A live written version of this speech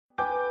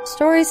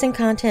Stories and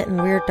content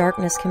in Weird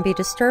Darkness can be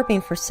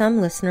disturbing for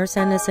some listeners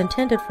and is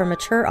intended for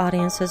mature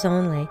audiences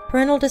only.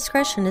 Parental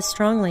discretion is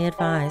strongly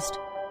advised.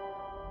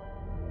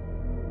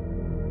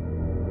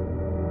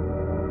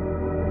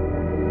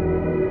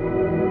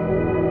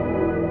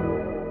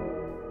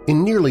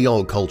 In nearly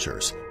all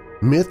cultures,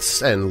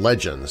 myths and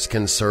legends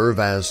can serve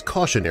as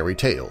cautionary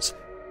tales,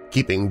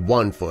 keeping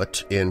one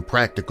foot in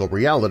practical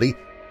reality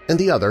and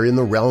the other in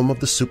the realm of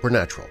the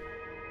supernatural.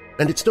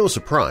 And it's no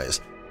surprise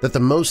that the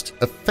most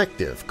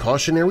effective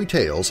cautionary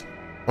tales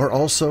are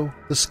also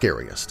the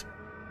scariest.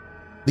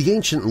 The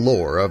ancient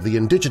lore of the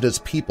indigenous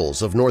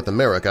peoples of North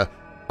America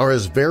are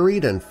as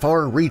varied and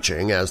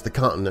far-reaching as the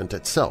continent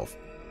itself,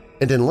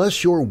 and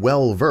unless you're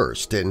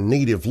well-versed in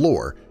native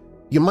lore,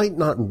 you might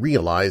not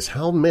realize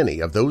how many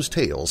of those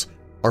tales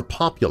are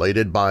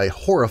populated by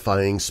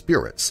horrifying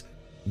spirits,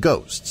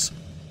 ghosts,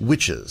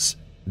 witches,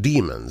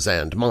 demons,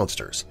 and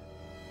monsters.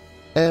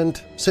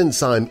 And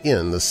since I'm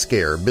in the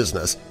scare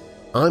business,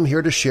 I'm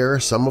here to share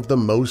some of the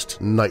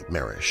most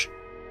nightmarish.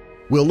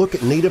 We'll look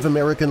at Native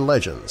American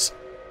legends,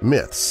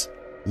 myths,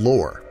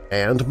 lore,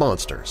 and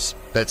monsters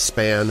that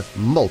span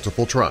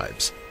multiple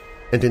tribes,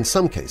 and in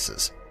some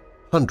cases,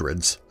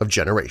 hundreds of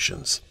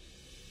generations.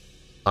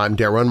 I'm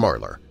Darren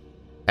Marlar,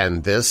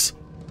 and this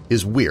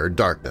is Weird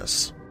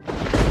Darkness.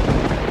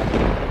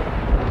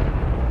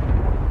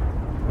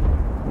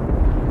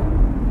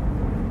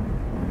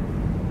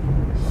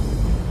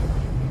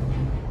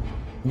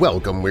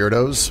 Welcome,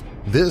 Weirdos!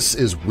 This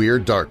is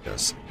Weird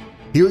Darkness.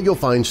 Here you'll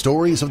find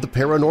stories of the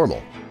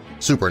paranormal,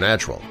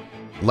 supernatural,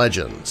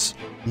 legends,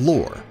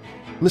 lore,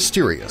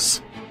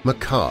 mysterious,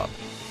 macabre,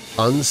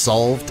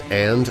 unsolved,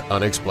 and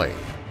unexplained.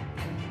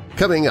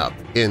 Coming up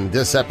in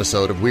this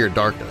episode of Weird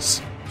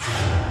Darkness,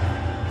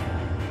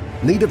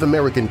 Native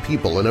American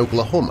people in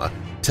Oklahoma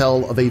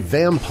tell of a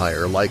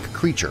vampire-like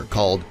creature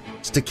called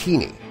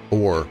Stikini,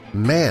 or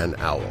man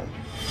owl.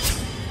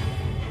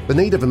 The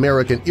Native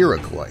American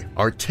Iroquois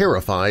are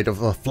terrified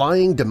of a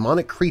flying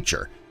demonic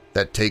creature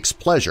that takes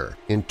pleasure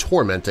in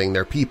tormenting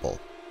their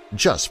people,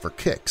 just for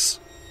kicks.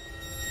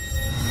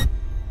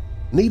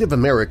 Native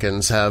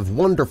Americans have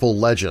wonderful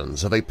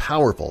legends of a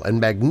powerful and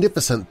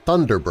magnificent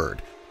Thunderbird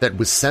that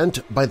was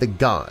sent by the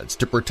gods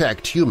to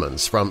protect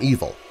humans from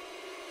evil,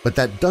 but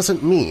that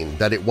doesn't mean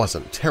that it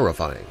wasn't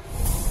terrifying.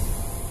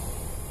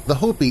 The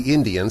Hopi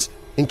Indians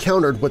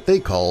encountered what they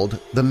called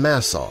the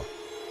Maasaw,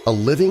 a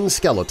living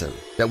skeleton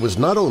that was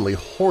not only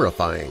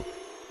horrifying,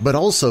 but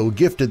also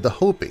gifted the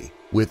Hopi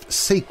with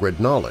sacred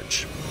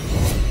knowledge.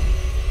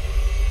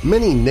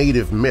 Many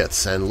native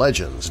myths and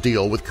legends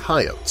deal with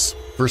coyotes.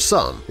 For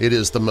some, it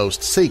is the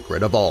most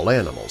sacred of all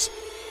animals.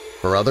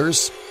 For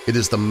others, it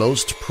is the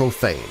most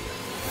profane.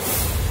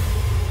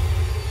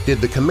 Did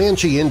the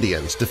Comanche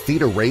Indians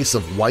defeat a race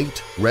of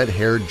white,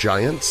 red-haired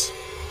giants?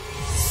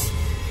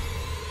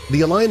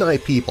 The Illini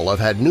people have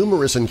had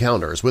numerous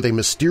encounters with a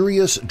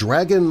mysterious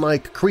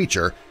dragon-like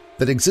creature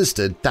that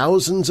existed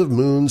thousands of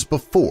moons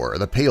before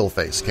the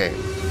paleface came.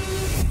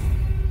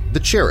 The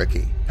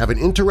Cherokee have an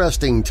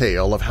interesting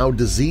tale of how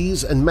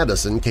disease and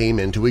medicine came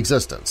into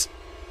existence,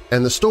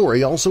 and the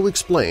story also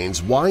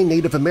explains why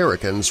Native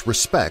Americans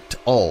respect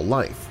all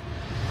life.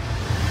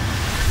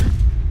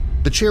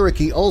 The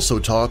Cherokee also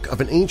talk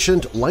of an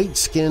ancient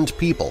light-skinned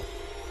people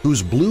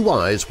whose blue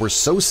eyes were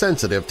so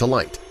sensitive to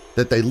light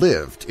that they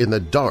lived in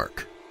the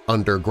dark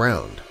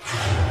underground.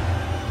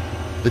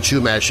 The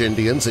Chumash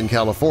Indians in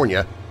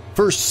California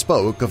first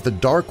spoke of the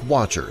Dark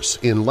Watchers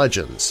in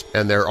legends,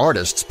 and their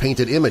artists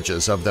painted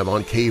images of them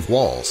on cave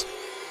walls.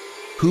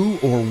 Who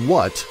or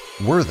what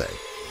were they?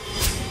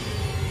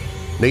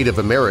 Native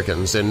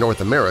Americans in North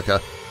America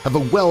have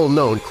a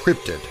well-known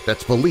cryptid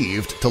that's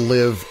believed to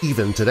live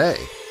even today.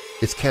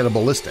 It's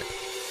cannibalistic,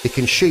 it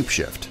can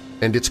shapeshift,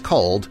 and it's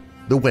called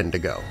the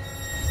Wendigo.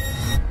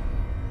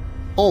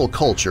 All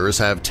cultures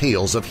have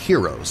tales of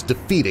heroes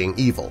defeating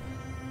evil.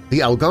 The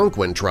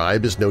Algonquian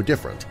tribe is no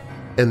different,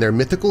 and their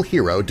mythical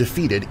hero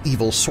defeated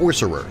evil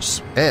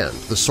sorcerers and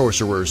the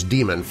sorcerers'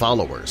 demon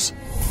followers.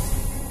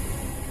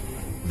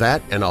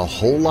 That and a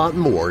whole lot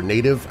more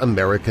Native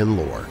American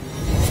lore.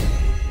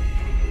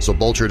 So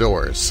bolt your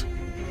doors,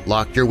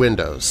 lock your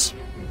windows,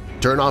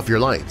 turn off your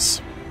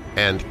lights,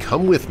 and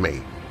come with me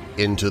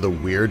into the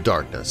Weird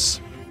Darkness.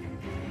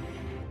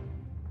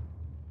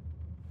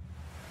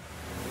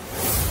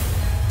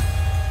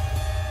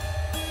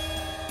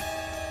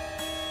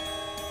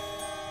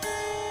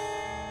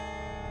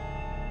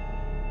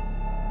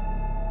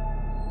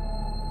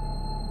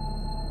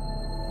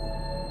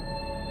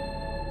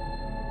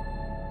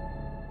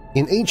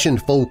 In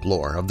ancient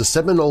folklore of the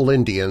Seminole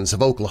Indians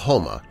of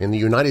Oklahoma in the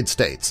United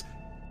States,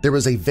 there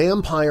is a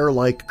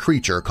vampire-like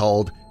creature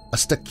called a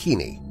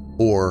Stikini,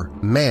 or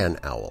man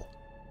owl.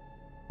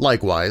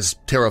 Likewise,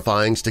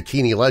 terrifying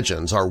Stikini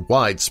legends are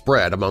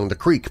widespread among the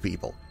Creek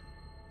people.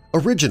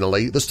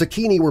 Originally, the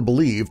Stikini were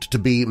believed to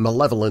be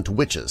malevolent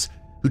witches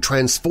who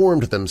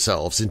transformed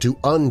themselves into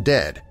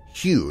undead,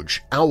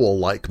 huge,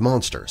 owl-like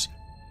monsters.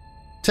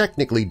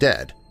 Technically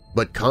dead,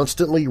 but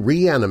constantly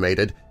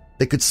reanimated,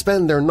 they could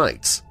spend their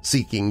nights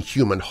seeking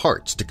human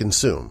hearts to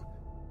consume.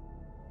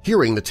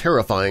 Hearing the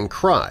terrifying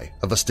cry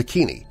of a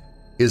Stikini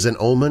is an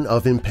omen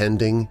of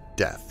impending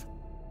death.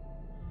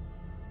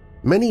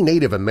 Many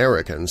Native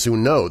Americans who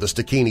know the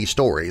Stikini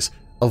stories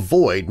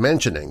avoid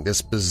mentioning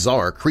this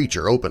bizarre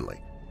creature openly.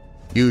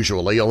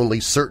 Usually only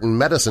certain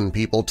medicine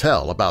people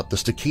tell about the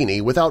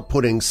Stikini without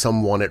putting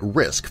someone at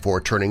risk for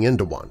turning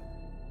into one.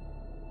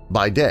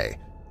 By day,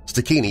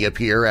 Stikini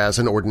appear as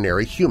an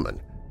ordinary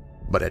human,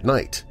 but at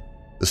night,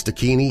 the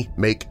Stikini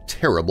make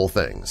terrible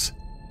things.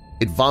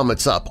 It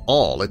vomits up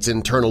all its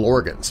internal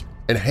organs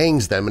and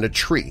hangs them in a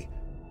tree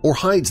or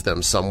hides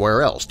them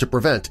somewhere else to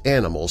prevent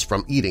animals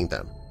from eating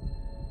them.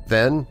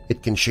 Then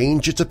it can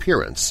change its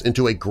appearance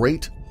into a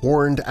great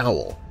horned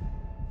owl.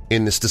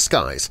 In this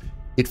disguise,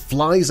 it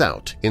flies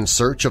out in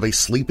search of a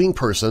sleeping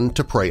person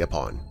to prey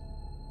upon.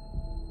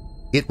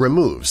 It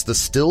removes the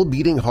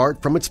still-beating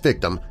heart from its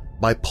victim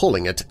by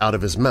pulling it out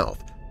of his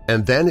mouth,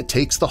 and then it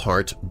takes the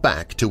heart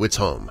back to its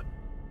home.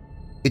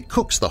 It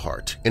cooks the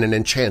heart in an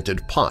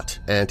enchanted pot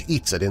and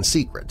eats it in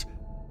secret.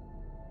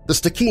 The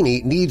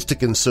Stikini needs to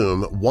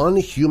consume one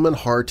human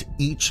heart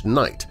each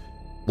night,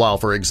 while,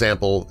 for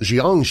example,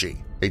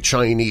 Jiangji, a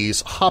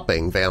Chinese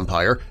hopping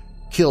vampire,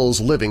 kills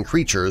living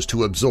creatures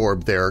to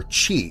absorb their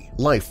qi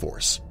life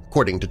force,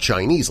 according to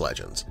Chinese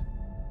legends.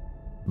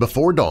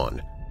 Before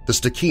dawn, the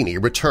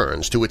Stikini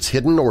returns to its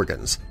hidden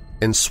organs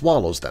and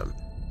swallows them,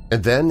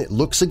 and then it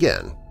looks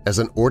again as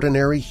an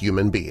ordinary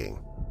human being.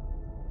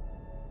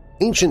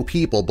 Ancient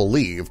people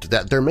believed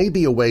that there may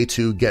be a way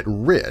to get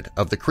rid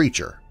of the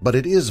creature, but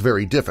it is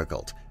very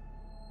difficult.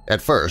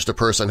 At first, a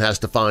person has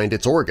to find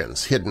its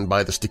organs hidden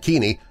by the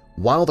Stikini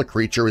while the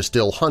creature is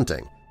still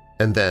hunting,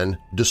 and then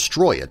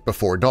destroy it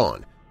before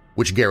dawn,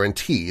 which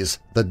guarantees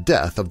the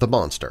death of the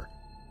monster.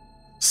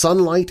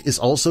 Sunlight is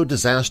also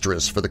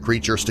disastrous for the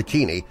creature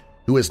Stikini,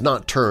 who is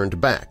not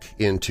turned back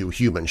into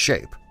human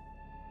shape.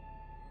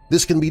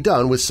 This can be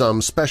done with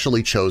some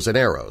specially chosen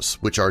arrows,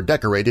 which are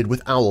decorated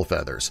with owl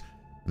feathers,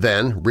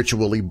 then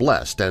ritually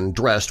blessed and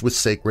dressed with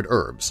sacred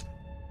herbs.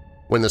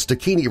 When the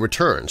Stikini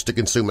returns to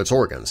consume its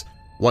organs,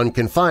 one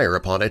can fire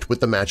upon it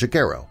with the magic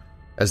arrow,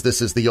 as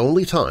this is the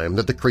only time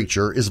that the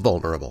creature is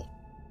vulnerable.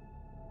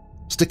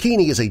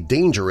 Stikini is a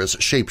dangerous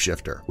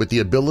shapeshifter with the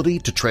ability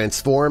to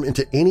transform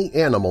into any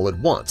animal it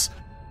wants,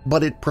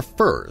 but it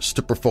prefers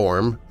to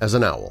perform as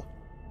an owl.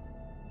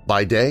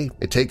 By day,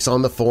 it takes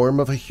on the form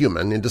of a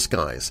human in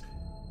disguise.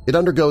 It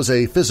undergoes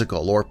a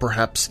physical or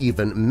perhaps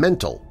even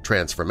mental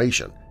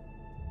transformation.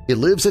 It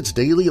lives its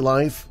daily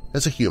life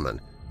as a human,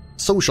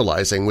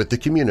 socializing with the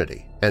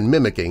community and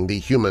mimicking the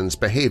human's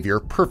behavior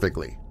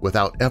perfectly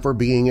without ever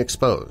being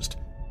exposed.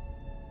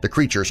 The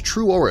creature's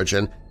true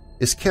origin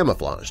is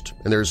camouflaged,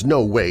 and there's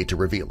no way to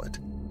reveal it.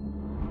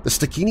 The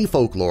Stikini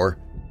folklore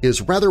is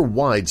rather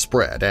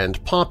widespread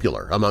and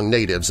popular among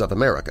natives of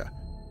America.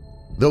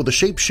 Though the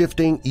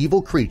shape-shifting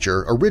evil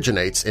creature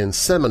originates in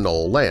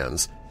Seminole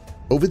lands,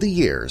 over the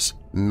years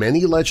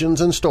many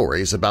legends and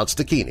stories about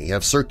Stikini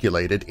have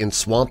circulated in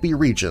swampy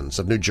regions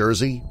of New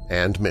Jersey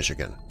and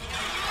Michigan.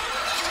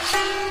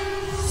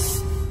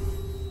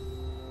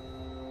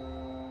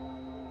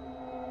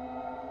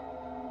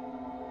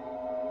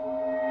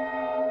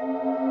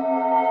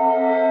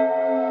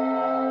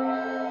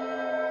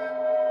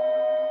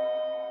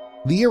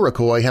 The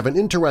Iroquois have an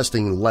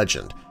interesting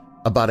legend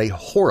about a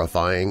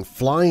horrifying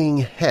flying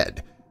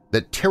head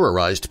that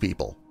terrorized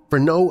people for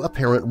no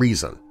apparent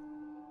reason.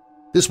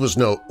 This was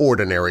no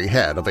ordinary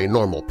head of a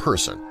normal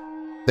person.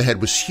 The head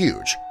was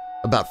huge,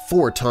 about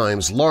 4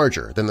 times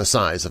larger than the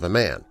size of a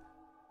man.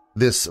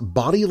 This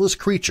bodiless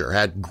creature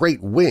had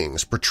great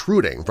wings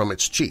protruding from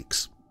its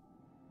cheeks.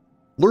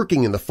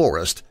 Lurking in the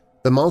forest,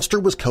 the monster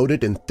was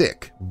coated in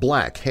thick,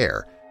 black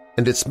hair,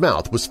 and its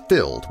mouth was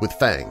filled with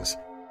fangs.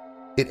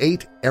 It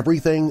ate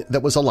everything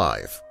that was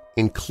alive,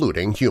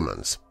 including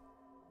humans.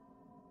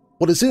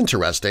 What is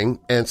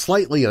interesting and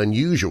slightly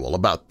unusual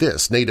about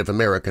this Native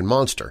American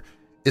monster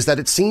is that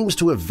it seems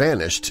to have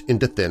vanished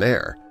into thin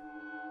air.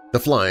 The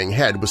flying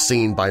head was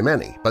seen by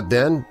many, but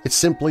then it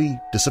simply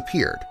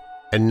disappeared,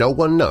 and no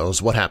one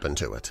knows what happened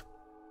to it.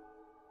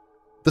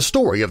 The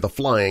story of the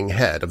flying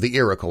head of the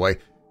Iroquois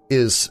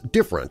is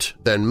different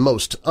than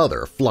most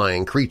other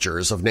flying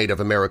creatures of Native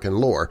American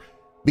lore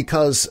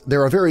because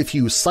there are very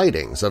few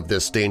sightings of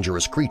this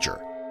dangerous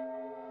creature.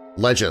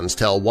 Legends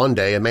tell one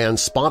day a man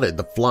spotted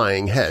the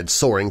flying head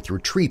soaring through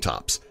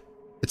treetops.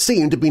 It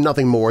seemed to be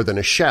nothing more than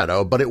a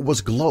shadow, but it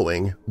was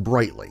glowing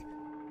brightly.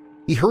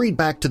 He hurried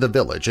back to the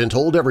village and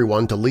told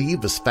everyone to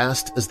leave as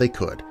fast as they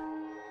could,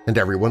 and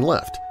everyone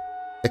left,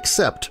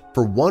 except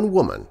for one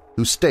woman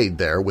who stayed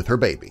there with her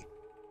baby.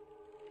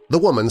 The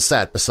woman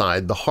sat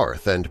beside the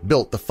hearth and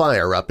built the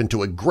fire up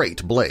into a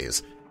great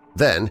blaze,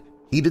 then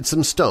heated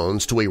some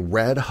stones to a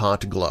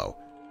red-hot glow.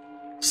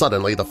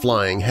 Suddenly the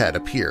flying head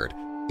appeared,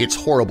 its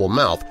horrible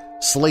mouth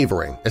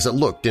slavering as it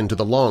looked into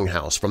the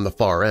longhouse from the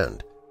far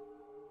end.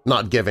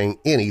 Not giving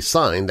any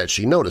sign that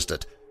she noticed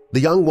it, the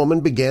young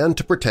woman began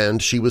to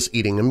pretend she was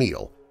eating a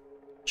meal.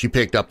 She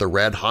picked up the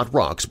red-hot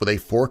rocks with a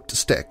forked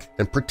stick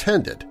and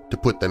pretended to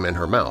put them in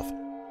her mouth,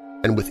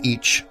 and with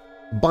each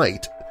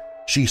bite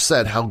she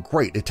said how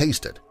great it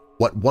tasted,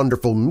 what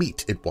wonderful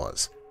meat it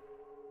was.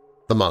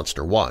 The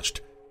monster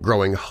watched,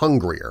 growing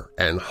hungrier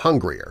and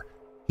hungrier,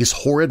 his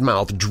horrid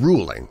mouth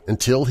drooling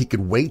until he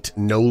could wait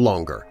no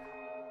longer.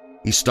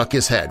 He stuck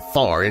his head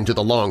far into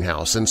the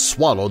longhouse and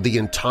swallowed the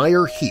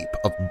entire heap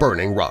of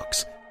burning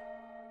rocks.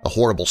 A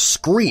horrible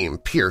scream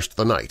pierced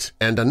the night,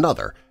 and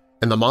another,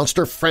 and the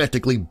monster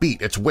frantically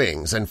beat its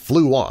wings and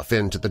flew off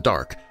into the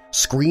dark,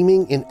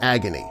 screaming in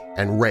agony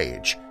and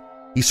rage.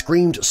 He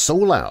screamed so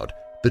loud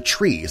the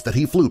trees that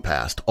he flew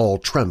past all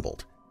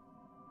trembled.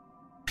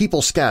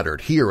 People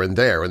scattered here and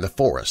there in the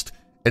forest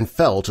and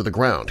fell to the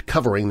ground,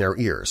 covering their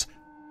ears.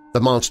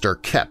 The monster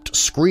kept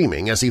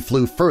screaming as he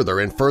flew further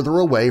and further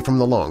away from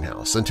the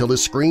longhouse until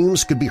his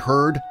screams could be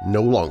heard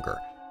no longer,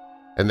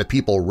 and the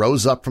people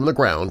rose up from the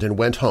ground and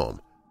went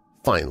home,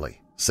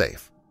 finally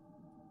safe.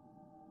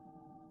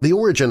 The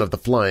origin of the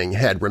flying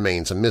head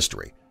remains a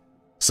mystery.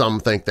 Some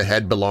think the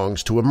head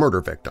belongs to a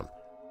murder victim.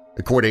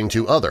 According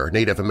to other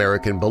Native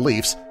American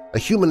beliefs, a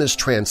human is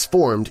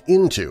transformed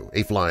into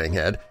a flying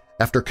head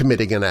after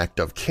committing an act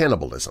of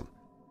cannibalism.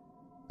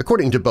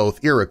 According to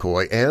both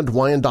Iroquois and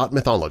Wyandot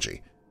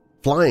mythology,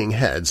 flying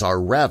heads are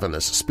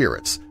ravenous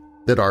spirits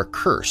that are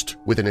cursed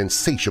with an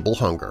insatiable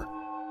hunger.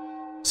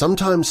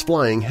 Sometimes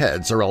flying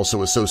heads are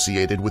also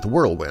associated with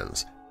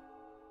whirlwinds.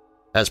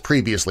 As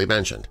previously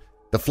mentioned,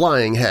 the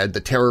flying head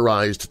that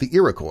terrorized the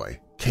Iroquois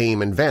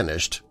came and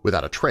vanished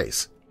without a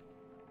trace.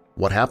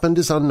 What happened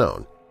is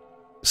unknown.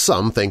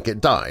 Some think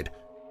it died,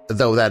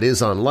 though that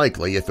is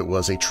unlikely if it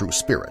was a true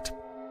spirit.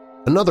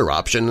 Another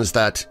option is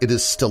that it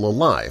is still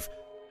alive,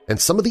 and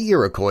some of the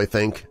Iroquois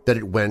think that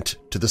it went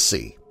to the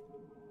sea.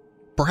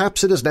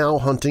 Perhaps it is now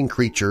hunting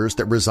creatures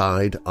that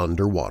reside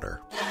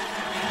underwater.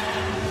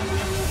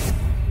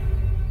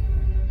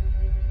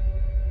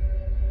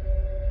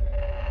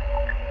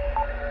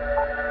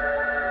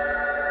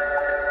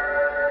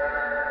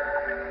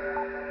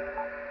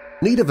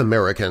 Native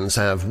Americans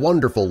have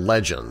wonderful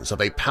legends of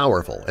a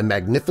powerful and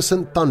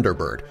magnificent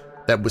Thunderbird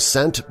that was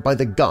sent by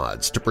the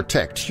gods to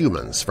protect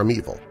humans from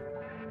evil.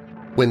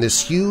 When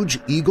this huge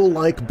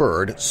eagle-like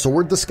bird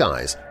soared the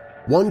skies,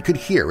 one could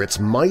hear its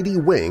mighty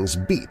wings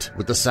beat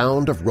with the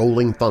sound of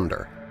rolling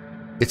thunder.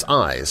 Its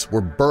eyes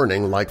were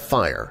burning like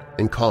fire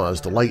and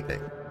caused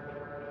lightning.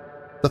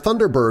 The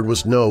Thunderbird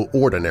was no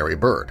ordinary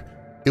bird.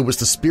 It was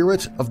the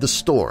spirit of the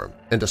storm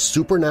and a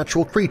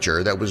supernatural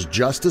creature that was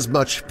just as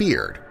much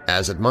feared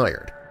as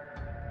admired.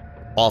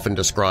 Often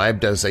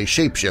described as a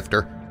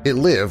shapeshifter, it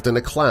lived in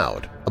a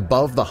cloud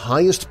above the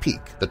highest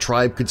peak the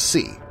tribe could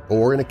see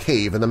or in a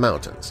cave in the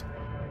mountains.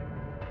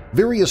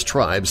 Various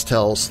tribes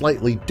tell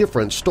slightly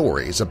different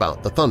stories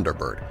about the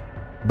Thunderbird,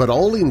 but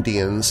all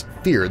Indians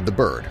feared the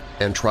bird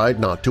and tried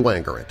not to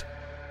anger it.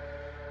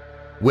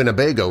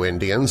 Winnebago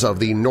Indians of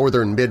the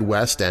northern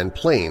Midwest and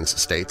Plains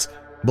states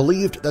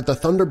believed that the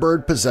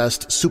Thunderbird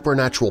possessed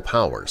supernatural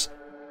powers.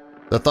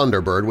 The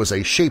Thunderbird was a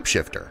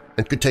shapeshifter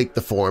and could take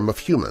the form of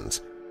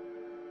humans.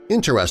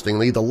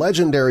 Interestingly, the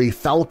legendary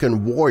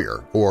Falcon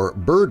Warrior or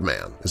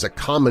Birdman is a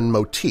common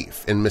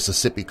motif in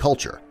Mississippi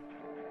culture.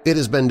 It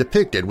has been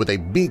depicted with a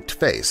beaked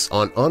face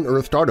on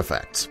unearthed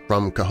artifacts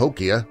from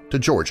Cahokia to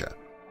Georgia.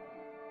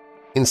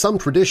 In some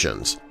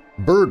traditions,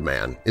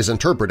 Birdman is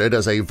interpreted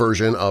as a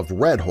version of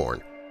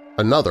Redhorn,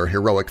 another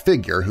heroic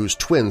figure whose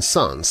twin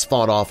sons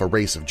fought off a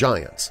race of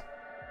giants.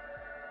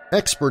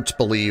 Experts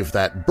believe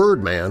that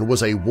Birdman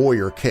was a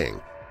warrior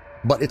king,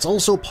 but it's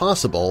also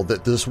possible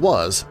that this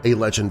was a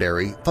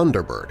legendary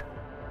Thunderbird.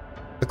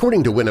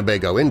 According to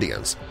Winnebago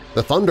Indians,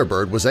 the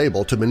Thunderbird was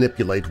able to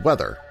manipulate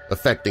weather,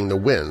 affecting the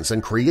winds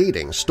and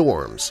creating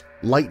storms,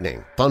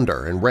 lightning,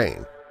 thunder, and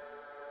rain.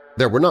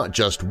 There were not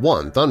just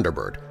one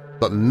Thunderbird,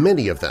 but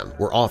many of them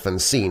were often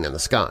seen in the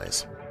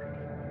skies.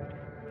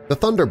 The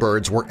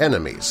Thunderbirds were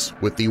enemies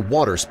with the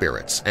water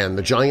spirits, and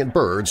the giant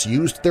birds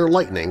used their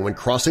lightning when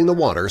crossing the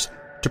waters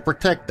to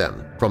protect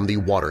them from the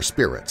water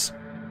spirits.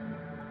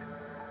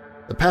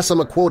 The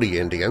Passamaquoddy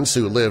Indians,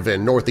 who live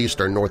in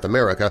northeastern North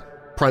America,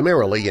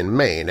 primarily in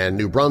Maine and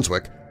New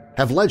Brunswick,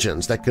 have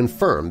legends that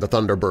confirm the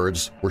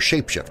Thunderbirds were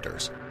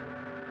shapeshifters.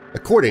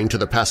 According to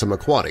the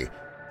Passamaquoddy,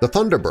 the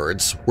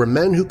Thunderbirds were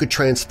men who could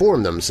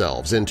transform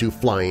themselves into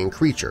flying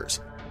creatures.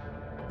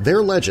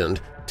 Their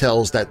legend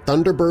tells that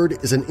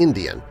Thunderbird is an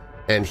Indian,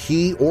 and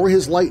he or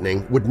his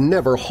lightning would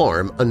never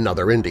harm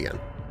another Indian.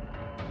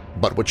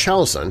 But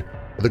Wachowson,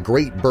 the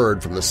great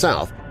bird from the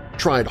south,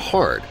 tried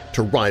hard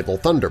to rival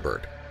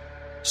Thunderbird.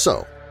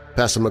 So,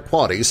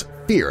 Passamaquoddies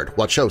feared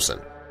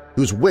Wachowson,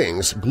 whose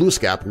wings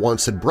Glooskap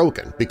once had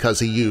broken because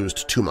he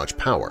used too much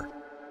power.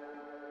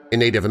 In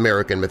Native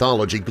American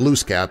mythology,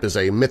 Glooskap is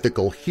a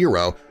mythical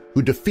hero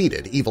who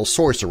defeated evil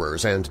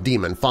sorcerers and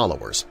demon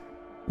followers.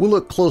 We'll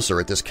look closer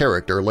at this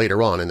character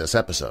later on in this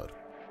episode.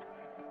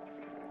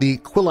 The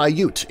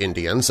Quileute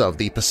Indians of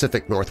the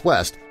Pacific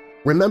Northwest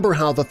remember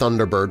how the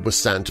Thunderbird was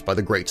sent by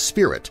the Great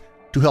Spirit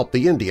to help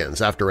the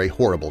Indians after a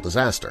horrible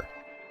disaster.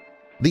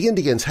 The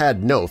Indians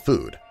had no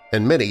food,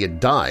 and many had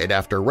died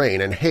after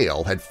rain and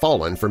hail had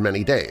fallen for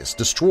many days,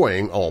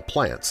 destroying all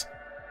plants.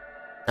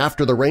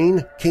 After the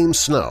rain came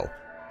snow,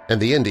 and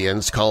the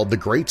Indians called the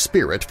Great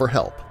Spirit for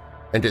help,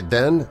 and it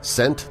then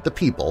sent the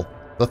people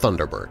the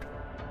Thunderbird.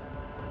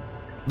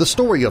 The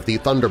story of the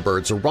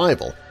Thunderbird's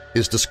arrival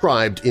is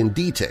described in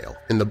detail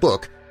in the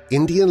book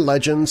Indian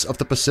Legends of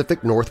the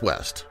Pacific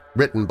Northwest,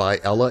 written by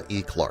Ella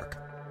E. Clark.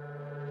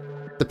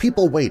 The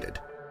people waited.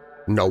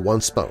 No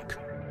one spoke.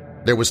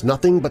 There was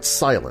nothing but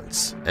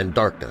silence and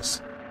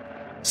darkness.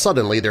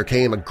 Suddenly there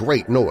came a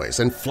great noise,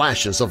 and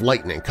flashes of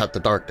lightning cut the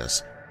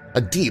darkness.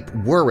 A deep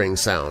whirring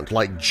sound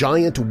like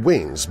giant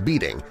wings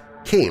beating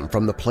came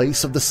from the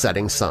place of the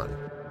setting sun.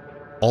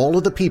 All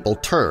of the people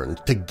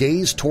turned to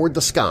gaze toward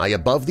the sky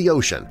above the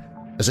ocean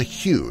as a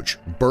huge,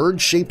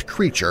 bird-shaped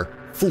creature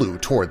flew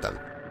toward them.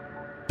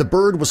 The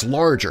bird was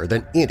larger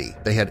than any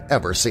they had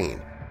ever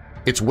seen.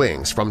 Its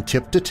wings from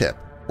tip to tip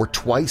were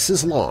twice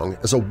as long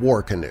as a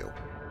war canoe.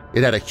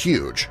 It had a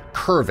huge,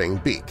 curving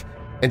beak,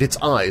 and its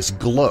eyes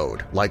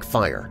glowed like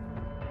fire.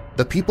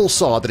 The people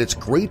saw that its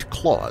great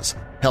claws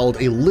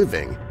held a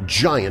living,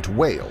 giant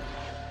whale.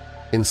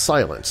 In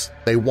silence,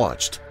 they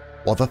watched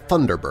while the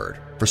Thunderbird,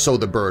 for so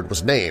the bird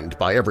was named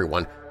by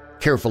everyone,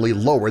 carefully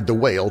lowered the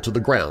whale to the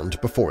ground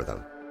before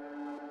them.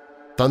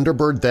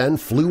 Thunderbird then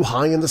flew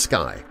high in the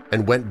sky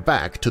and went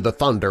back to the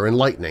thunder and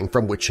lightning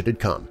from which it had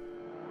come.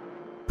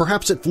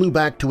 Perhaps it flew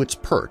back to its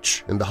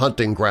perch in the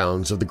hunting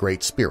grounds of the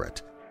Great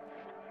Spirit.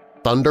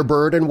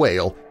 Thunderbird and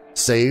whale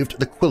saved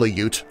the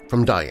Quileute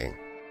from dying.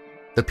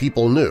 The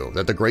people knew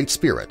that the Great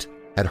Spirit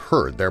had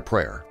heard their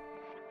prayer.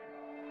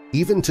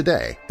 Even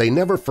today, they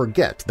never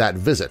forget that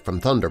visit from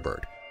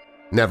Thunderbird,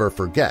 never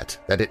forget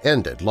that it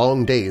ended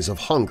long days of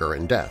hunger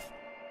and death.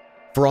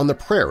 For on the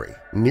prairie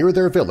near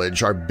their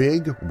village are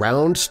big,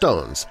 round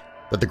stones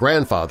that the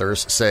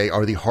grandfathers say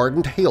are the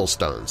hardened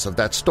hailstones of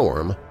that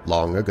storm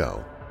long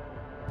ago.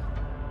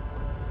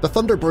 The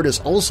Thunderbird is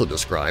also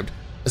described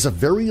as a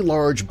very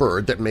large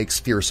bird that makes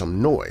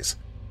fearsome noise.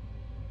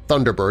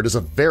 Thunderbird is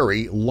a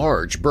very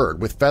large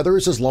bird with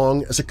feathers as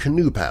long as a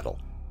canoe paddle.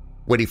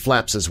 When he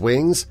flaps his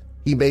wings,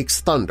 he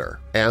makes thunder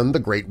and the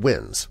great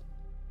winds.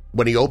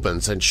 When he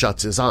opens and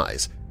shuts his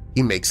eyes,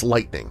 he makes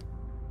lightning.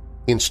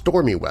 In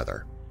stormy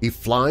weather, he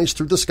flies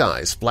through the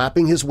skies,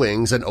 flapping his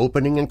wings and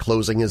opening and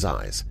closing his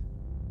eyes.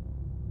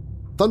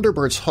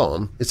 Thunderbird's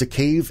home is a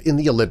cave in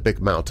the Olympic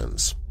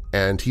Mountains,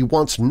 and he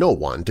wants no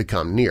one to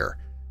come near.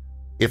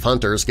 If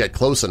hunters get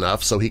close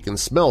enough so he can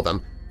smell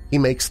them, he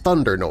makes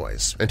thunder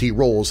noise and he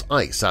rolls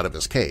ice out of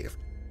his cave.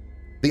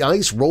 The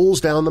ice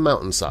rolls down the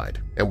mountainside,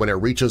 and when it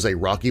reaches a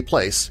rocky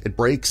place, it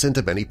breaks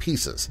into many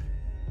pieces.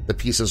 The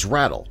pieces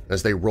rattle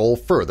as they roll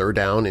further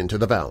down into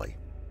the valley.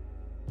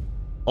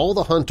 All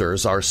the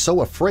hunters are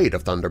so afraid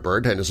of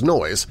Thunderbird and his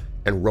noise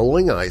and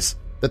rolling ice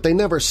that they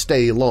never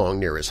stay long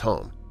near his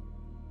home.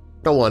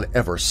 No one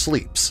ever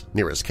sleeps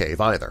near his cave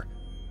either.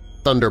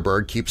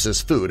 Thunderbird keeps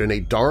his food in a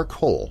dark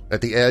hole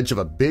at the edge of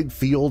a big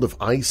field of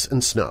ice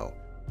and snow.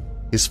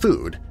 His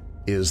food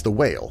is the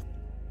whale.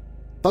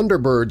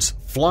 Thunderbirds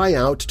fly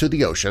out to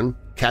the ocean,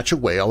 catch a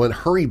whale, and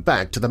hurry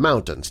back to the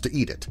mountains to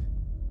eat it.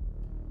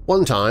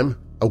 One time,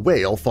 a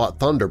whale fought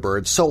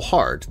Thunderbird so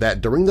hard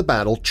that during the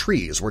battle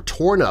trees were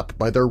torn up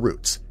by their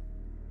roots.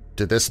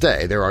 To this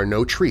day, there are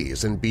no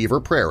trees in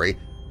Beaver Prairie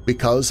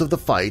because of the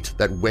fight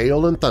that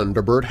whale and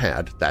Thunderbird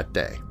had that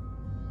day.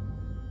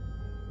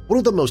 One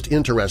of the most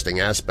interesting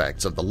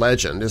aspects of the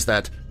legend is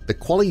that the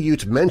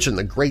Quileute mention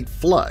the Great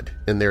Flood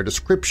in their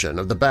description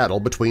of the battle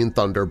between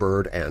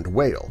Thunderbird and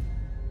whale.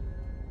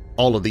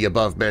 All of the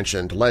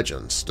above-mentioned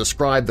legends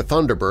describe the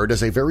Thunderbird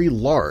as a very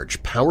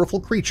large, powerful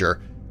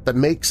creature that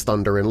makes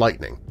thunder and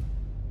lightning.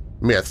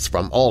 Myths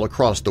from all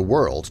across the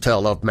world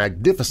tell of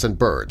magnificent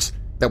birds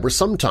that were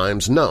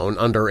sometimes known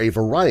under a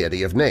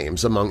variety of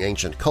names among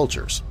ancient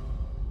cultures.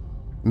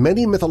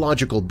 Many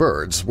mythological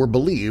birds were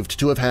believed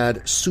to have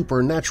had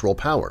supernatural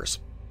powers.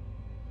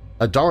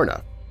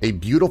 Adarna, a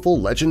beautiful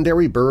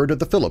legendary bird of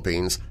the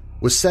Philippines,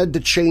 was said to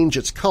change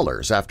its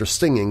colors after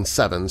singing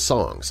 7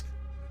 songs.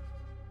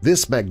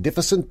 This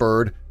magnificent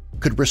bird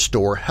could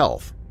restore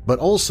health, but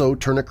also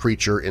turn a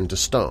creature into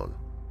stone.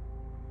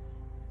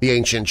 The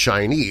ancient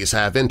Chinese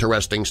have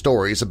interesting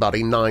stories about a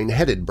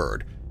 9-headed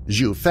bird,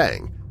 Zhu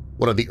Feng,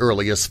 one of the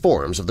earliest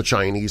forms of the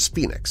Chinese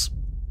phoenix.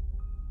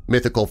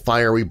 Mythical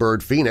fiery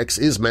bird phoenix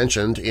is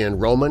mentioned in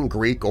Roman,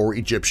 Greek, or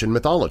Egyptian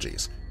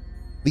mythologies.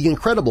 The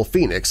incredible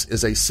phoenix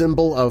is a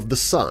symbol of the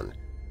sun,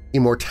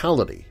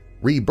 immortality,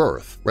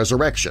 rebirth,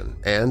 resurrection,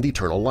 and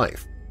eternal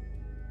life.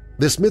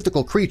 This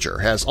mythical creature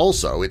has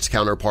also its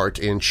counterpart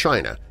in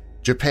China,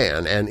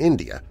 Japan, and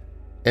India,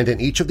 and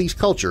in each of these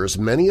cultures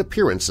many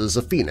appearances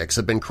of phoenix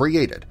have been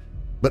created,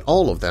 but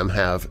all of them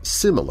have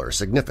similar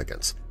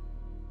significance.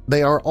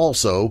 They are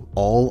also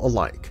all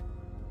alike.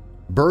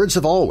 Birds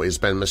have always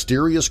been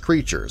mysterious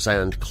creatures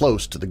and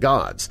close to the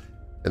gods,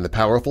 and the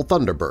powerful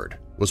Thunderbird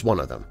was one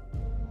of them.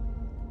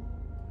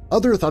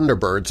 Other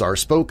Thunderbirds are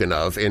spoken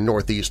of in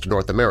northeast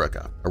North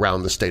America,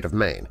 around the state of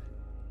Maine.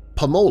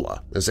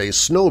 Pomola is a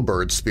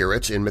snowbird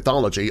spirit in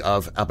mythology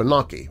of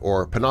Abenaki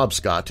or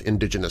Penobscot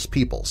indigenous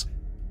peoples.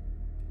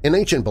 In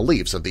ancient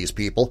beliefs of these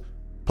people,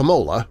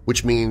 Pomola,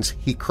 which means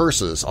he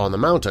curses on the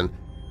mountain,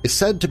 is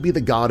said to be the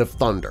god of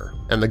thunder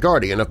and the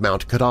guardian of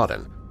Mount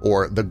Katahdin,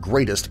 or the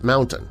Greatest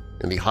Mountain,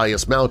 and the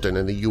highest mountain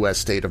in the U.S.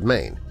 state of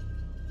Maine.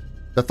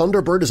 The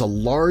Thunderbird is a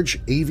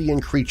large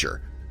avian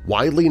creature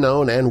widely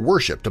known and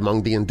worshipped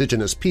among the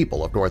indigenous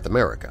people of North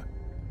America.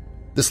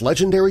 This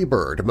legendary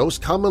bird,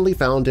 most commonly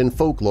found in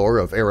folklore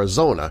of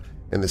Arizona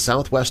in the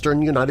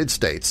southwestern United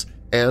States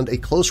and a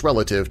close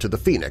relative to the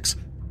phoenix,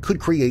 could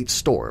create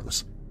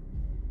storms.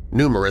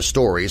 Numerous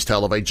stories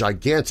tell of a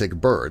gigantic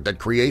bird that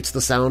creates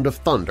the sound of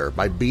thunder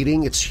by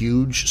beating its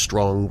huge,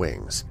 strong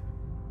wings.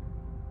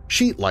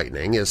 Sheet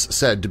lightning is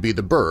said to be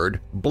the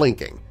bird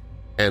blinking,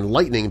 and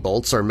lightning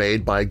bolts are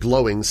made by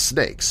glowing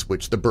snakes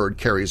which the bird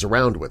carries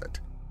around with it.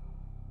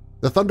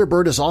 The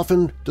Thunderbird is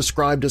often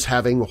described as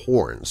having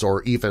horns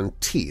or even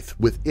teeth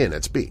within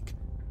its beak.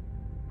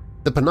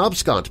 The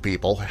Penobscot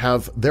people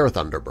have their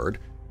Thunderbird.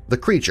 The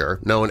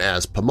creature, known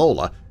as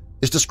Pomola,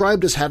 is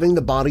described as having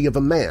the body of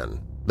a man,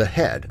 the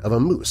head of a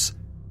moose.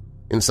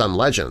 In some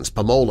legends,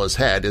 Pomola's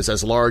head is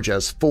as large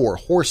as 4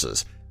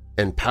 horses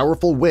and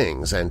powerful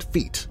wings and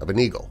feet of an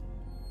eagle.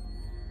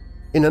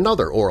 In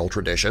another oral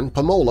tradition,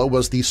 Pomola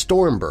was the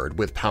storm bird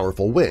with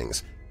powerful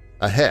wings,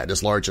 a head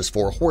as large as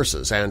 4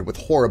 horses and with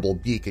horrible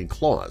beak and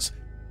claws.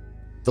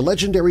 The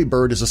legendary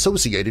bird is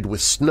associated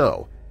with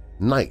snow,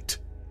 night,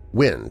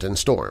 wind, and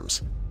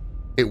storms.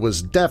 It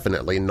was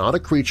definitely not a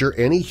creature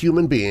any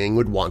human being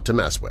would want to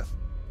mess with.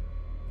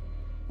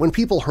 When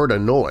people heard a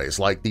noise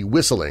like the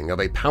whistling of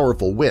a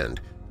powerful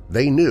wind,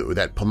 they knew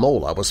that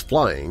Pomola was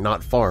flying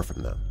not far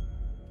from them.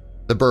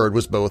 The bird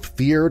was both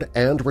feared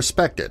and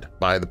respected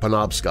by the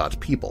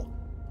Penobscot people.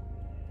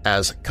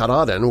 As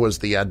Katahdin was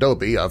the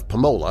adobe of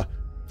Pomola,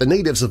 the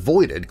natives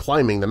avoided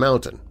climbing the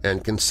mountain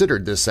and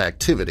considered this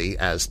activity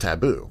as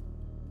taboo.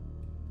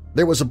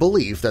 There was a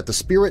belief that the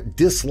spirit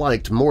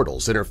disliked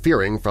mortals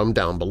interfering from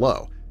down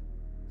below.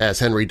 As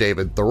Henry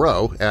David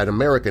Thoreau, an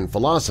American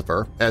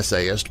philosopher,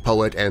 essayist,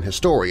 poet, and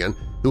historian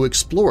who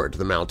explored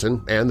the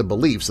mountain and the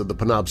beliefs of the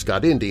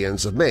Penobscot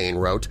Indians of Maine,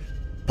 wrote,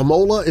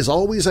 "Pomola is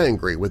always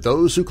angry with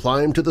those who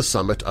climb to the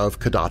summit of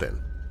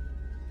Katahdin."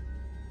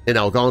 In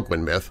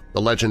Algonquin myth,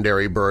 the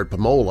legendary bird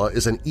Pomola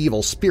is an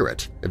evil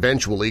spirit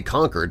eventually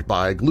conquered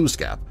by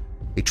Glooskap,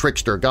 a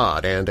trickster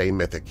god and a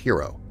mythic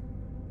hero.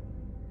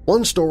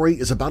 One story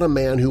is about a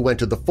man who went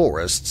to the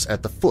forests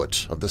at the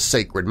foot of the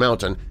sacred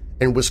mountain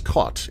and was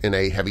caught in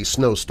a heavy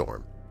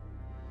snowstorm.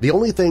 The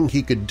only thing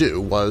he could do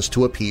was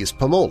to appease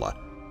Pomola.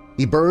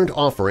 He burned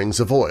offerings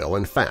of oil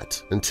and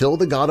fat until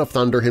the god of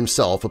thunder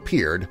himself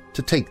appeared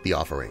to take the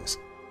offerings.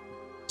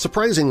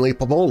 Surprisingly,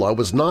 Pomola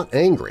was not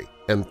angry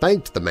and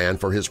thanked the man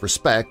for his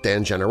respect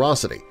and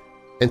generosity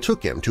and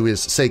took him to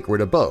his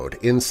sacred abode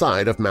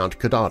inside of Mount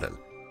Katahdin,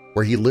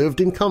 where he lived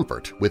in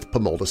comfort with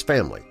Pomola's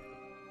family.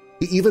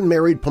 He even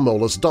married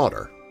Pomola's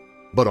daughter,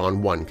 but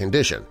on one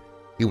condition: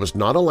 he was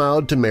not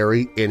allowed to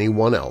marry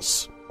anyone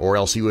else, or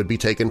else he would be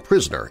taken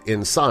prisoner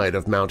inside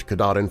of Mount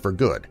Katahdin for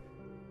good.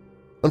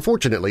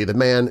 Unfortunately, the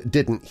man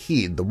didn't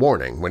heed the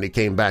warning when he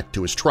came back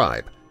to his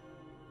tribe.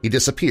 He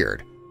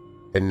disappeared,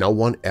 and no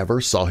one ever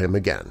saw him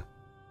again.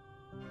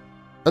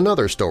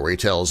 Another story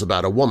tells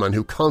about a woman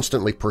who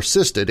constantly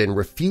persisted in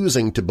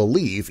refusing to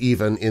believe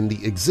even in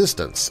the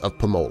existence of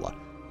Pomola,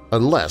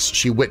 unless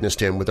she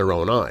witnessed him with her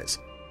own eyes.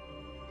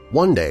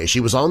 One day she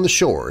was on the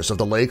shores of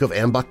the lake of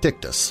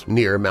Ambactictus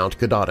near Mount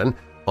Katahdin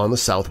on the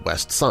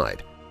southwest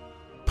side.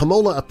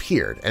 Pomola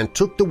appeared and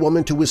took the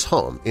woman to his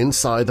home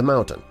inside the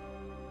mountain.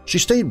 She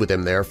stayed with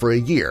him there for a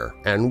year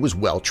and was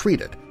well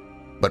treated,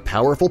 but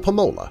powerful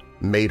Pomola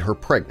made her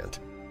pregnant.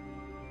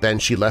 Then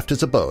she left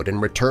his abode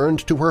and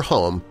returned to her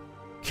home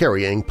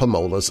carrying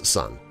Pomola's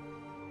son.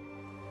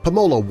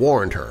 Pomola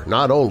warned her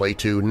not only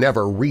to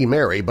never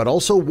remarry but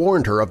also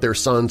warned her of their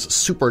son's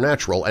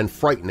supernatural and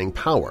frightening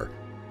power.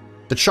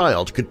 The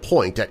child could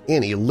point at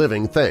any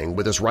living thing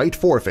with his right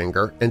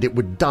forefinger and it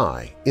would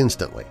die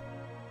instantly.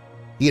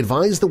 He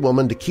advised the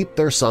woman to keep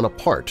their son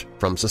apart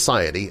from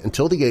society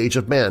until the age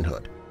of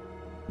manhood,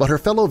 but her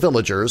fellow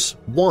villagers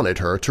wanted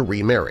her to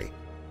remarry.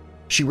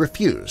 She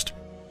refused,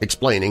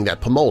 explaining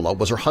that Pomola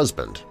was her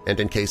husband and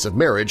in case of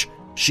marriage,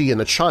 she and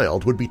the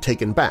child would be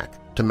taken back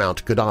to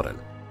Mount Katahdin.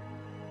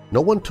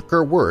 No one took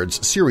her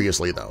words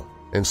seriously, though,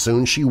 and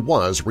soon she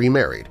was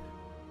remarried.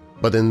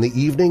 But in the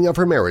evening of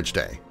her marriage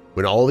day,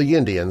 when all the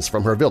Indians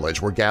from her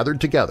village were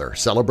gathered together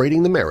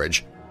celebrating the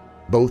marriage,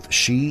 both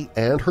she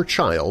and her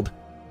child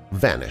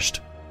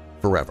vanished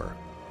forever.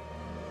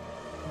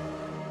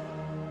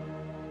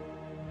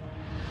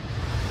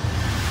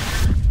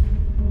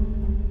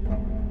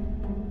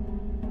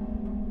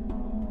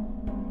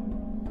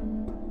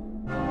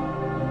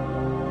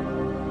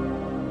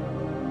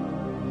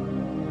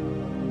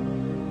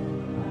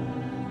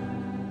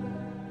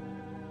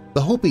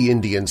 The Hopi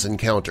Indians'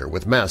 encounter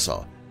with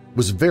Maasaw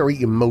was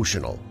very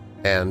emotional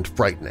and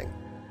frightening.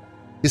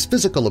 His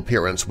physical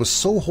appearance was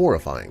so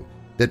horrifying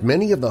that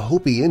many of the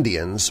Hopi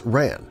Indians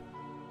ran.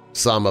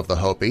 Some of the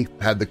Hopi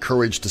had the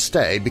courage to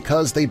stay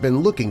because they'd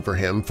been looking for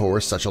him for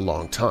such a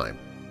long time.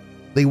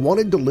 They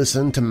wanted to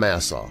listen to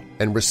Maasaw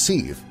and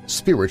receive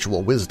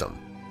spiritual wisdom.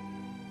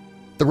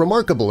 The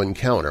remarkable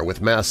encounter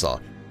with Maasaw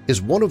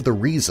is one of the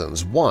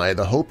reasons why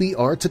the Hopi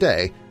are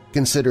today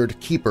considered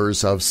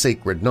keepers of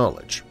sacred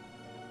knowledge.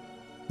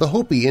 The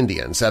Hopi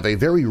Indians have a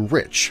very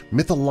rich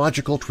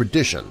mythological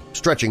tradition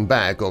stretching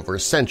back over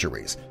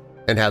centuries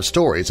and have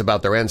stories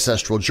about their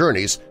ancestral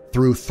journeys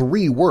through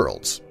 3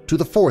 worlds to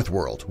the 4th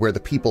world where the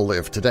people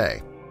live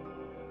today.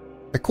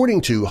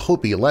 According to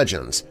Hopi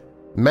legends,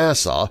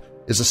 Maasaw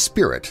is a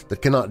spirit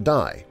that cannot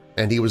die,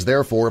 and he was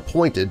therefore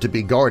appointed to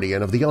be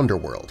guardian of the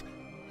underworld.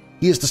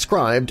 He is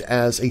described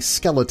as a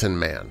skeleton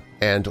man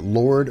and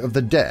lord of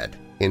the dead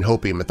in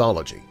Hopi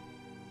mythology.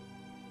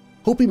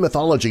 Hopi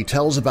mythology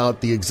tells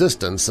about the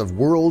existence of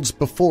worlds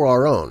before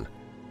our own.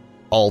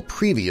 All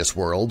previous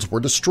worlds were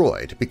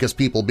destroyed because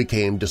people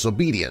became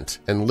disobedient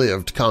and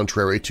lived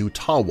contrary to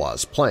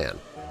Tawa's plan.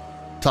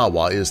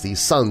 Tawa is the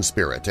sun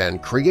spirit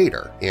and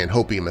creator in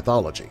Hopi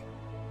mythology.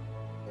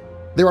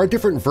 There are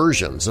different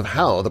versions of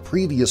how the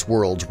previous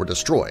worlds were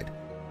destroyed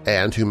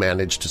and who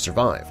managed to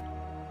survive.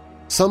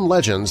 Some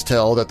legends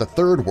tell that the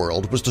 3rd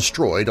world was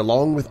destroyed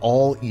along with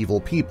all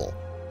evil people,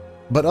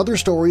 but other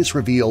stories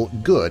reveal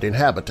good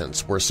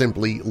inhabitants were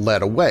simply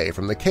led away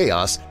from the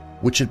chaos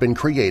which had been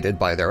created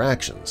by their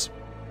actions.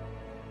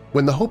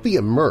 When the Hopi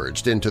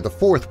emerged into the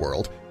 4th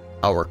world,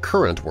 our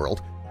current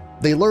world,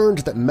 they learned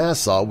that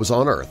Maasaw was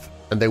on Earth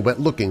and they went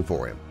looking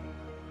for him.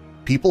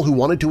 People who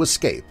wanted to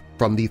escape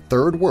from the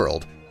 3rd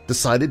world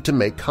decided to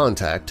make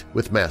contact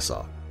with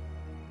Maasaw.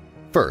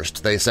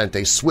 First, they sent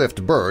a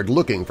swift bird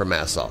looking for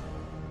Maasaw,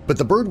 but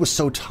the bird was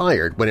so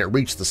tired when it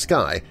reached the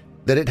sky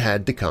that it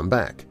had to come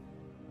back.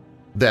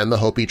 Then the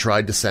Hopi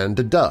tried to send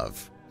a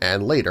dove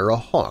and later a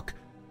hawk,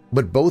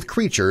 but both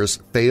creatures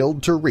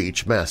failed to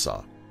reach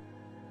Maasaw.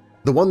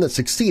 The one that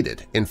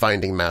succeeded in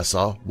finding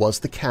Maasaw was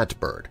the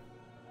catbird.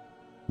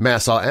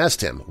 Maasaw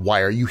asked him,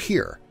 "Why are you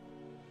here?"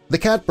 The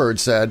catbird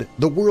said,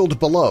 "The world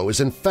below is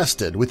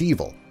infested with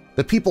evil.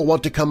 The people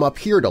want to come up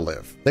here to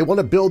live. They want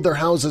to build their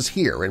houses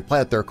here and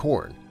plant their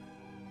corn."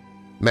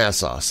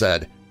 Maasaw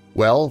said,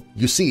 "Well,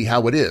 you see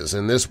how it is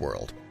in this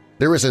world.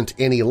 There isn't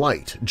any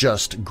light,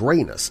 just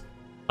grayness.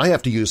 I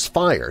have to use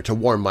fire to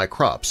warm my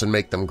crops and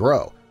make them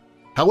grow.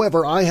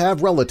 However, I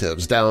have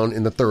relatives down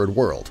in the 3rd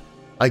world.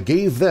 I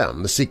gave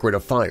them the secret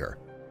of fire.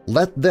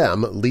 Let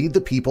them lead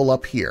the people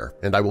up here,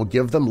 and I will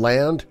give them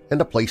land and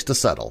a place to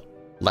settle.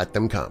 Let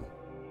them come."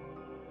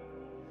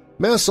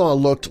 Maasaw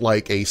looked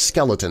like a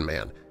skeleton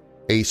man,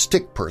 a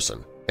stick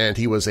person, and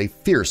he was a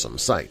fearsome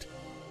sight.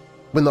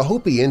 When the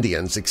Hopi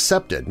Indians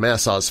accepted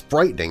Maasaw's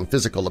frightening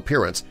physical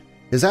appearance,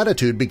 his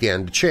attitude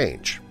began to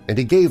change, and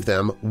he gave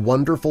them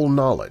wonderful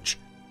knowledge.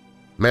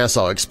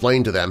 Maasaw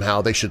explained to them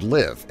how they should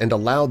live and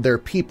allowed their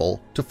people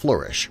to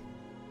flourish.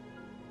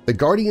 The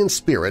guardian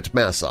spirit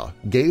Maasaw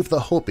gave the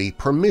Hopi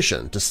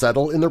permission to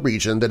settle in the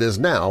region that is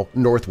now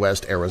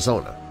northwest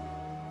Arizona.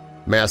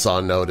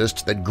 Maasaw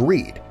noticed that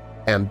greed,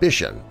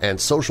 ambition, and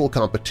social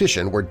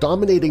competition were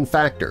dominating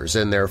factors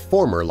in their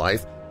former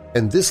life,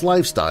 and this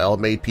lifestyle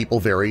made people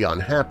very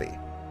unhappy.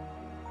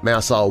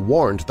 Maasaw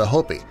warned the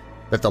Hopi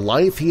that the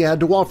life he had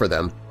to offer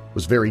them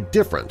was very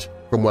different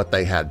from what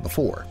they had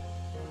before.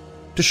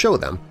 To show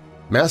them,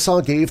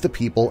 Maasaw gave the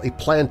people a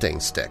planting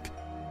stick,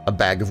 a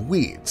bag of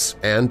weeds,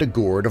 and a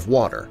gourd of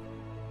water.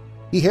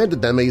 He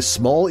handed them a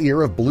small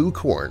ear of blue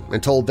corn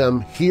and told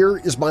them, "Here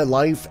is my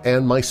life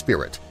and my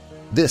spirit.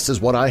 This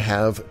is what I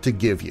have to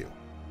give you."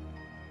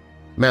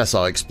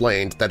 Maasaw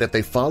explained that if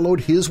they followed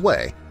his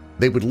way,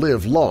 they would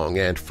live long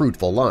and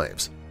fruitful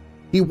lives.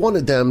 He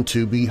wanted them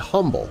to be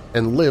humble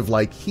and live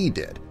like he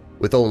did,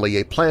 with only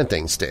a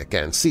planting stick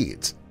and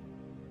seeds.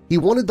 He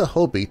wanted the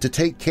Hopi to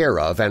take care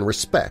of and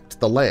respect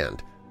the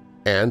land,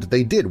 and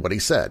they did what he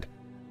said,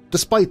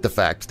 despite the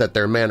fact that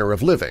their manner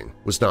of living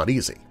was not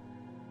easy.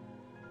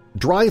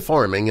 Dry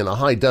farming in the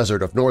high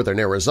desert of northern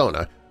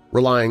Arizona,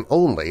 relying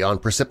only on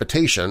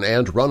precipitation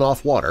and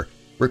runoff water,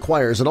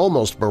 requires an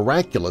almost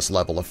miraculous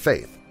level of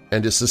faith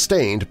and is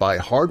sustained by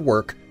hard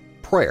work,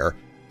 prayer,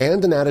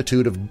 and an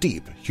attitude of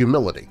deep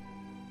humility.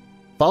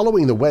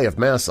 Following the way of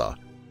Maasaw,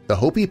 the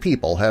Hopi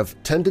people have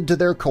tended to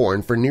their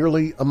corn for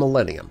nearly a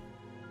millennium,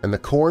 and the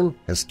corn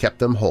has kept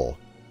them whole.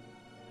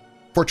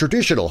 For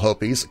traditional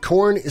Hopis,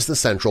 corn is the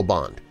central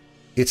bond.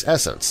 Its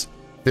essence,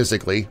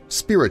 physically,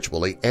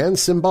 spiritually, and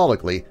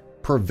symbolically,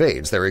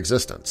 pervades their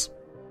existence.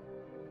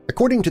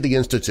 According to the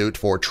Institute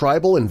for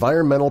Tribal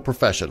Environmental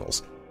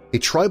Professionals, a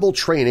tribal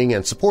training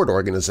and support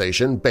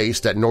organization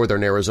based at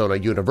Northern Arizona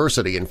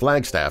University in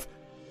Flagstaff,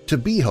 to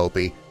be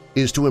Hopi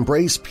is to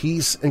embrace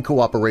peace and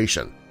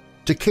cooperation,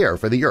 to care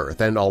for the earth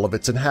and all of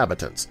its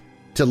inhabitants,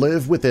 to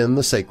live within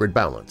the sacred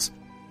balance.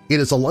 It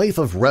is a life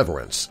of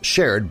reverence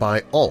shared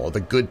by all the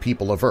good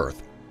people of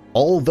Earth,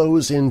 all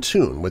those in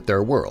tune with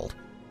their world.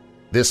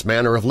 This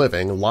manner of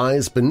living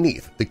lies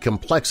beneath the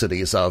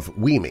complexities of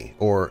Wimi,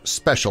 or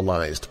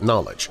specialized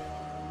knowledge,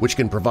 which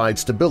can provide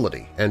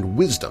stability and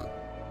wisdom,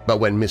 but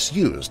when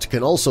misused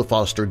can also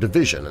foster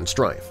division and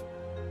strife.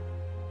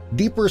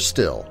 Deeper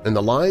still, in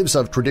the lives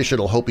of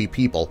traditional Hopi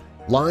people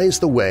lies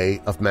the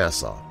way of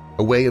Maasaw,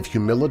 a way of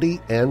humility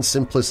and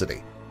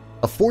simplicity,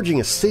 of forging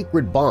a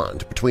sacred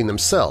bond between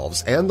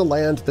themselves and the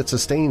land that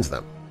sustains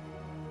them.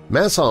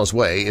 Maasaw's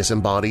way is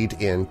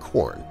embodied in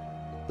corn.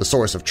 The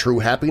source of true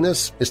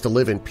happiness is to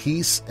live in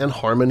peace and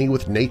harmony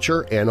with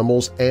nature,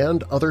 animals,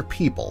 and other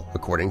people,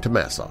 according to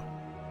Maasaw.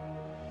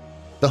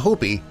 The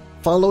Hopi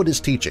followed his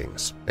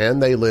teachings,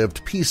 and they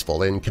lived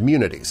peaceful in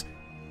communities,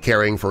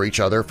 caring for each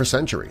other for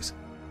centuries.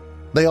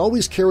 They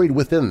always carried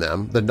within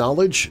them the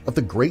knowledge of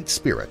the Great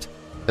Spirit,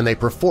 and they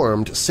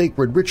performed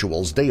sacred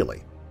rituals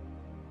daily.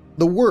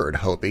 The word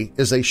Hopi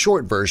is a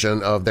short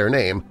version of their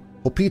name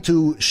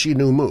Hopitu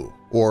Shinumu,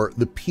 or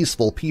the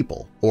Peaceful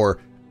People, or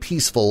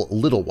Peaceful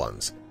Little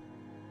Ones.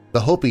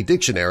 The Hopi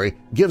dictionary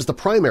gives the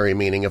primary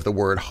meaning of the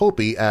word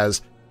Hopi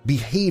as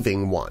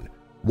behaving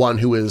one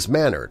who is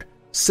mannered,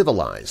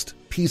 civilized,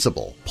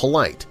 peaceable,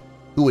 polite,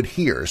 who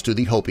adheres to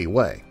the Hopi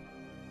way.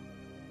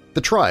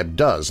 The tribe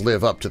does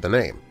live up to the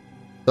name.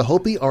 The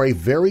Hopi are a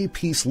very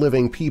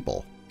peace-living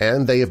people,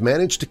 and they have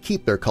managed to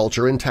keep their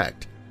culture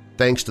intact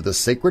thanks to the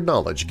sacred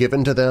knowledge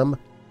given to them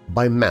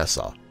by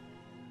Maasaw,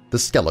 the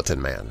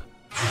Skeleton Man.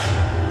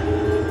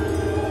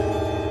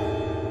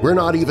 We're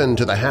not even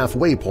to the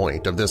halfway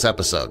point of this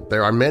episode.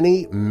 There are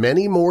many,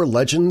 many more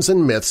legends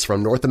and myths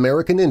from North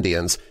American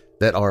Indians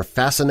that are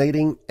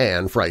fascinating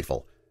and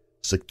frightful,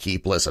 so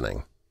keep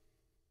listening.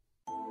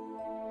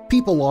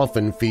 People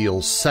often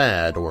feel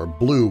sad or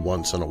blue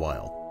once in a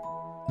while.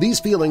 These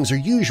feelings are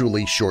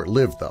usually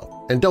short-lived,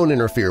 though, and don't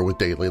interfere with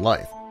daily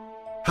life.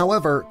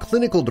 However,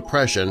 clinical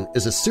depression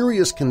is a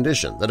serious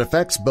condition that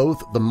affects both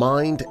the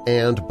mind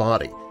and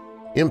body,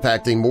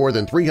 impacting more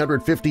than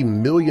 350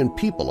 million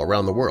people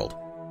around the world,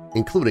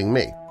 including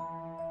me.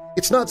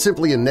 It's not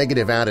simply a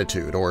negative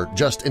attitude or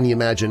just in the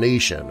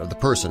imagination of the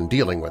person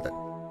dealing with it.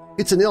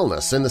 It's an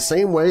illness in the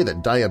same way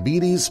that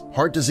diabetes,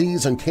 heart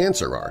disease, and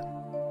cancer are.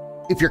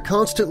 If you're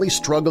constantly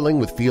struggling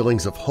with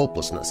feelings of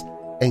hopelessness,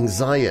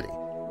 anxiety,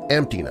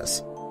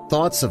 emptiness,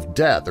 thoughts of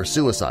death or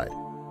suicide,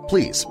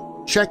 please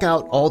check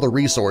out all the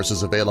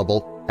resources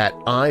available at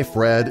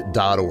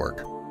ifred.org.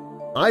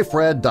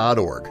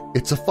 ifred.org.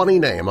 It's a funny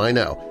name, I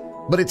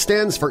know, but it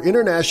stands for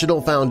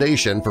International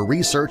Foundation for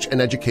Research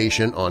and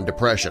Education on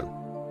Depression.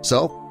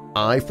 So,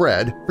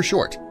 IFRED for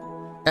short.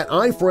 At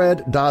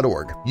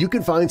ifred.org, you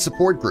can find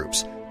support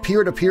groups,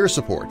 peer-to-peer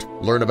support,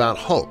 learn about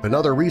hope and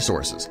other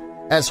resources.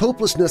 As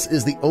hopelessness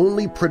is the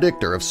only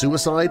predictor of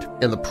suicide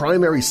and the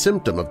primary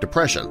symptom of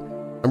depression,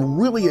 I'm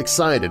really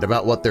excited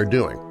about what they're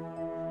doing.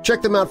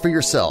 Check them out for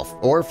yourself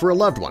or for a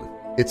loved one.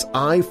 It's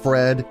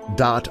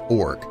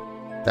ifred.org.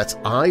 That's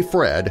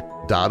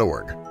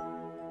ifred.org.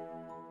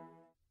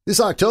 This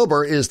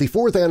October is the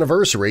 4th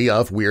anniversary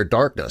of Weird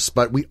Darkness,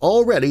 but we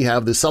already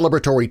have the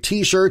celebratory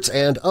t-shirts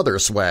and other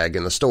swag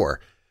in the store.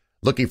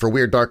 Looking for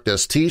Weird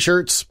Darkness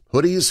t-shirts,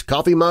 hoodies,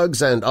 coffee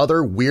mugs, and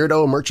other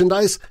weirdo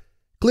merchandise?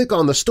 Click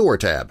on the Store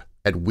tab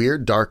at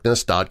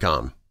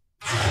WeirdDarkness.com.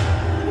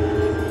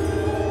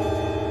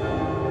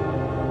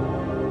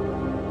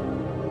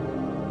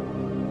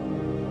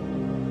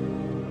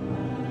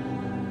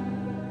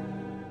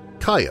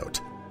 Coyote,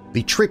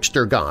 the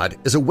trickster god,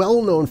 is a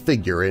well-known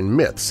figure in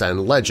myths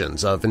and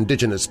legends of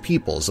indigenous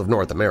peoples of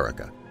North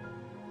America.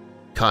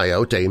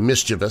 Coyote, a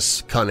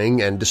mischievous,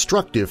 cunning, and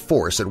destructive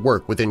force at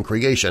work within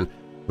creation,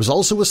 was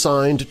also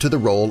assigned to the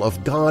role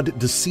of god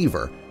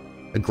deceiver,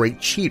 a great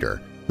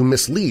cheater who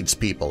misleads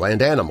people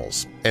and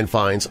animals and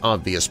finds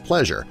obvious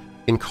pleasure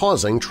in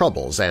causing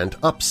troubles and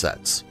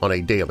upsets on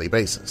a daily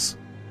basis.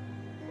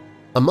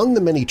 Among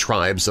the many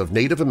tribes of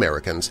Native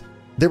Americans,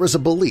 there is a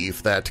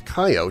belief that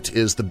Coyote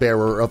is the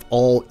bearer of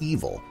all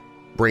evil,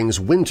 brings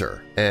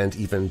winter and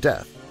even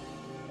death.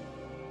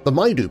 The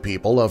Maidu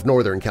people of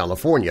Northern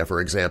California,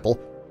 for example,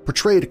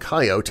 portrayed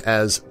Coyote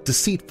as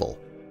deceitful,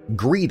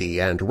 greedy,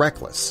 and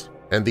reckless,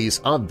 and these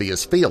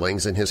obvious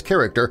failings in his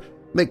character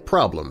make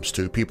problems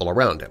to people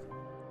around him.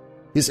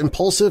 His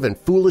impulsive and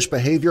foolish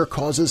behavior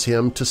causes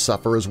him to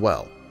suffer as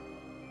well.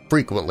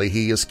 Frequently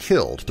he is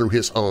killed through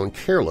his own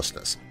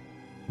carelessness,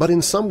 but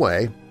in some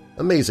way,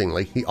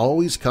 amazingly, he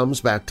always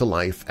comes back to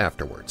life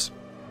afterwards.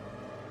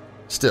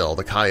 Still,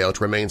 the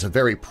coyote remains a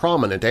very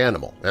prominent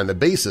animal, and the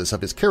basis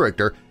of his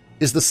character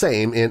is the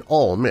same in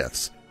all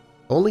myths.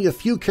 Only a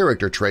few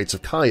character traits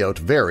of coyote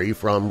vary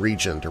from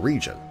region to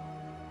region.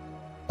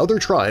 Other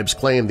tribes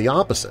claim the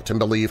opposite and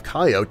believe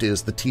coyote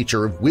is the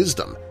teacher of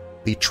wisdom,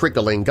 the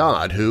trickling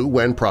god who,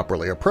 when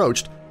properly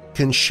approached,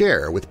 can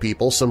share with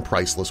people some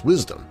priceless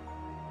wisdom.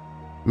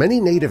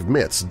 Many native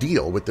myths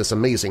deal with this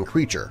amazing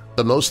creature,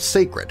 the most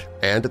sacred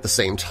and at the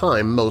same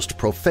time most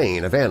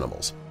profane of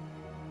animals.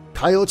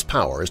 Coyote's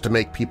power is to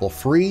make people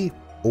free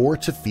or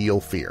to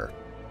feel fear.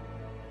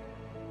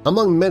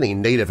 Among many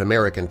Native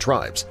American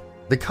tribes,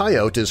 the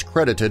coyote is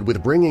credited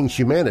with bringing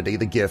humanity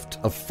the gift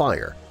of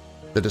fire,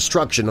 the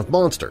destruction of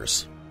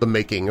monsters, the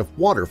making of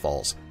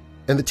waterfalls,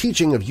 and the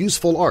teaching of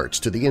useful arts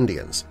to the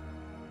Indians.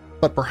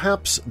 But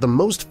perhaps the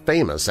most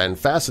famous and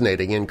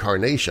fascinating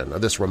incarnation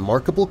of this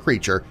remarkable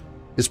creature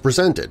is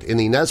presented in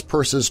the Nez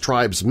Perces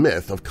tribe's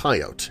myth of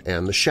Coyote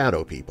and the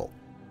Shadow People.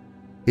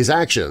 His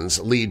actions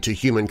lead to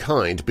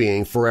humankind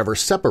being forever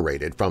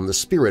separated from the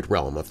spirit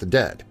realm of the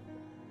dead.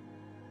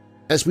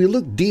 As we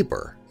look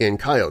deeper in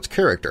Coyote's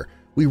character,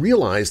 we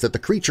realize that the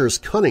creature's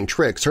cunning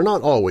tricks are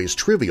not always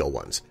trivial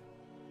ones.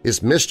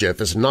 His mischief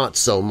is not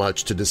so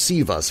much to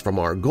deceive us from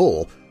our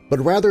goal, but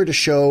rather to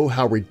show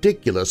how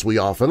ridiculous we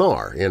often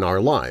are in our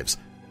lives,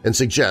 and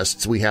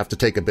suggests we have to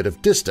take a bit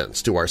of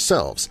distance to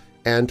ourselves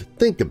and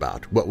think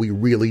about what we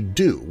really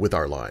do with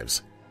our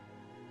lives.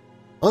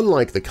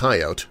 Unlike the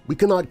coyote, we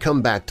cannot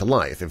come back to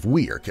life if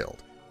we are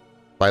killed.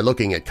 By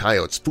looking at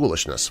Coyote's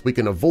foolishness, we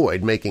can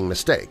avoid making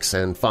mistakes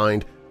and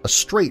find a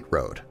straight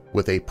road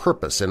with a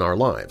purpose in our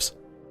lives.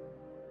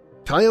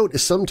 Coyote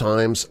is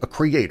sometimes a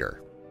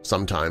creator,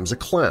 sometimes a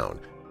clown,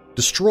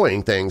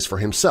 destroying things for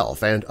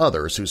himself and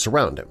others who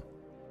surround him.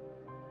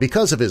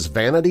 Because of his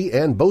vanity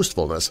and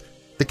boastfulness,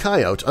 the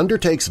coyote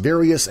undertakes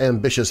various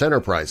ambitious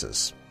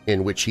enterprises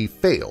in which he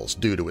fails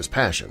due to his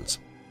passions.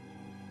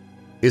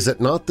 Is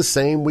it not the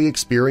same we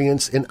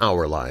experience in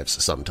our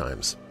lives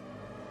sometimes?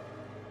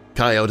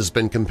 Coyote has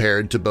been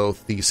compared to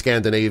both the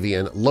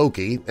Scandinavian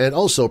Loki and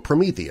also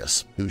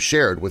Prometheus, who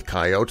shared with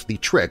Coyote the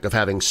trick of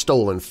having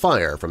stolen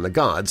fire from the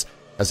gods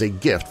as a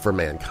gift for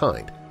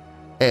mankind,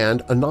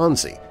 and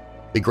Anansi,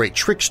 the great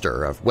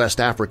trickster of West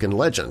African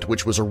legend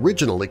which was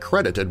originally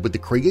credited with the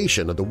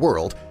creation of the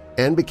world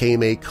and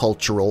became a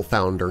cultural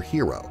founder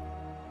hero.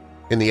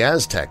 In the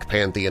Aztec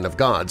pantheon of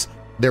gods,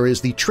 there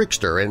is the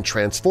trickster and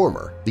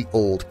transformer, the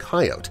old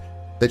coyote,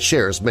 that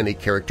shares many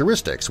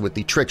characteristics with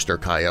the trickster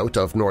coyote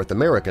of North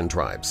American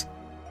tribes.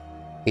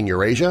 In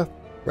Eurasia,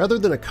 rather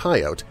than a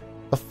coyote,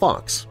 a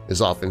fox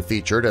is often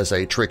featured as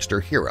a trickster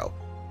hero.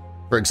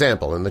 For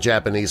example, in the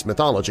Japanese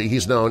mythology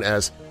he's known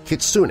as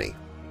Kitsune,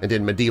 and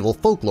in medieval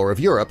folklore of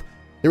Europe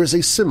there is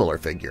a similar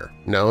figure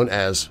known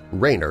as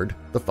Reynard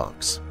the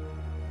Fox.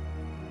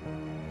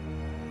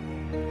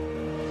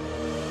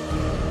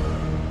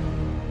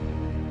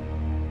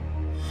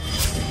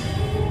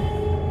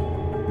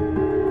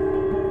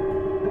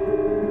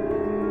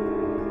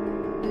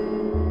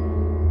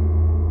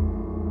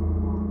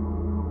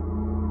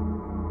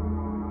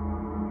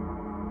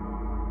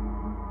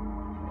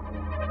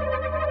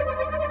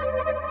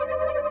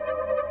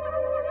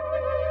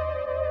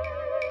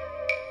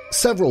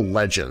 Several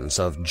legends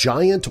of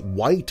giant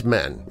white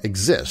men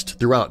exist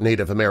throughout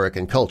Native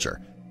American culture,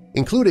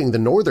 including the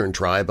northern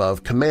tribe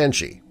of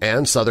Comanche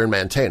and southern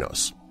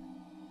Mantanos.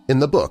 In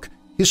the book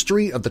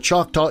History of the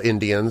Choctaw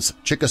Indians,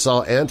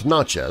 Chickasaw and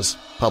Natchez,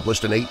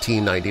 published in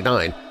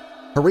 1899,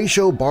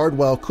 Horatio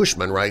Bardwell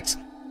Cushman writes,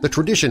 "The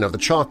tradition of the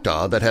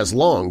Choctaw that has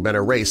long been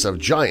a race of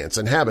giants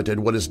inhabited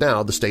what is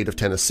now the state of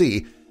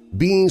Tennessee,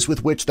 beings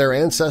with which their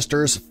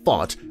ancestors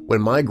fought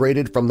when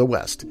migrated from the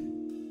west.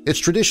 Its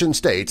tradition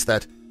states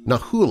that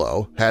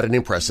Nahulo had an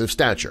impressive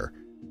stature.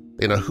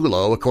 The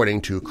Nahulo, according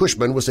to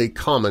Cushman, was a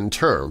common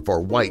term for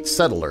white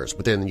settlers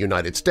within the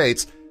United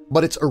States,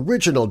 but its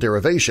original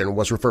derivation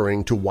was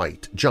referring to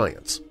white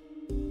giants.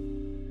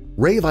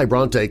 Ray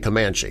Vibrante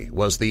Comanche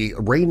was the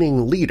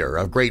reigning leader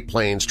of Great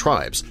Plains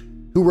tribes,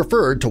 who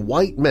referred to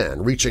white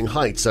men reaching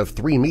heights of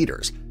 3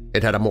 meters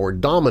and had a more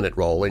dominant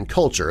role in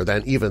culture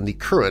than even the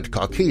current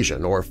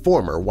Caucasian or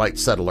former white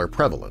settler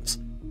prevalence.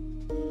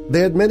 They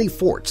had many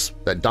forts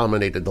that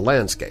dominated the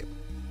landscape.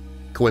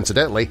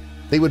 Coincidentally,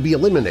 they would be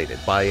eliminated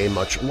by a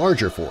much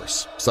larger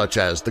force, such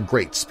as the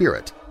Great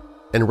Spirit,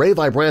 and Ray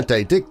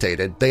Vibrante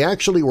dictated they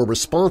actually were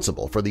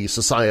responsible for the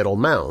societal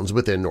mounds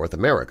within North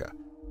America.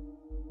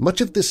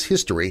 Much of this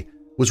history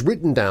was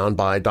written down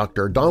by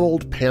Dr.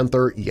 Donald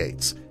Panther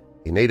Yates,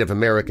 a Native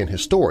American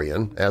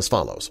historian, as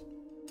follows.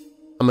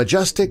 A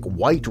majestic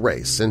white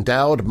race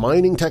endowed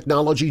mining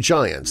technology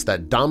giants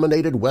that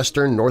dominated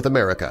western North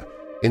America,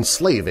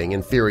 enslaving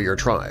inferior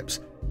tribes.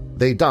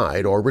 They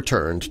died or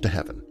returned to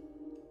heaven.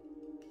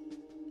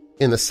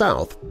 In the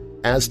South,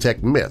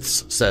 Aztec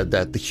myths said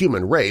that the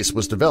human race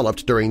was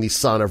developed during the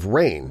Sun of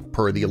Rain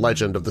per the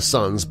legend of the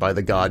suns by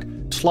the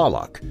god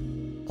Tlaloc,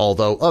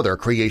 although other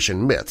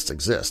creation myths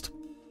exist.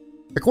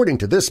 According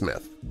to this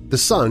myth, the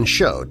sun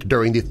showed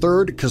during the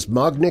third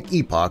cosmogonic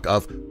epoch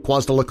of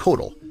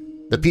Quetzalcoatl.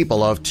 The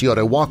people of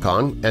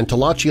Teotihuacan and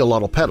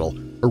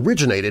Tlachialotepetl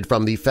originated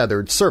from the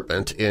feathered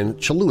serpent in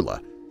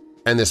Cholula,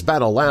 and this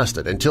battle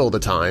lasted until the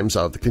times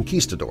of the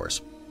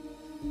conquistadors.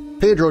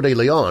 Pedro de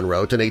Leon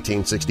wrote in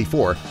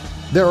 1864,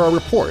 "There are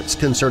reports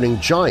concerning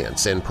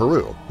giants in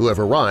Peru who have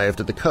arrived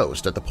at the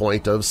coast at the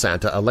point of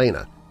Santa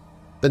Elena.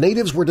 The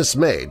natives were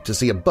dismayed to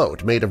see a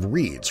boat made of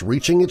reeds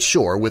reaching its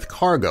shore with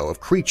cargo of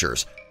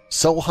creatures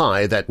so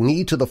high that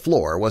knee to the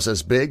floor was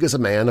as big as a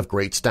man of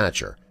great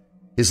stature.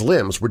 His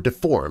limbs were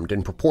deformed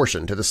in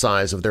proportion to the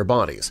size of their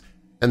bodies,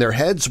 and their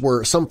heads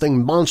were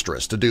something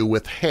monstrous to do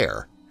with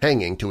hair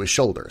hanging to his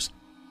shoulders.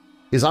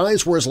 His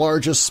eyes were as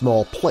large as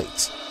small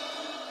plates."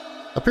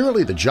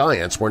 Apparently the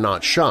giants were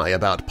not shy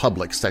about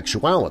public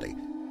sexuality,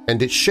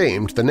 and it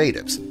shamed the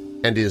natives,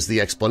 and is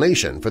the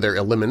explanation for their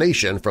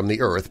elimination from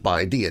the earth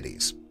by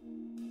deities.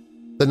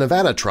 The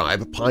Nevada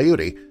tribe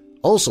Coyote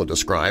also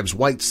describes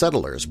white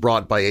settlers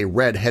brought by a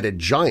red-headed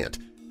giant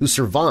who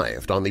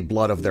survived on the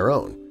blood of their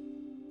own.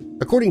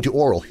 According to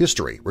oral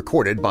history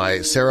recorded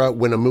by Sarah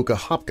Winnemucca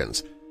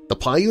Hopkins, the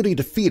Coyote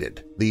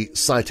defeated the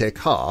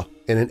Saite-Ka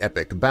in an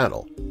epic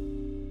battle.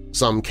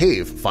 Some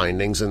cave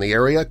findings in the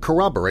area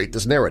corroborate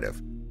this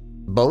narrative.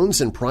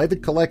 Bones in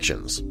private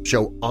collections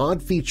show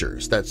odd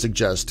features that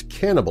suggest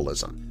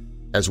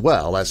cannibalism, as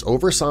well as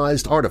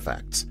oversized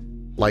artifacts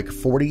like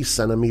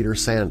 40-centimeter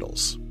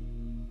sandals.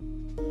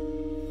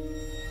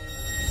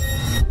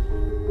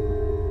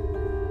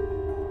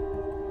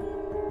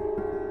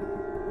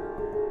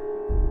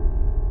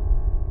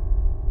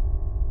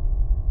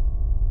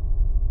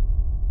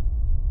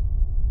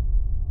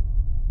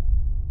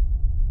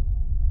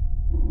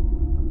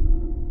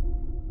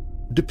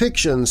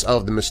 Depictions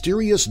of the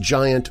mysterious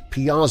giant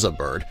Piasa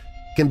bird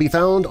can be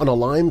found on a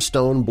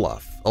limestone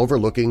bluff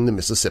overlooking the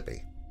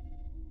Mississippi.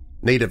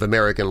 Native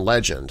American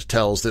legend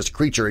tells this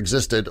creature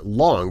existed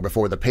long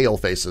before the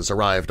palefaces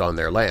arrived on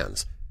their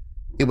lands.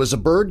 It was a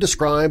bird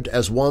described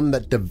as one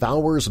that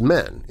devours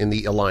men in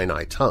the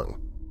Illini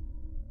tongue.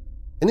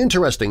 An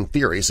interesting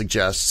theory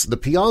suggests the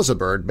Piasa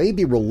bird may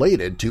be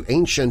related to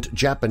ancient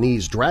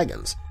Japanese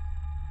dragons.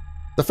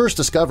 The first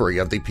discovery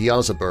of the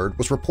Piasa bird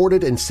was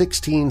reported in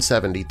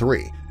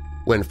 1673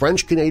 when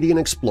French-Canadian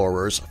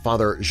explorers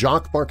Father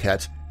Jacques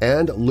Marquette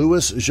and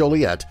Louis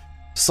Joliet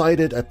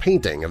sighted a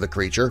painting of the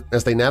creature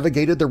as they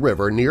navigated the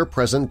river near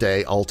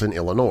present-day Alton,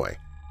 Illinois.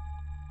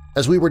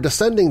 As we were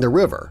descending the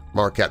river,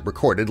 Marquette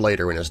recorded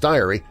later in his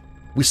diary,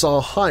 we saw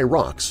high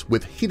rocks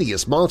with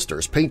hideous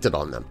monsters painted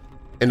on them,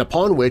 and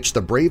upon which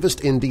the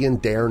bravest Indian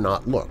dare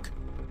not look.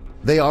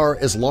 They are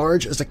as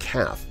large as a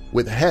calf,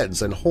 with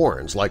heads and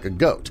horns like a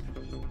goat.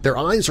 Their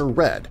eyes are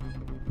red,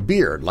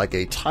 beard like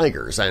a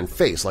tiger's and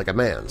face like a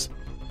man's.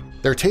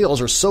 Their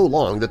tails are so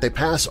long that they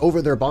pass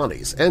over their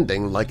bodies,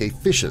 ending like a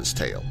fish's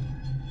tail.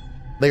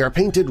 They are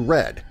painted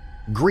red,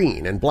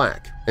 green, and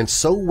black, and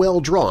so well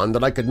drawn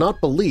that I could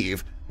not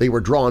believe they were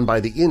drawn by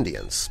the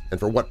Indians, and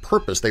for what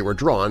purpose they were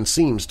drawn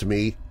seems to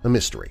me a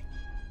mystery.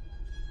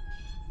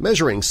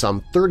 Measuring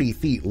some 30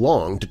 feet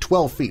long to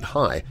 12 feet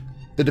high,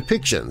 the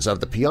depictions of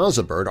the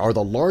Piasa bird are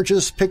the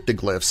largest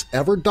pictoglyphs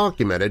ever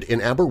documented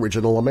in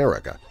Aboriginal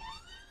America.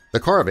 The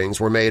carvings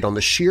were made on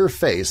the sheer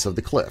face of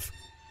the cliff.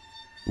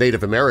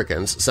 Native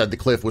Americans said the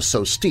cliff was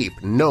so steep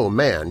no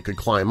man could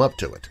climb up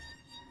to it.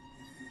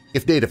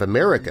 If Native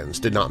Americans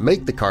did not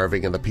make the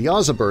carving in the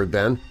Piasa bird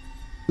then,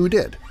 who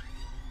did?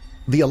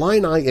 The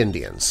Illini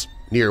Indians,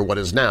 near what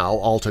is now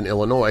Alton,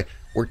 Illinois,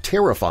 were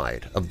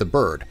terrified of the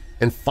bird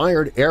and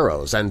fired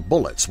arrows and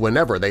bullets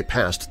whenever they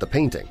passed the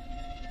painting.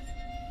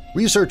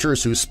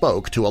 Researchers who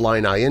spoke to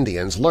Illini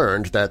Indians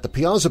learned that the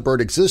Piasa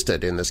bird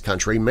existed in this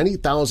country many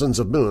thousands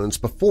of moons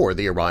before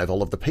the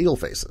arrival of the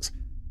palefaces.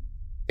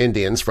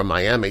 Indians from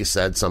Miami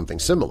said something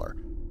similar.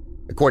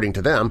 According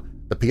to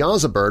them, the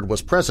Piasa bird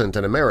was present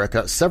in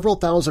America several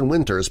thousand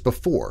winters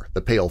before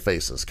the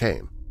palefaces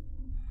came.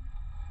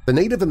 The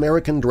Native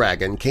American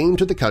dragon came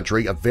to the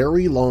country a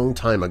very long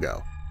time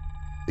ago.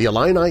 The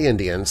Illini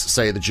Indians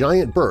say the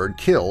giant bird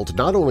killed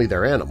not only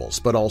their animals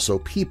but also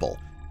people,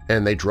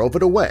 and they drove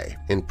it away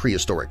in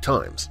prehistoric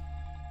times.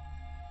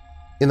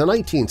 In the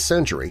 19th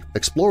century,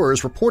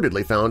 explorers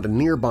reportedly found a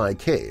nearby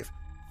cave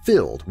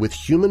filled with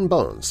human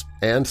bones,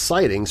 and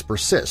sightings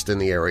persist in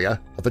the area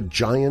of a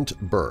giant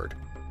bird.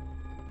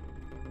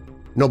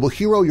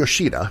 Nobuhiro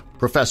Yoshida,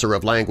 professor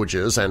of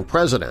languages and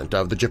president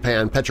of the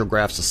Japan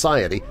Petrograph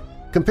Society,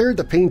 compared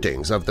the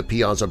paintings of the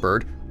Piasa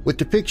bird with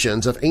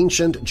depictions of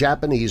ancient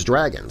Japanese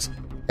dragons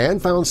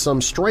and found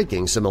some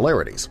striking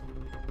similarities.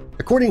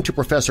 According to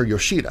Professor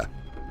Yoshida,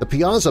 the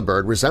Piasa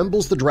bird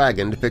resembles the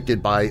dragon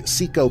depicted by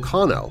Siko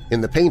Kano in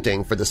the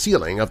painting for the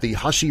ceiling of the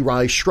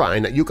Hashirai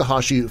Shrine at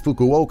Yukahashi,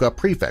 Fukuoka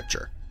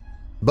Prefecture.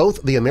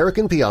 Both the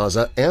American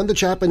Piasa and the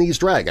Japanese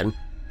dragon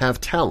have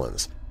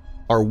talons,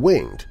 are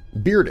winged,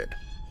 bearded,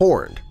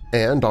 horned,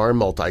 and are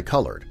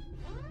multicolored.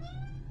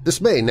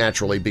 This may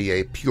naturally be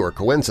a pure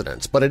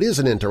coincidence, but it is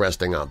an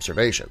interesting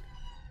observation.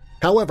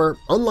 However,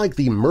 unlike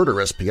the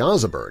murderous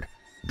Piasa bird,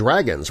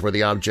 dragons were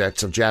the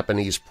objects of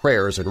Japanese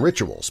prayers and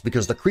rituals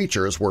because the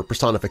creatures were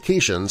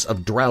personifications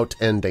of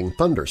drought-ending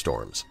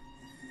thunderstorms.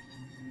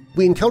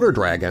 We encounter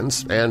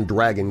dragons and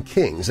dragon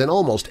kings in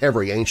almost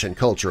every ancient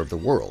culture of the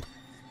world.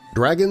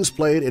 Dragons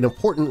played an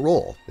important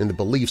role in the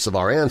beliefs of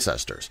our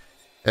ancestors,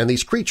 and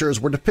these creatures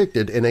were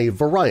depicted in a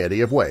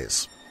variety of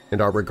ways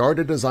and are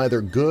regarded as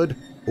either good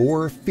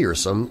or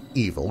fearsome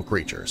evil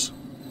creatures.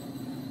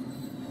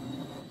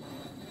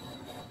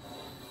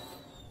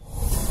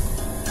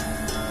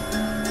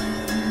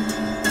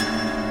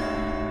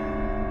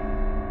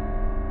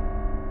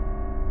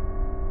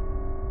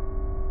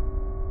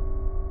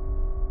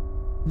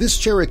 This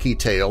Cherokee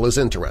tale is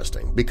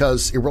interesting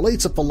because it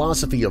relates a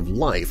philosophy of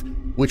life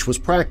which was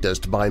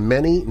practiced by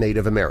many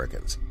Native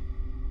Americans.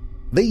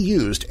 They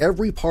used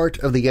every part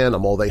of the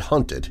animal they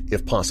hunted,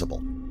 if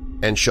possible,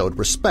 and showed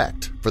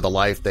respect for the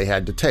life they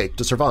had to take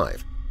to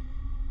survive.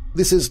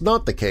 This is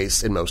not the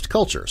case in most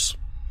cultures.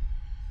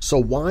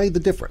 So why the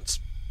difference?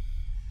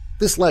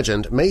 This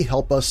legend may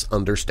help us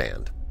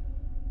understand.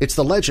 It's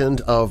the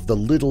legend of the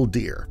little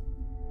deer.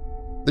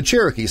 The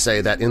Cherokee say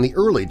that in the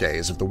early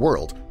days of the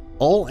world,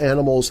 all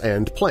animals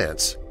and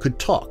plants could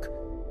talk,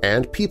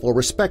 and people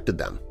respected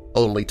them,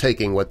 only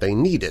taking what they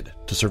needed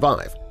to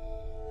survive.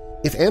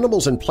 If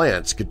animals and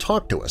plants could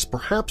talk to us,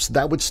 perhaps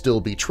that would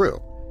still be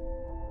true.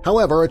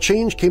 However, a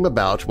change came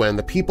about when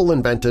the people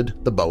invented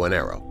the bow and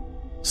arrow.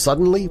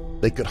 Suddenly,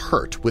 they could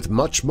hurt with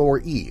much more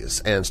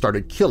ease and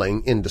started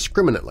killing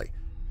indiscriminately,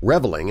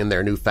 reveling in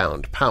their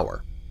newfound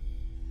power.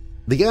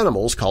 The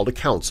animals called a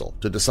council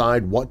to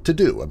decide what to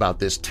do about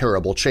this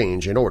terrible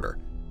change in order.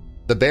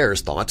 The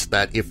bears thought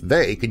that if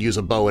they could use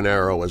a bow and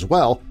arrow as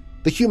well,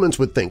 the humans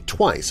would think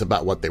twice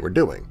about what they were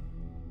doing.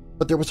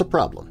 But there was a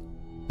problem.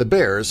 The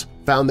bears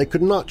found they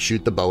could not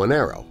shoot the bow and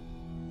arrow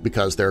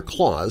because their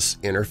claws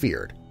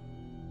interfered.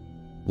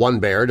 One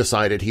bear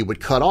decided he would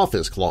cut off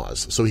his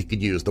claws so he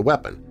could use the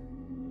weapon.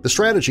 The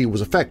strategy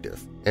was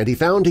effective, and he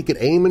found he could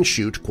aim and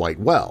shoot quite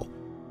well.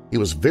 He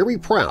was very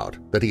proud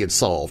that he had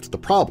solved the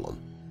problem.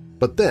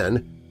 But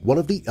then one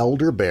of the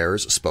elder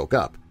bears spoke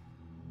up.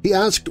 He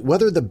asked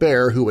whether the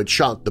bear who had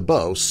shot the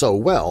bow so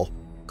well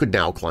could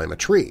now climb a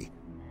tree.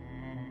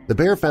 The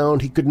bear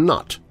found he could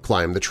not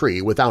climb the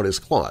tree without his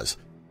claws,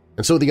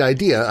 and so the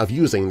idea of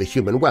using the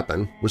human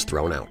weapon was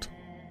thrown out.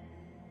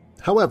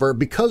 However,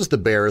 because the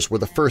bears were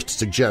the first to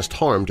suggest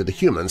harm to the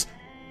humans,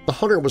 the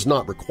hunter was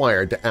not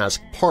required to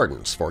ask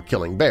pardons for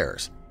killing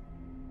bears.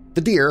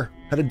 The deer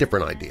had a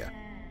different idea.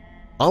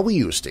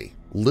 Awiyusti,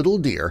 little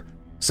deer,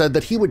 said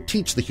that he would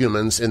teach the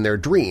humans in their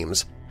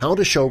dreams how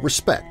to show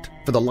respect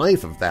for the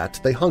life of that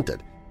they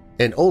hunted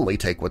and only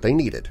take what they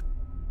needed.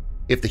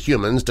 If the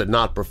humans did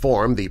not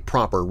perform the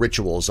proper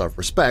rituals of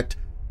respect,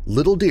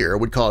 little deer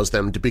would cause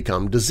them to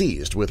become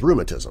diseased with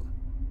rheumatism.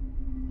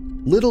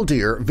 Little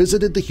deer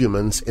visited the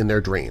humans in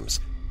their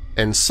dreams,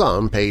 and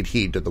some paid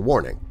heed to the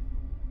warning,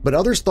 but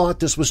others thought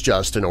this was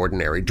just an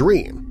ordinary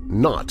dream,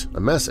 not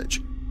a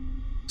message.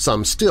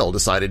 Some still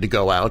decided to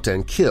go out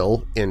and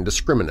kill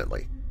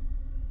indiscriminately.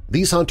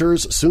 These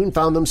hunters soon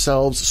found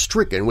themselves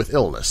stricken with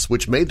illness,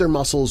 which made their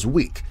muscles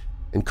weak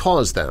and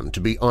caused them to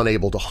be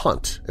unable to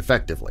hunt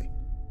effectively.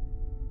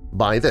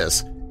 By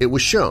this, it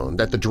was shown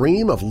that the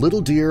dream of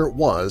little deer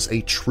was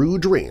a true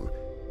dream,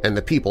 and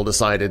the people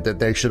decided that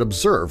they should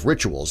observe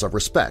rituals of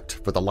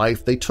respect for the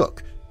life they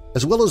took,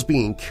 as well as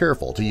being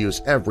careful to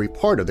use every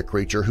part of the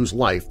creature whose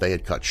life they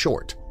had cut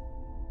short.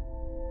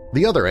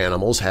 The other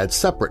animals had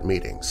separate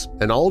meetings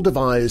and all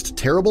devised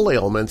terrible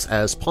ailments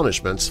as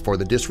punishments for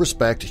the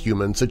disrespect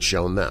humans had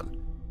shown them.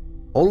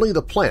 Only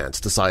the plants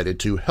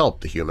decided to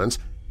help the humans,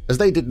 as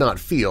they did not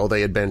feel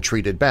they had been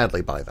treated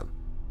badly by them.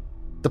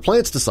 The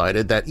plants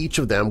decided that each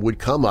of them would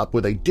come up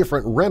with a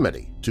different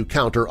remedy to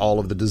counter all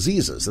of the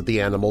diseases that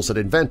the animals had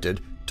invented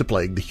to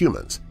plague the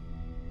humans.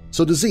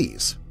 So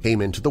disease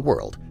came into the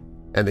world,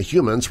 and the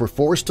humans were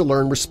forced to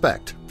learn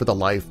respect for the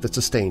life that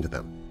sustained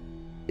them.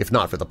 If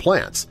not for the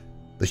plants,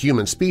 the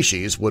human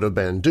species would have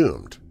been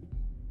doomed.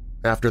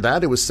 After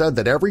that, it was said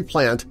that every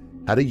plant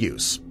had a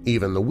use,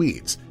 even the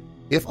weeds,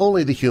 if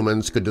only the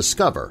humans could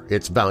discover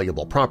its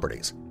valuable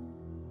properties.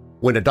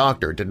 When a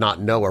doctor did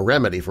not know a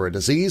remedy for a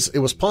disease, it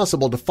was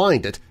possible to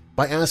find it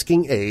by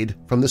asking aid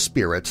from the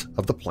spirit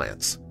of the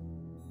plants.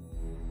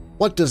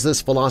 What does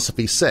this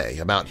philosophy say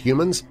about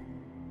humans?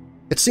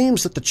 It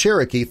seems that the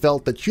Cherokee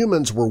felt that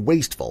humans were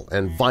wasteful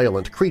and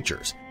violent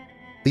creatures.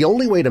 The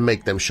only way to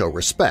make them show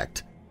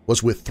respect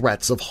was with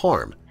threats of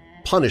harm,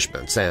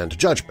 punishments, and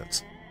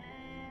judgments.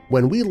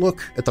 When we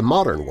look at the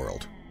modern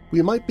world,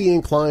 we might be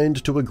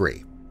inclined to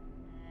agree.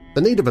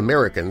 The Native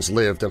Americans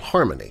lived in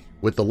harmony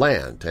with the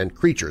land and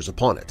creatures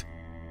upon it.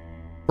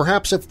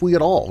 Perhaps if we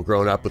had all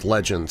grown up with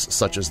legends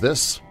such as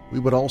this, we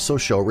would also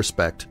show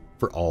respect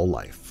for all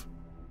life.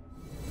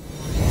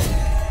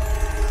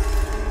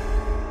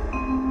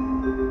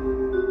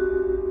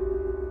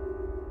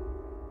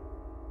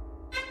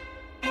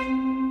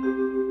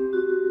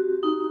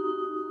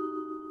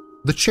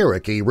 The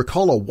Cherokee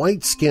recall a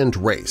white-skinned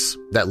race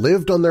that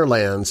lived on their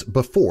lands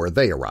before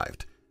they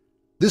arrived.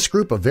 This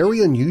group of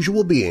very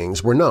unusual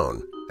beings were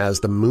known as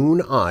the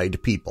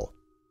Moon-Eyed People.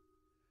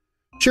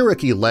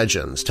 Cherokee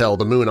legends tell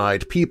the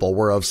Moon-Eyed People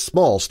were of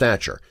small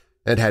stature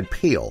and had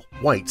pale,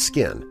 white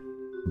skin,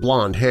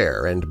 blonde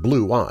hair, and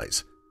blue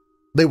eyes.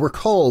 They were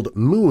called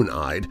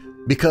moon-eyed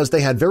because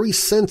they had very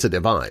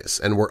sensitive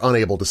eyes and were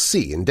unable to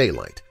see in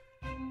daylight.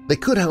 They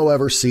could,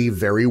 however, see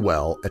very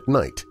well at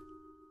night.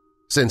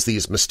 Since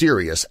these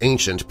mysterious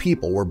ancient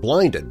people were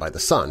blinded by the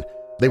sun,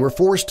 they were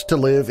forced to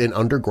live in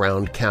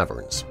underground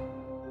caverns.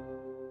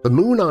 The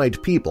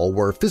Moon-Eyed People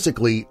were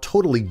physically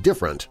totally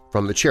different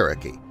from the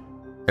Cherokee,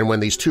 and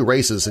when these two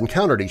races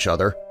encountered each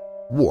other,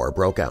 war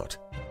broke out.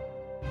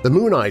 The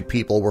Moon-Eyed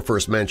People were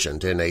first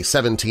mentioned in a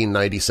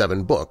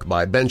 1797 book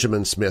by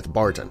Benjamin Smith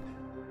Barton.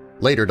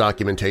 Later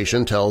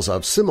documentation tells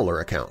of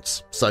similar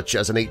accounts, such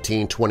as an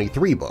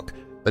 1823 book,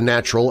 The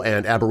Natural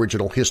and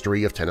Aboriginal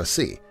History of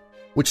Tennessee,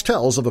 which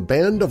tells of a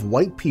band of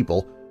white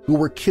people who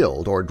were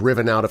killed or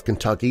driven out of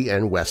Kentucky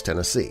and West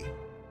Tennessee.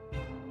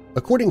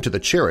 According to the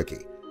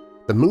Cherokee,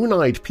 the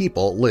Moon-Eyed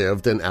people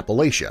lived in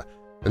Appalachia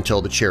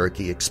until the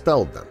Cherokee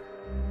expelled them.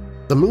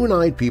 The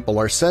Moon-Eyed people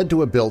are said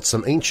to have built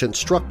some ancient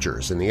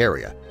structures in the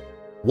area.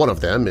 One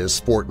of them is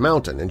Fort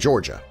Mountain in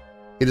Georgia.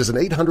 It is an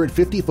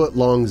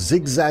 850-foot-long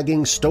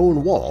zigzagging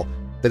stone wall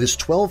that is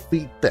 12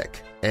 feet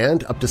thick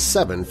and up to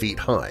 7 feet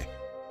high.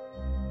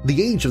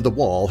 The age of the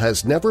wall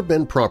has never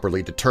been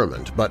properly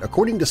determined, but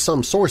according to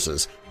some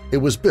sources, it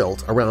was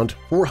built around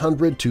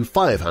 400 to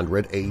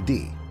 500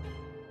 A.D.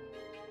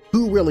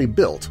 Who really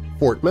built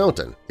Fort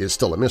Mountain is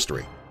still a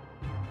mystery.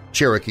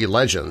 Cherokee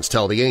legends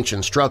tell the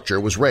ancient structure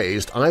was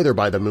raised either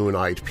by the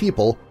Moon-Eyed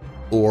people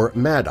or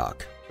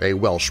Madoc, a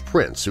Welsh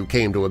prince who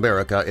came to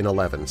America in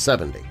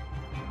 1170.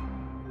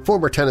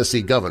 Former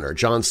Tennessee Governor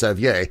John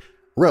Sevier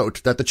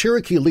wrote that the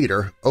Cherokee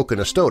leader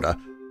Oconostota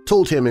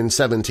told him in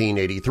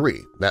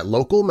 1783 that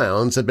local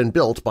mounds had been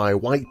built by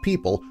white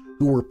people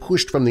who were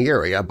pushed from the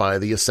area by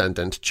the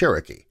ascendant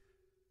Cherokee.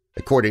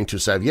 According to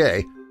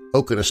Sevier,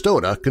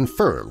 Oconostota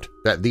confirmed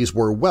that these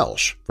were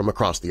Welsh from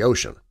across the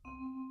ocean.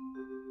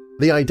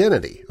 The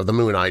identity of the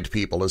Moon-Eyed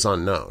people is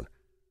unknown.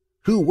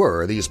 Who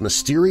were these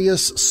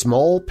mysterious,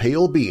 small,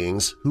 pale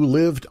beings who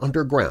lived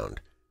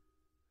underground?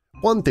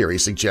 One theory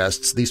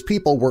suggests these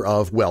people were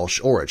of Welsh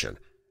origin,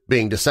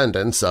 being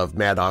descendants of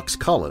Madoc's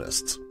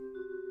colonists.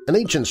 An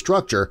ancient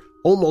structure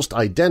almost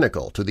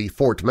identical to the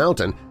Fort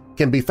Mountain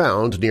can be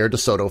found near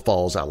DeSoto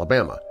Falls,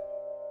 Alabama.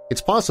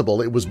 It's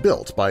possible it was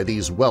built by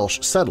these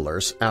Welsh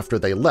settlers after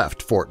they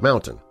left Fort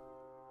Mountain.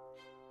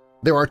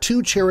 There are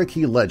two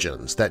Cherokee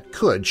legends that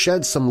could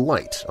shed some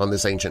light on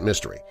this ancient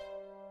mystery.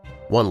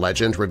 One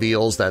legend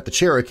reveals that the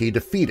Cherokee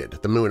defeated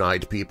the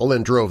Moon-Eyed people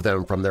and drove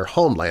them from their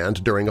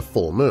homeland during a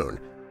full moon.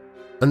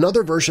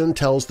 Another version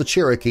tells the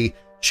Cherokee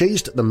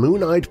chased the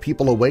Moon-Eyed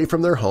people away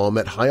from their home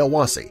at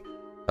Hiawassee,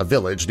 a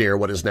village near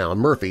what is now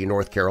Murphy,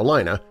 North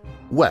Carolina,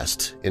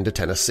 west into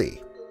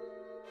Tennessee.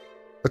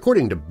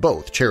 According to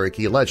both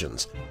Cherokee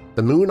legends,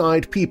 the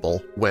Moon-Eyed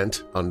people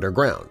went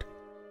underground.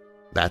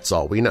 That's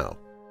all we know.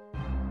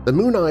 The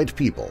Moon-Eyed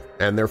people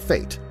and their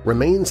fate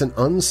remains an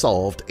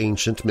unsolved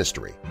ancient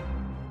mystery.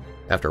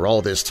 After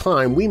all this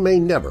time, we may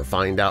never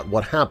find out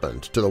what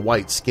happened to the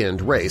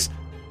white-skinned race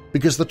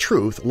because the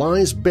truth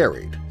lies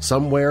buried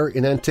somewhere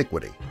in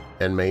antiquity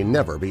and may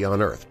never be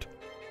unearthed.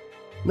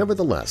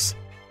 Nevertheless,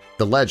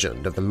 the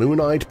legend of the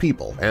Moon-Eyed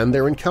people and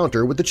their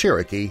encounter with the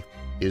Cherokee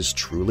is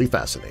truly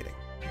fascinating.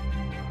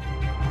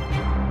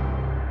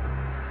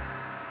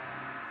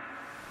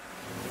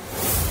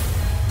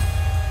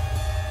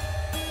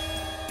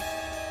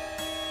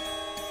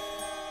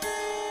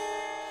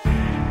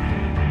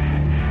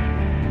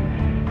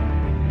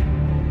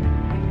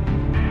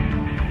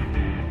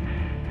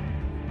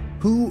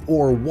 Who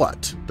or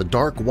what the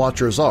Dark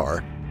Watchers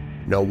are,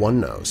 no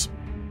one knows.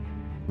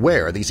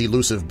 Where these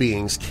elusive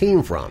beings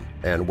came from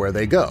and where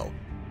they go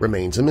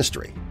remains a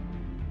mystery.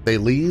 They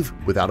leave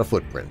without a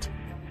footprint.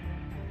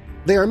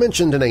 They are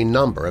mentioned in a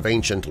number of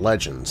ancient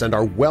legends and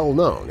are well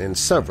known in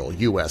several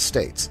U.S.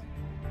 states.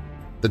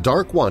 The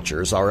Dark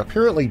Watchers are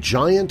apparently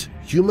giant,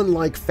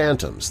 human-like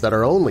phantoms that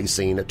are only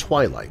seen at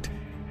twilight,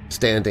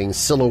 standing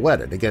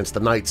silhouetted against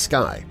the night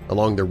sky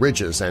along the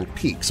ridges and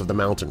peaks of the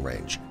mountain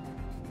range.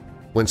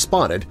 When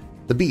spotted,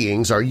 the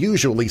beings are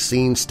usually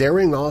seen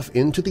staring off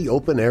into the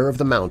open air of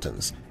the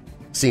mountains,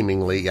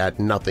 seemingly at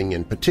nothing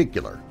in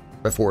particular,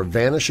 before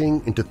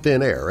vanishing into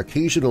thin air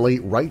occasionally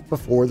right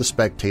before the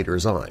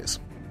spectator's eyes.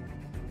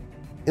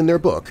 In their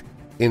book,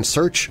 In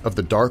Search of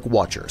the Dark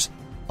Watchers,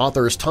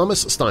 authors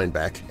Thomas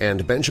Steinbeck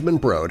and Benjamin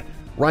Brode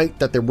write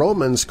that the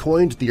Romans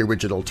coined the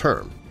original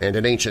term, and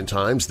in ancient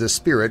times this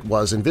spirit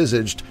was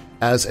envisaged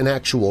as an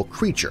actual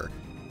creature,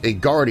 a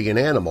guardian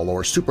animal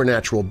or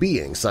supernatural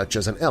being such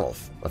as an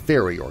elf, a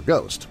fairy, or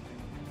ghost.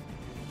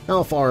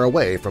 How far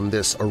away from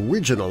this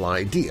original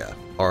idea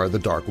are the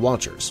Dark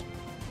Watchers?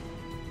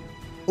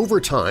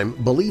 Over time,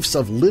 beliefs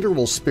of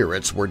literal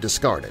spirits were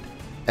discarded,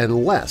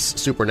 and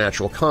less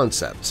supernatural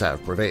concepts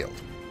have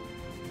prevailed.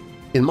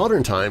 In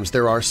modern times,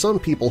 there are some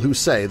people who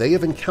say they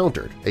have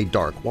encountered a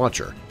Dark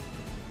Watcher,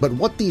 but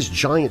what these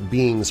giant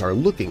beings are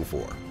looking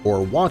for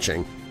or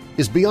watching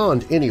is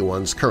beyond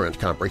anyone's current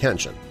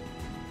comprehension.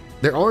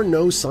 There are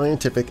no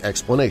scientific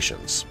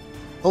explanations,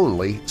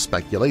 only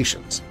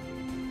speculations.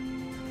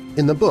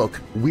 In the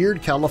book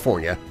Weird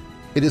California,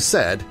 it is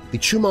said the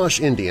Chumash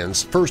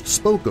Indians first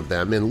spoke of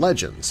them in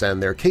legends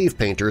and their cave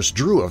painters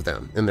drew of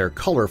them in their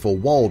colorful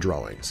wall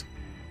drawings.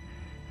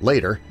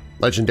 Later,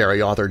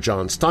 legendary author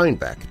John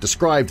Steinbeck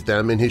described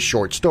them in his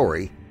short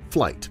story,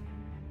 Flight.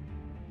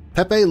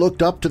 Pepe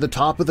looked up to the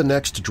top of the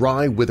next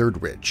dry,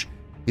 withered ridge.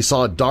 He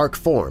saw a dark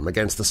form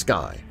against the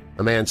sky,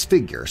 a man's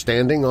figure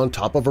standing on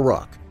top of a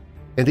rock,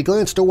 and he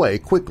glanced away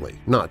quickly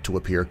not to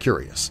appear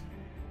curious.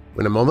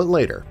 When a moment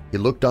later he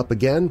looked up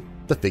again,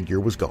 the figure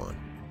was gone.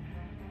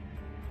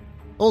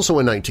 Also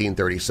in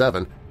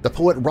 1937, the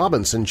poet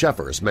Robinson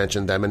Jeffers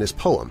mentioned them in his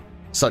poem,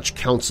 Such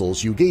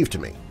Counsels You Gave to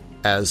Me,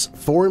 as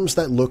forms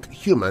that look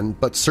human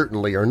but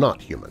certainly are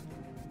not human.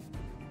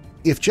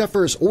 If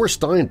Jeffers or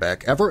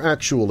Steinbeck ever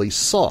actually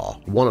saw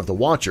one of the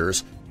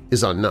Watchers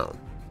is unknown.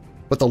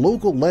 but the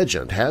local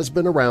legend has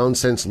been around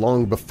since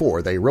long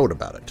before they wrote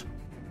about it.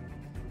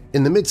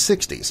 In the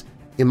mid-60s,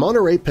 a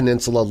Monterey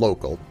Peninsula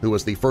local, who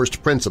was the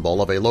first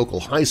principal of a local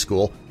high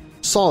school,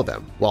 saw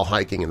them while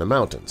hiking in the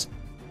mountains.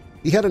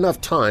 He had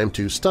enough time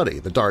to study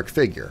the dark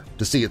figure,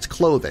 to see its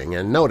clothing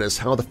and notice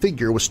how the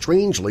figure was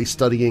strangely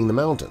studying the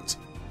mountains.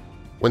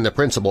 When the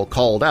principal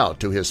called out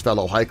to his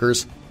fellow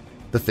hikers,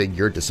 the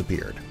figure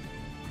disappeared.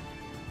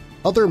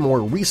 Other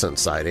more recent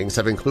sightings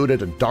have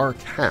included a dark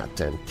hat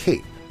and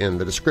cape in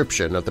the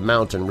description of the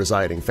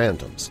mountain-residing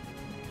phantoms.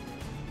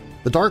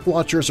 The Dark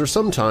Watchers are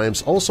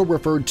sometimes also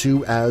referred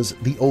to as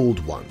the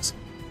Old Ones.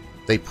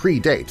 They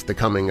predate the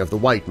coming of the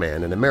white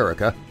man in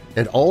America,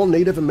 and all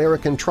Native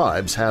American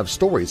tribes have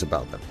stories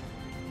about them.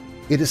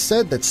 It is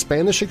said that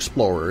Spanish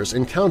explorers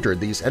encountered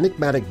these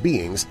enigmatic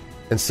beings,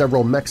 and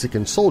several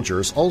Mexican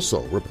soldiers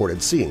also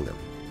reported seeing them.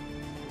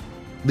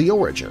 The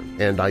origin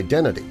and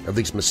identity of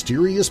these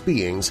mysterious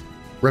beings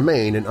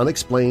remain an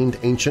unexplained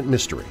ancient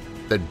mystery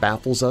that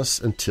baffles us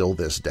until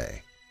this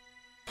day.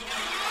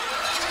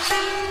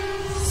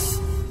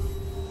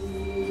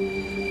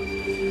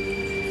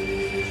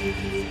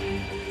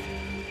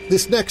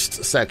 This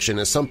next section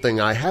is something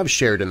I have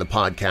shared in the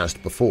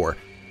podcast before,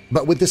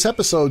 but with this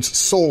episode's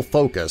sole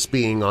focus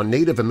being on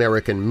Native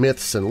American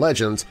myths and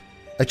legends,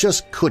 I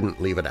just couldn't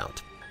leave it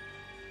out.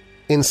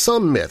 In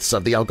some myths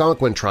of the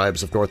Algonquian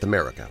tribes of North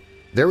America,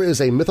 there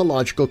is a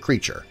mythological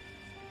creature,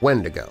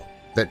 Wendigo,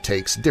 that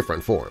takes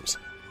different forms.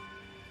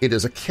 It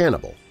is a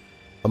cannibal,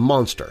 a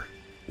monster.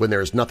 When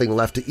there is nothing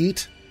left to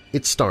eat,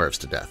 it starves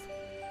to death.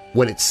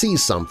 When it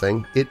sees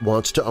something, it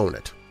wants to own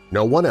it.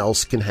 No one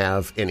else can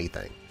have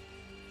anything.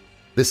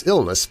 This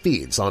illness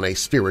feeds on a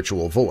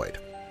spiritual void.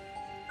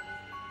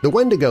 The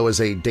Wendigo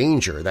is a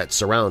danger that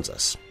surrounds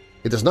us.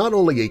 It is not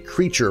only a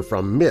creature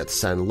from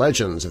myths and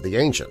legends of the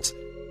ancients.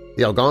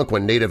 The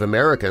Algonquin Native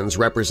Americans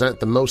represent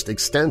the most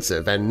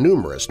extensive and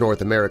numerous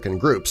North American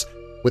groups,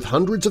 with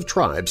hundreds of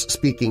tribes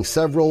speaking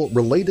several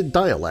related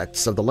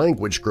dialects of the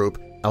language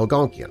group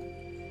Algonquian.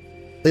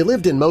 They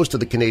lived in most of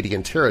the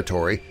Canadian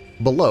territory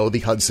below the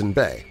Hudson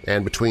Bay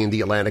and between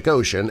the Atlantic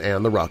Ocean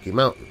and the Rocky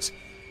Mountains.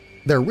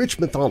 Their rich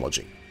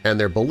mythology and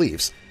their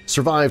beliefs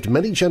survived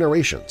many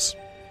generations,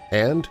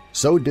 and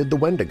so did the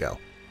Wendigo,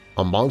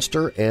 a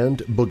monster and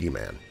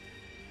boogeyman.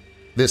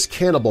 This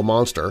cannibal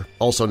monster,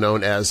 also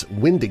known as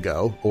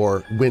Wendigo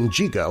or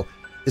Wendigo,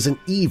 is an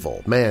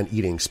evil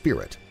man-eating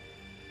spirit.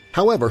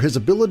 However, his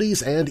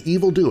abilities and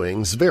evil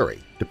doings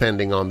vary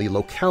depending on the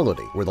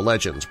locality where the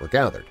legends were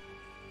gathered.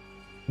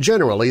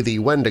 Generally, the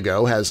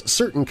Wendigo has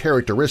certain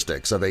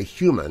characteristics of a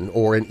human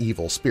or an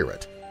evil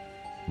spirit.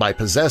 By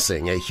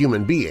possessing a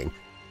human being,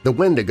 the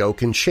Wendigo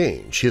can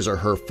change his or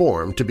her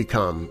form to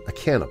become a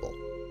cannibal.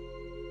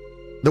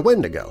 The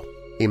Wendigo,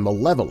 a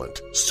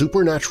malevolent,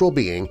 supernatural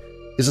being,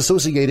 is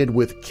associated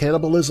with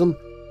cannibalism,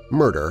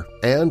 murder,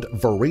 and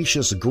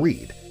voracious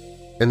greed,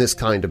 and this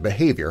kind of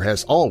behavior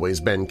has always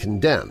been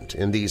condemned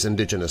in these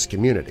indigenous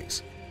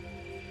communities.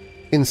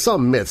 In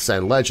some myths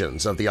and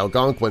legends of the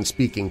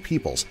Algonquin-speaking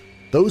peoples,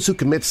 those who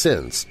commit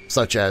sins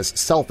such as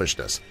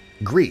selfishness,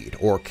 greed,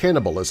 or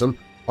cannibalism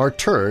are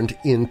turned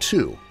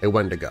into a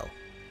Wendigo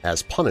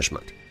as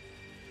punishment.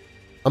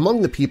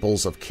 Among the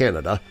peoples of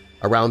Canada,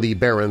 around the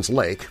Barons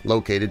Lake,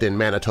 located in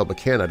Manitoba,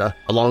 Canada,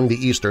 along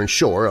the eastern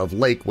shore of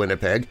Lake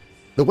Winnipeg,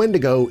 the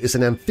Wendigo is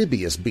an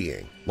amphibious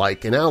being,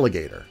 like an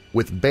alligator,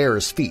 with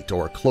bear's feet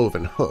or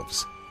cloven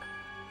hooves.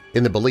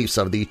 In the beliefs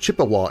of the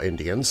Chippewa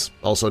Indians,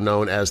 also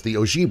known as the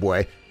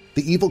Ojibwe,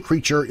 the evil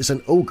creature is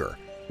an ogre,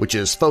 which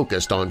is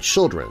focused on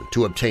children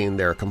to obtain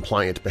their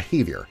compliant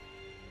behavior.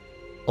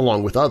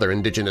 Along with other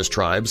indigenous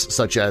tribes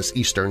such as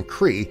Eastern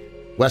Cree,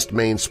 West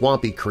Main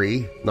Swampy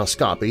Cree,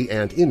 Naskapi,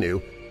 and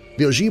Innu,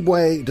 the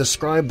Ojibwe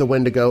describe the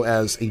Wendigo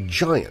as a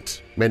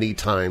giant many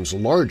times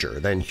larger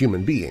than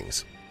human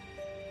beings.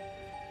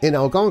 In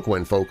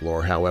Algonquin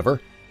folklore, however,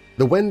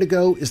 the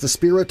Wendigo is the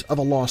spirit of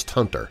a lost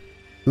hunter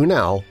who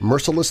now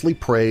mercilessly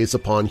preys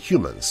upon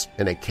humans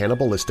in a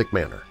cannibalistic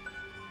manner.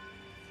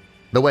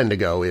 The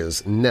Wendigo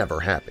is never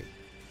happy.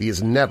 He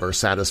is never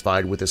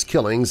satisfied with his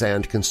killings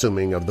and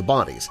consuming of the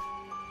bodies.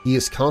 He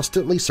is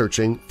constantly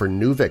searching for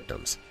new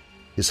victims.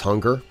 His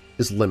hunger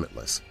is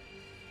limitless.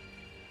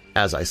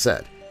 As I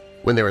said,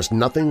 when there is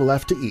nothing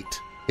left to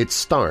eat, it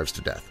starves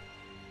to death.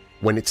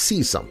 When it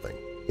sees something,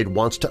 it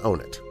wants to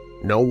own it.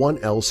 No one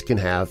else can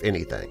have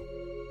anything.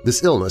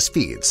 This illness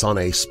feeds on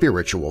a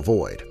spiritual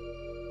void.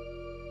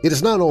 It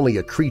is not only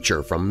a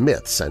creature from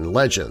myths and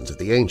legends of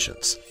the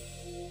ancients.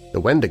 The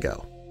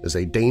Wendigo is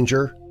a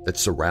danger that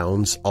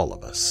surrounds all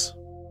of us.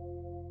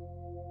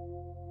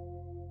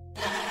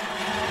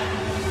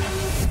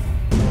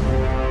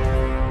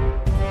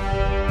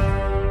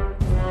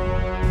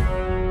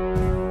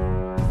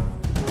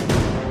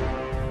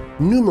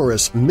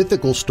 Numerous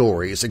mythical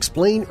stories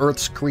explain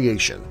Earth's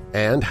creation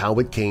and how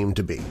it came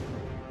to be.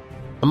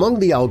 Among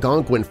the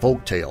Algonquin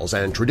folktales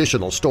and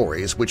traditional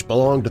stories, which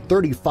belong to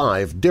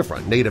 35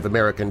 different Native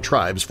American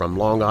tribes from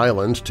Long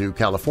Island to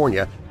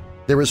California,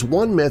 there is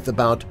one myth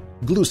about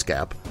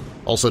Glooskap,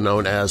 also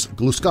known as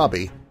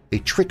Glooskabi, a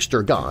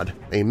trickster god,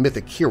 a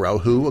mythic hero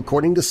who,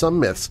 according to some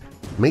myths,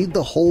 made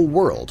the whole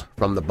world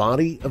from the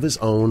body of his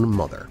own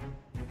mother.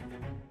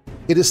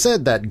 It is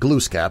said that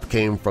Glooskap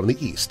came from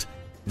the east,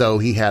 though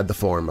he had the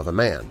form of a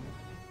man.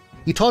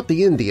 He taught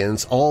the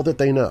Indians all that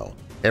they know,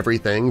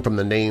 everything from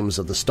the names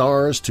of the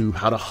stars to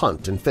how to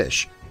hunt and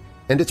fish,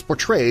 and it's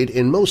portrayed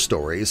in most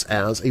stories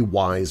as a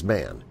wise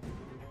man.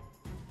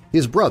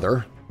 His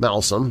brother,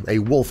 Maasaw, a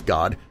wolf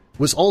god,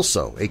 was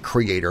also a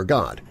creator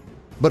god,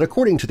 but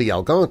according to the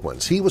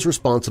Algonquians, he was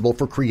responsible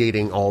for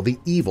creating all the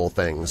evil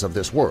things of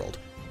this world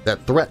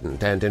that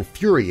threatened and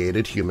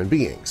infuriated human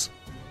beings.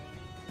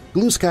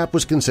 Glooskap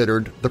was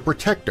considered the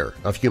protector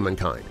of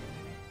humankind,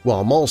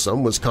 while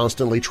Maasaw was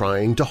constantly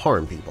trying to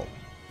harm people.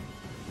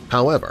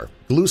 However,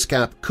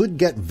 Glooskap could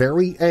get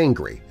very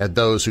angry at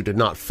those who did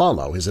not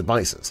follow his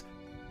advices.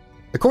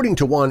 According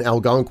to one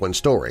Algonquian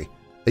story,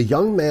 a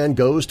young man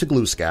goes to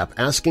Glooskap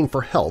asking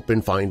for help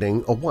in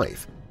finding a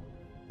wife.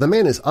 The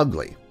man is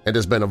ugly and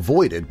has been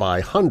avoided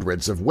by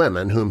hundreds of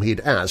women whom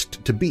he'd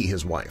asked to be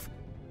his wife.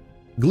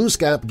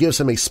 Glooskap gives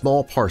him a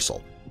small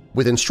parcel,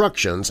 with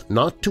instructions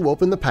not to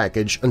open the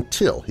package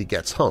until he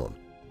gets home.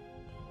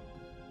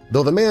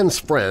 Though the man's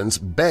friends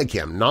beg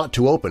him not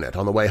to open it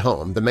on the way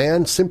home, the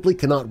man simply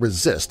cannot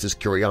resist his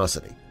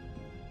curiosity.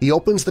 He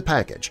opens the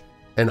package,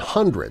 and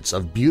hundreds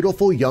of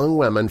beautiful young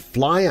women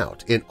fly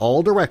out in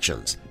all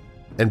directions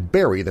and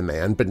bury the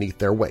man beneath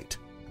their weight.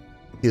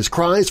 His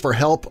cries for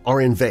help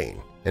are in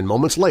vain, and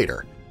moments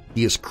later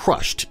he is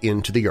crushed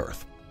into the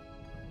earth.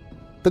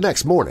 The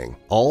next morning,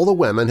 all the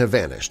women have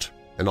vanished,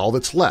 and all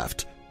that's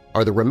left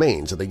are the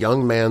remains of the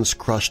young man's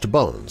crushed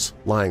bones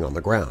lying on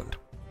the ground.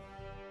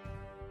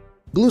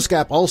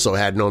 Glooskap also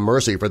had no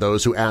mercy for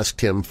those who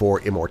asked him for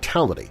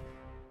immortality.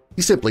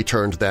 He simply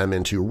turned them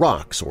into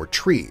rocks or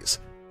trees,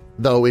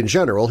 though in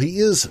general he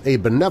is a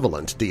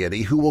benevolent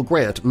deity who will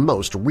grant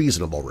most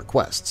reasonable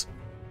requests.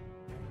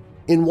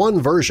 In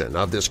one version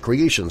of this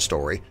creation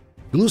story,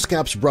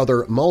 Glooskap's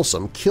brother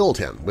Maasaw killed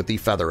him with the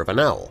feather of an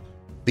owl,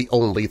 the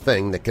only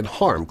thing that can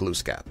harm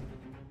Glooskap.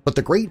 But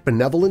the great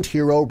benevolent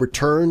hero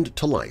returned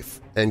to life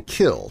and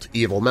killed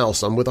evil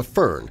Maasaw with a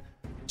fern,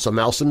 so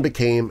Maasaw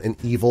became an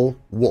evil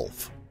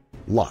wolf,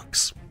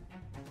 Lux.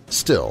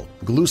 Still,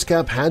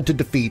 Glooskap had to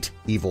defeat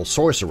evil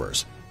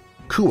sorcerers,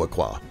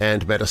 Kuakwa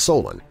and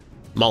Metasolan,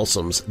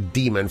 Maasaw's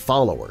demon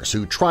followers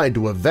who tried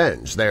to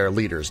avenge their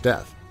leader's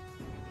death.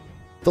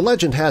 The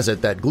legend has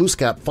it that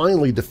Glooskap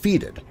finally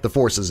defeated the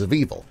forces of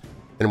evil,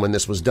 and when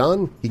this was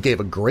done, he gave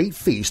a great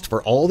feast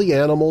for all the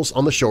animals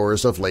on the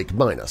shores of Lake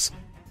Minas,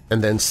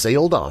 and then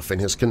sailed off in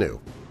his canoe.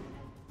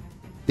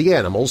 The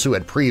animals, who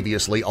had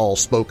previously all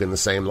spoken the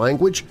same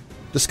language,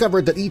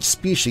 discovered that each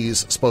species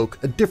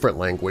spoke a different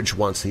language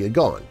once he had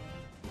gone.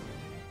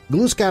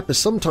 Glooskap is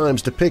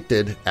sometimes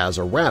depicted as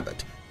a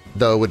rabbit,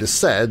 though it is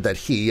said that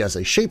he, as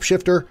a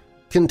shapeshifter,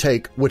 can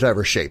take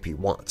whatever shape he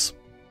wants.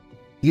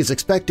 He is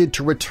expected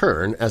to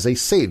return as a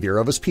savior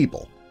of his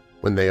people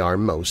when they are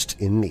most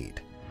in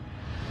need.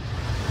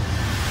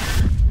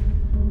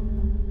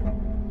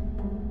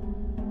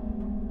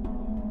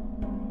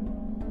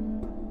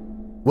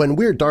 When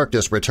Weird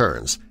Darkness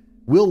returns,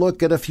 we'll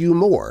look at a few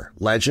more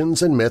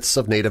legends and myths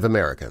of Native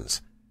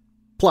Americans.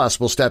 Plus,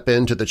 we'll step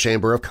into the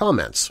Chamber of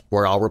Comments,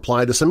 where I'll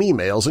reply to some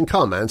emails and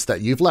comments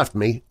that you've left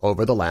me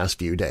over the last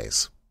few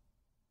days.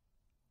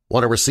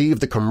 Want to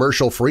receive the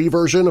commercial-free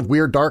version of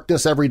Weird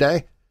Darkness every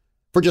day?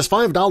 For just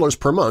 $5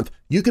 per month,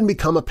 you can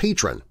become a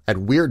patron at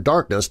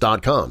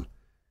WeirdDarkness.com.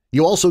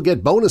 You also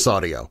get bonus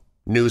audio,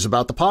 news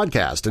about the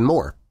podcast, and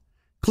more.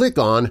 Click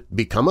on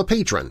Become a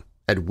Patron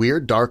at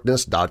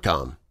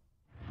WeirdDarkness.com.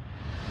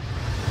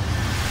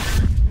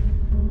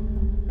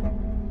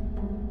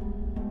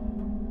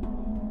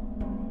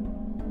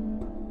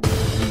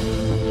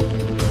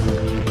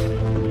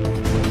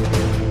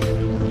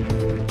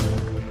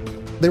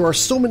 There are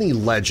so many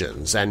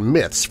legends and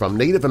myths from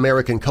Native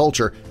American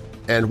culture,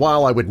 and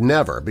while I would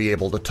never be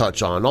able to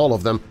touch on all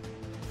of them,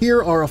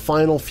 here are a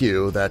final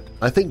few that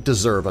I think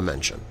deserve a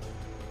mention.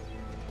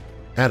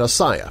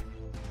 Adasaya.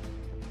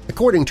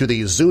 According to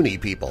the Zuni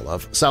people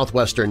of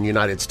southwestern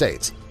United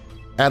States,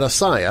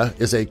 Adasaya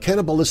is a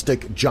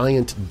cannibalistic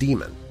giant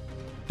demon,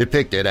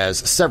 depicted as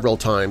several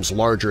times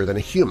larger than a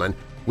human,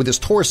 with his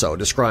torso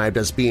described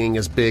as being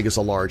as big as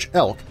a large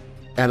elk.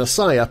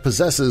 Adasaya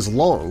possesses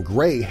long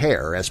gray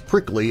hair as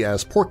prickly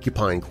as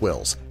porcupine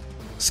quills,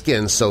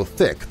 skin so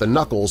thick the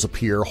knuckles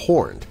appear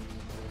horned,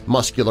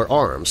 muscular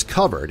arms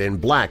covered in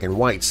black and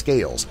white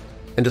scales,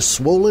 and a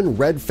swollen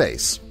red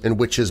face in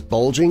which his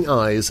bulging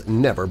eyes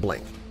never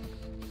blink.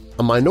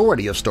 A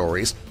minority of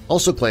stories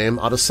also claim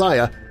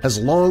Adasaya has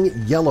long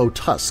yellow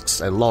tusks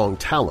and long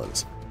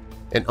talons.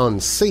 An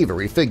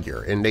unsavory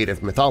figure in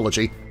Native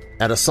mythology,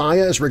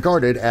 Adasaya is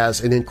regarded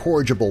as an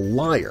incorrigible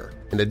liar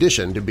in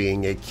addition to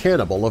being a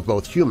cannibal of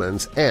both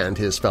humans and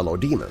his fellow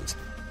demons.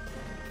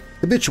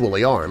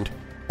 Habitually armed,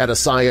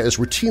 Adasaya is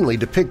routinely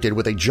depicted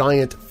with a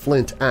giant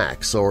flint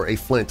axe or a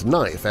flint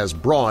knife as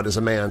broad as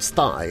a man's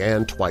thigh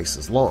and twice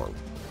as long.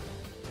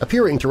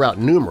 Appearing throughout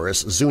numerous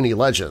Zuni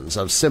legends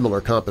of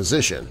similar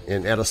composition,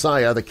 in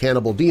Maasaw the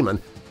Cannibal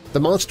Demon, the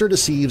monster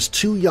deceives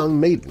two young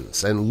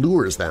maidens and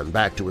lures them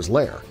back to his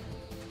lair.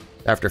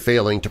 After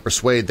failing to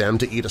persuade them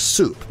to eat a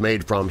soup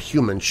made from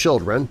human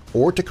children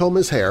or to comb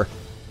his hair,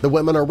 the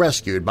women are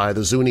rescued by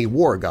the Zuni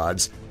war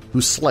gods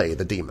who slay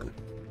the demon.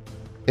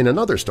 In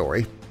another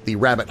story, The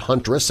Rabbit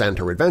Huntress and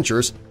Her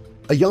Adventures,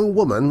 a young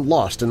woman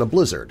lost in a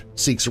blizzard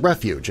seeks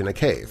refuge in a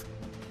cave.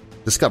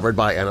 Discovered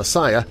by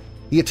Maasaw,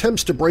 he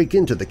attempts to break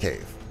into the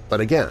cave,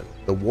 but again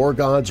the war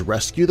gods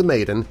rescue the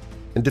maiden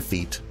and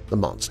defeat the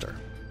monster.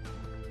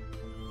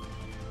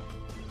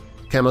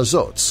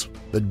 Camazotz,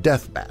 the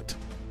Death Bat.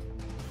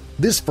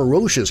 This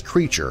ferocious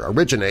creature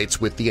originates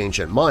with the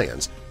ancient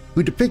Mayans,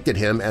 who depicted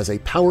him as a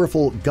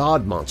powerful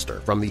god monster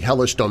from the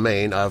hellish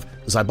domain of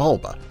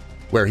Xibalba,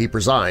 where he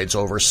presides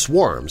over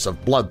swarms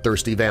of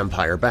bloodthirsty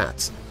vampire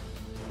bats.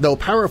 Though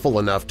powerful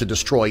enough to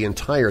destroy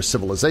entire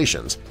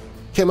civilizations,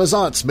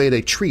 Camazotz made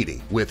a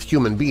treaty with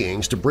human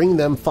beings to bring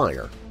them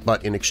fire,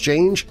 but in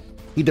exchange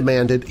he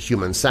demanded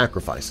human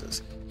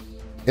sacrifices.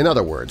 In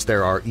other words,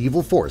 there are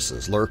evil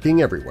forces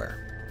lurking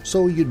everywhere,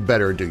 so you'd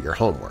better do your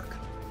homework.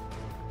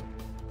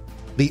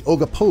 The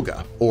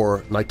Ogopoga,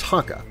 or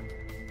Naitaka.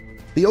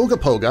 The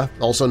Ogopoga,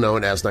 also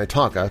known as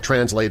Naitaka,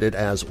 translated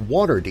as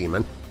Water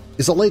Demon,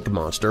 is a lake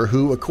monster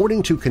who,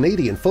 according to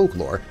Canadian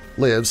folklore,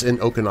 lives in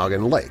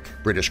Okanagan Lake,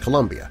 British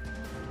Columbia.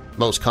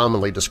 Most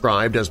commonly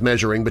described as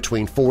measuring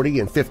between 40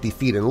 and 50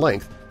 feet in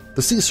length,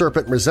 the sea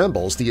serpent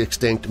resembles the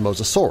extinct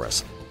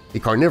Mosasaurus, a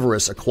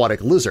carnivorous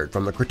aquatic lizard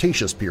from the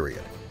Cretaceous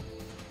period.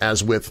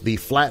 As with the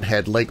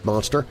Flathead lake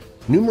monster,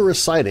 numerous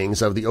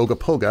sightings of the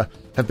Ogopoga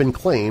have been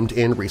claimed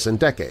in recent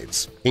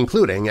decades,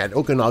 including at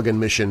Okanagan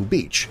Mission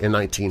Beach in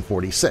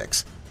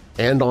 1946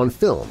 and on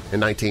film in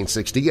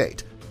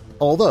 1968,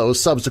 although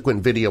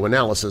subsequent video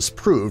analysis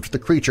proved the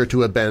creature to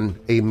have been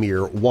a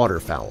mere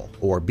waterfowl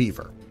or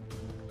beaver.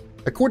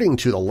 According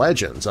to the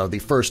legends of the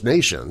First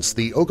Nations,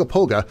 the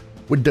Ogopoga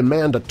would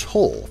demand a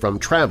toll from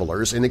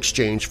travelers in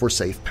exchange for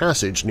safe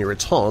passage near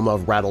its home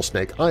of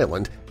Rattlesnake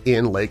Island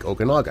in Lake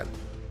Okanagan,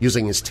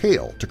 using his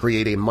tail to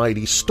create a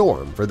mighty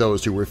storm for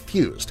those who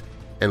refused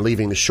and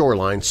leaving the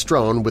shoreline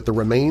strewn with the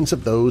remains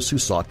of those who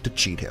sought to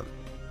cheat him.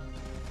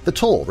 The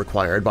toll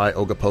required by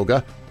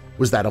Ogopoga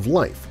was that of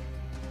life,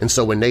 and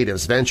so when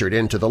natives ventured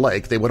into the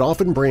lake they would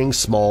often bring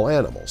small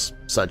animals,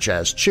 such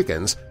as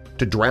chickens,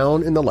 to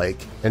drown in the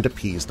lake and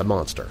appease the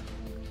monster.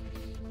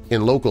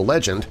 In local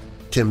legend,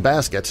 Tim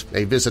Basket,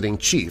 a visiting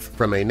chief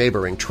from a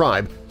neighboring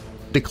tribe,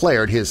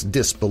 declared his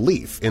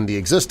disbelief in the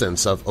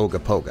existence of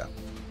Ogopoga.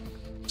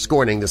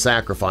 Scorning the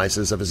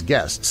sacrifices of his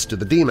guests to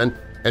the demon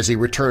as he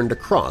returned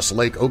across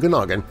Lake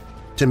Okanagan,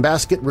 Tim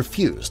Basket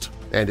refused,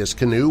 and his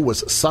canoe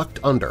was sucked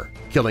under,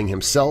 killing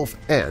himself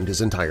and his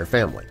entire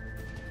family.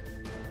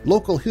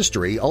 Local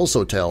history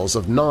also tells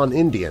of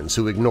non-Indians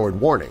who ignored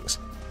warnings,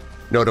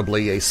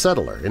 notably a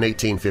settler in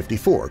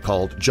 1854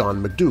 called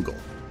John McDougall.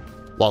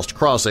 Whilst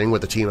crossing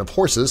with a team of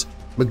horses,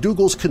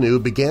 McDougall's canoe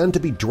began to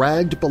be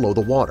dragged below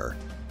the water.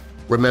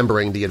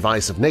 Remembering the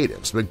advice of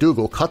natives,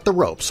 McDougall cut the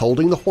ropes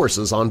holding the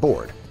horses on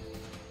board.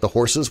 The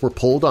horses were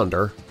pulled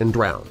under and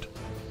drowned,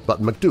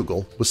 but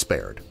McDougall was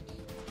spared.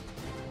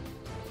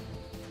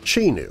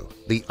 Chenu,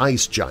 the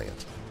Ice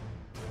Giant.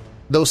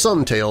 Though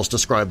some tales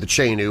describe the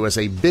Chenu as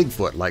a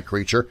Bigfoot-like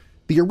creature,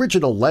 the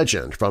original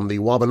legend from the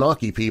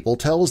Wabanaki people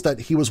tells that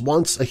he was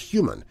once a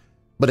human,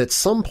 but at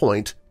some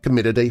point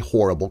committed a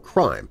horrible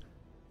crime,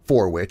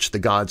 for which the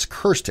gods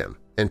cursed him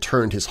and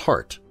turned his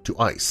heart to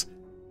ice.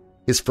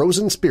 His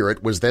frozen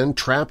spirit was then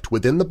trapped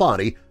within the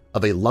body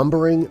of a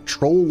lumbering,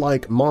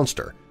 troll-like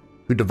monster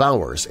who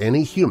devours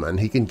any human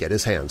he can get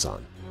his hands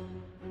on.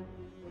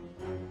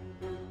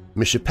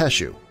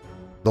 Mishipeshu,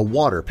 the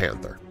Water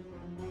Panther.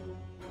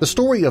 The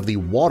story of the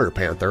Water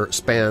Panther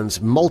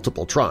spans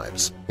multiple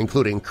tribes,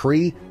 including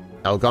Cree,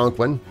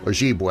 Algonquin,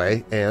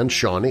 Ojibwe, and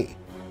Shawnee.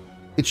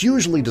 It's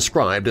usually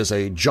described as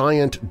a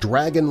giant,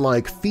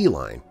 dragon-like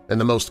feline, and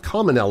the most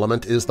common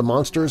element is the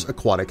monster's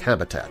aquatic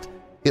habitat.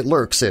 It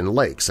lurks in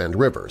lakes and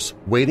rivers,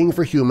 waiting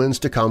for humans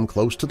to come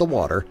close to the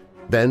water,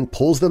 then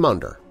pulls them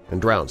under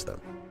and drowns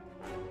them.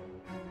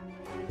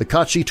 The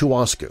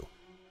Kachituasku,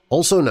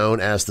 also known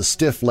as the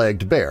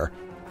stiff-legged bear,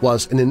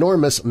 was an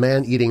enormous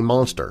man-eating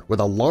monster with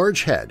a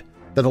large head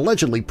that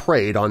allegedly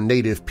preyed on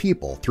native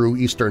people through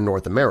eastern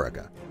North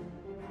America.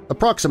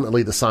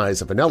 Approximately the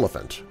size of an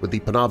elephant, with the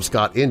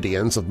Penobscot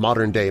Indians of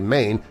modern-day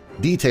Maine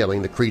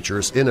detailing the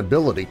creature's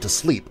inability to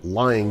sleep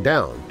lying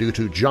down due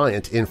to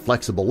giant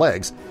inflexible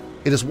legs,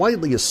 it is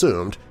widely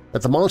assumed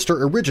that the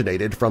monster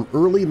originated from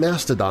early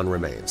mastodon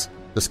remains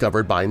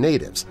discovered by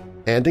natives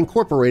and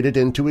incorporated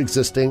into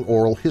existing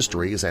oral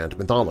histories and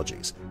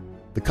mythologies.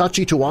 The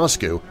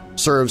Kachituasku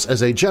serves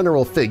as a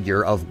general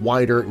figure of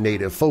wider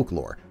native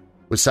folklore,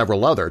 with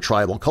several other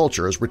tribal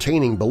cultures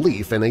retaining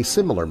belief in a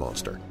similar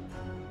monster.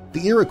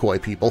 The Iroquois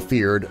people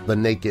feared the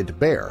naked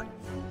bear,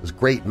 as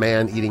great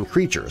man-eating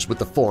creatures with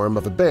the form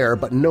of a bear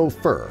but no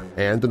fur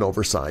and an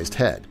oversized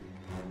head.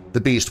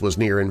 The beast was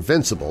near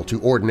invincible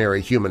to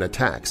ordinary human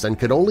attacks and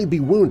could only be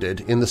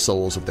wounded in the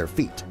soles of their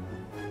feet.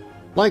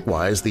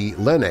 Likewise, the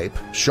Lenape,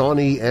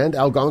 Shawnee, and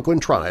Algonquin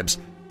tribes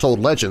told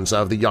legends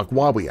of the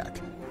Yakwawiak,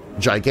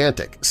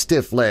 gigantic,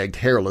 stiff-legged,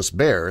 hairless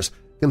bears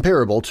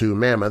comparable to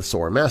mammoths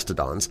or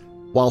mastodons,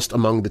 whilst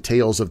among the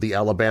tales of the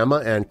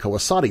Alabama and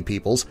Coyote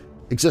peoples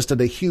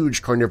existed a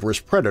huge carnivorous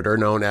predator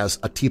known as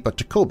Atipa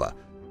Tacoba,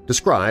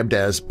 described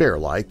as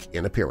bear-like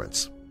in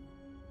appearance.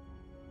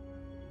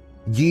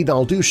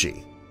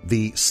 Yinaldushi,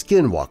 the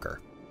Skinwalker.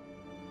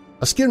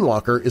 A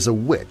skinwalker is a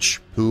witch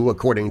who,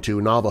 according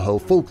to Navajo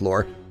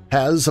folklore,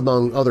 has,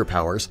 among other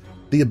powers,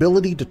 the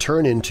ability to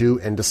turn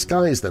into and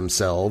disguise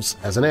themselves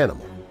as an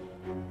animal.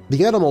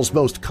 The animals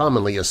most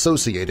commonly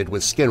associated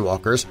with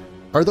skinwalkers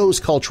are those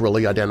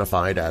culturally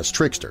identified as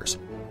tricksters,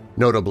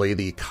 notably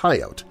the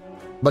coyote,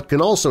 but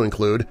can also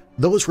include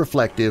those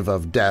reflective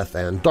of death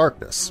and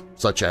darkness,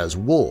 such as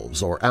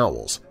wolves or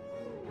owls.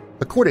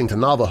 According to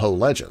Navajo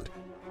legend,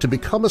 to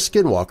become a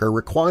skinwalker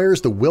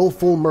requires the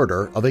willful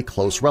murder of a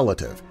close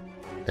relative,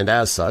 and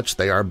as such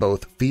they are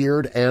both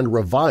feared and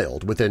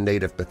reviled within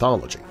Native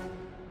mythology.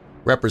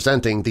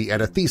 Representing the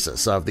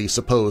antithesis of the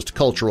supposed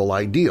cultural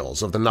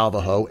ideals of the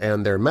Navajo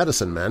and their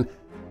medicine men,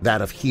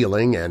 that of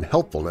healing and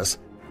helpfulness,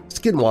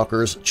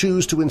 skinwalkers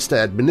choose to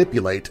instead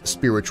manipulate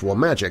spiritual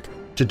magic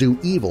to do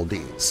evil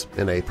deeds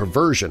in a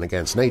perversion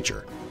against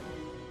nature.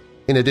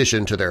 In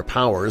addition to their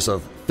powers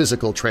of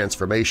physical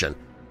transformation,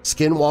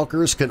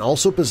 skinwalkers can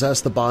also possess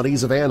the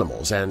bodies of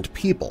animals and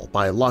people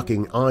by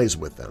locking eyes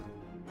with them.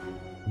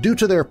 Due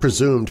to their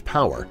presumed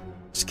power,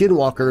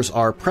 skinwalkers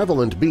are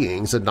prevalent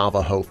beings in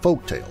Navajo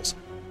folktales.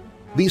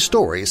 These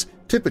stories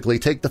typically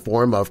take the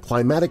form of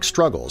climatic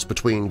struggles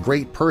between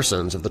great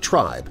persons of the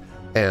tribe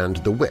and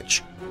the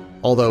witch,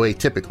 although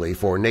atypically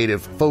for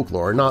Native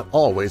folklore not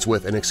always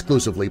with an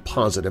exclusively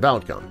positive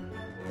outcome,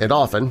 and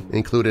often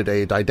included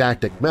a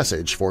didactic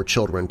message for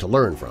children to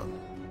learn from.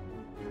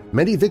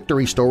 Many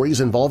victory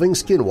stories involving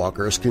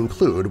skinwalkers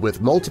conclude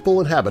with multiple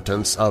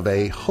inhabitants of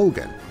a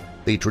hogan,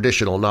 the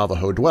traditional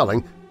Navajo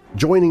dwelling,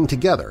 joining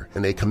together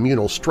in a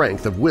communal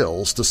strength of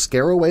wills to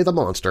scare away the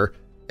monster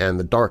and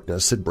the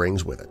darkness it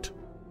brings with it.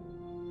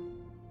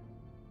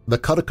 The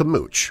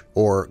Cuttakamooch,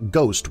 or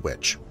Ghost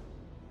Witch.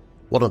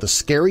 One of the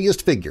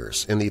scariest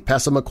figures in the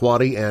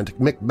Passamaquoddy and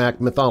Micmac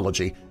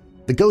mythology,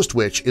 the Ghost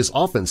Witch is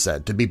often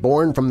said to be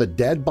born from the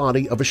dead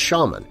body of a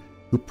shaman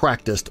who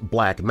practiced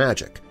black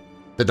magic.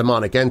 The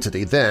demonic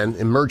entity then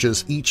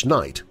emerges each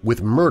night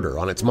with murder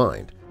on its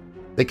mind.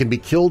 They can be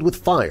killed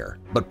with fire,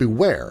 but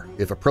beware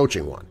if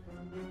approaching one.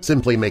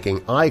 Simply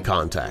making eye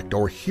contact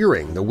or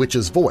hearing the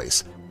witch's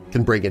voice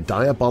can bring a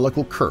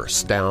diabolical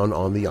curse down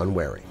on the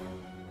unwary.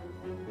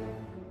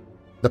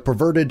 The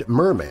Perverted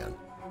Merman.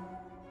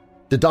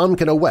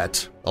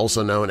 Dodonkinawet,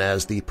 also known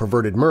as the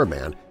Perverted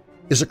Merman,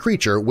 is a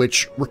creature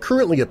which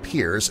recurrently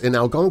appears in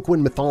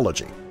Algonquian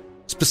mythology,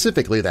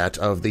 specifically that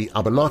of the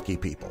Abenaki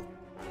people.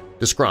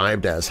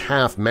 Described as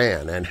half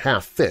man and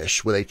half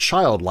fish with a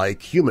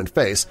childlike human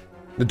face,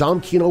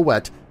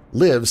 Dodonkinawet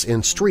lives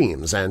in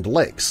streams and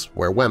lakes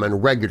where women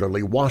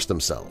regularly wash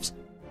themselves.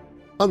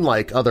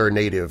 Unlike other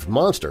native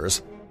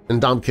monsters,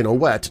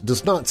 Dodonkinawet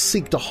does not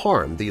seek to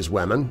harm these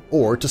women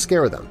or to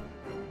scare them,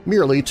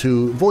 merely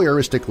to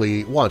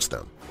voyeuristically watch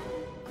them.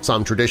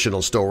 Some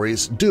traditional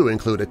stories do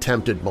include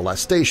attempted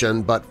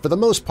molestation, but for the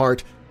most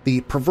part,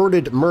 the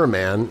perverted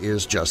merman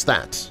is just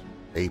that,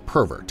 a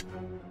pervert.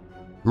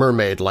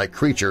 Mermaid-like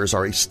creatures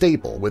are a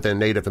staple within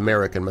Native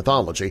American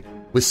mythology,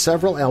 with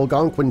several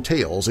Algonquin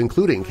tales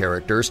including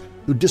characters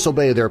who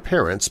disobey their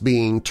parents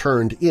being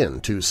turned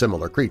into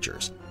similar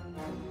creatures.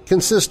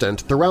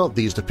 Consistent throughout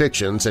these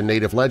depictions in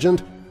Native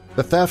legend,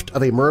 the theft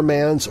of a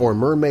merman's or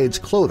mermaid's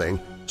clothing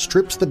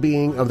strips the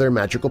being of their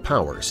magical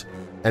powers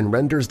and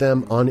renders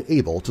them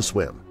unable to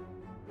swim.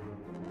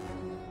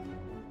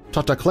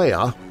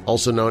 Tataklea,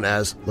 also known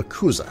as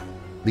Lakuza,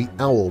 the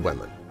Owl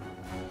Women.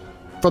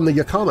 From the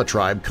Yakama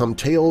tribe come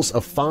tales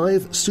of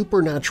 5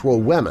 supernatural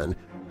women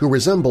who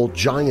resemble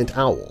giant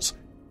owls,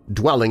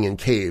 dwelling in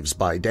caves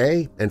by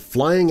day and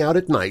flying out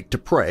at night to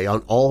prey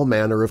on all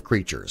manner of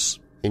creatures,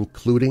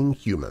 including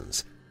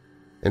humans.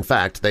 In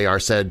fact, they are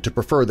said to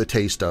prefer the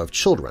taste of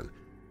children.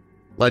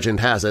 Legend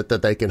has it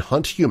that they can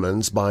hunt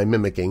humans by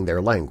mimicking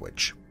their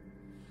language.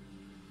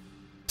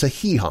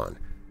 Tahihan.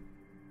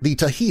 The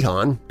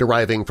Tahihan,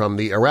 deriving from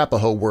the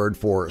Arapaho word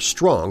for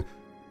strong,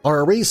 are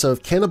a race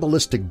of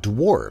cannibalistic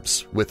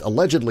dwarves with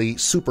allegedly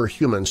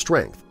superhuman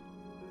strength.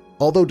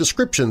 Although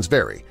descriptions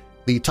vary,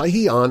 the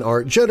Tahihan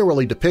are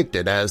generally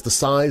depicted as the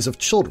size of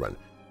children,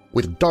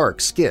 with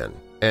dark skin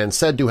and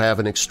said to have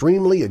an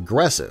extremely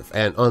aggressive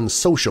and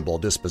unsociable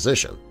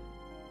disposition.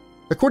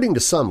 According to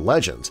some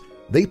legends,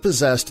 they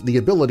possessed the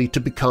ability to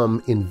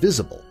become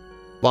invisible,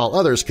 while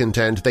others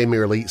contend they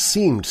merely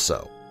seemed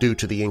so due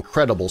to the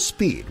incredible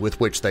speed with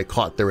which they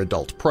caught their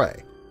adult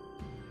prey.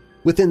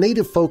 Within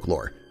Native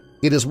folklore,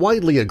 it is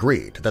widely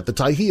agreed that the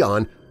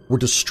Tahihan were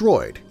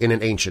destroyed in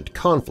an ancient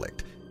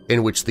conflict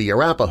in which the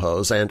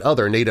Arapahoes and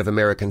other Native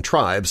American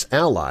tribes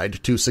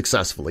allied to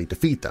successfully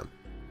defeat them.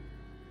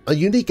 A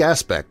unique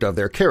aspect of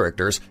their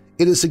characters,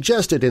 it is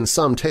suggested in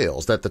some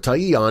tales that the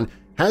Taiyuan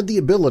had the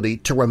ability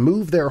to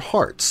remove their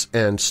hearts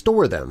and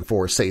store them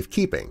for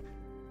safekeeping,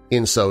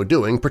 in so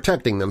doing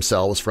protecting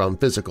themselves from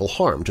physical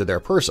harm to their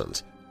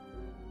persons.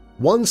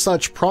 One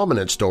such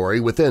prominent story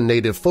within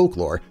native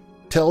folklore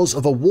tells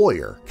of a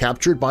warrior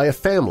captured by a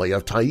family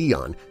of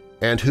Taiyuan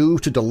and who,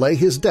 to delay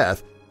his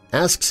death,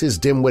 asks his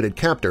dim-witted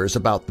captors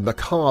about the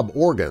macabre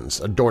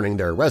organs adorning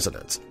their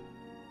residence.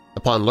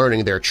 Upon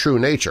learning their true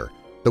nature,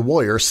 the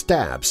warrior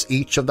stabs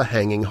each of the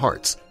hanging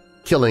hearts,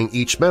 killing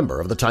each member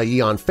of the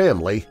Taiyuan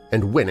family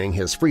and winning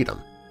his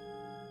freedom.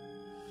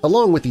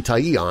 Along with the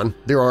Taiyuan,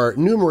 there are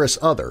numerous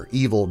other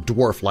evil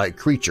dwarf-like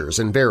creatures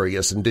in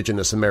various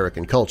indigenous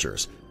American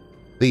cultures.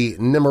 The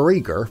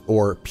Nemeriger,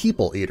 or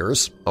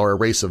People-Eaters, are a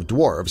race of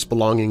dwarves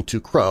belonging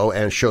to Crow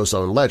and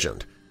Shoshone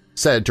legend,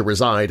 said to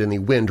reside in the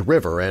Wind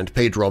River and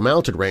Pedro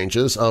Mountain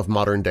ranges of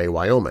modern-day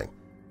Wyoming.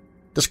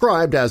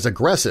 Described as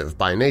aggressive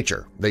by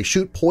nature, they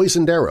shoot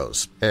poisoned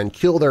arrows and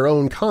kill their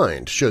own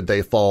kind should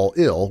they fall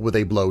ill with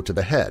a blow to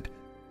the head.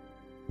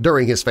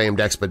 During his famed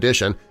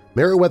expedition,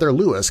 Meriwether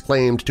Lewis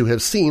claimed to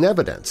have seen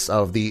evidence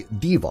of the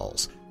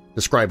Devals,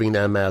 describing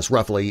them as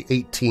roughly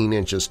 18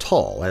 inches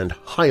tall and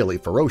highly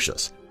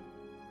ferocious.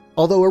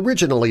 Although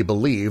originally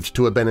believed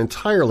to have been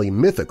entirely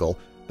mythical,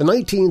 the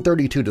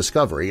 1932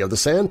 discovery of the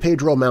San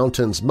Pedro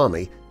Mountains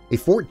mummy, a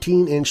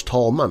 14-inch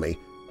tall mummy,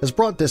 has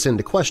brought this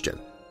into question,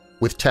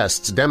 with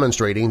tests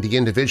demonstrating the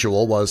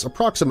individual was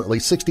approximately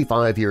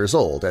 65 years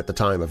old at the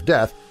time of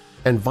death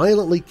and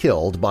violently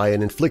killed by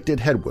an inflicted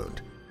head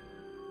wound.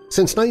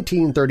 Since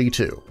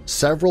 1932,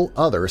 several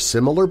other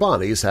similar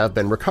bodies have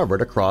been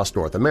recovered across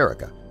North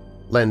America,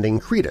 lending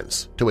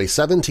credence to a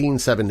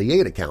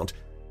 1778 account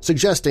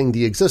suggesting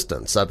the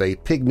existence of a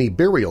pygmy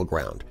burial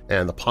ground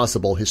and the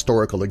possible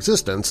historical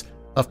existence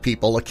of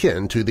people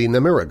akin to the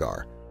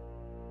Nemerigar.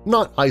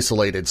 Not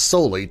isolated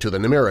solely to the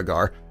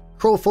Nemerigar,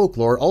 Crow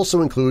folklore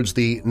also includes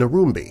the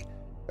Narumbi,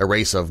 a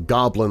race of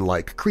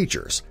goblin-like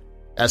creatures,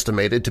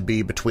 estimated to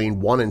be between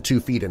 1 and 2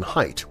 feet in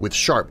height with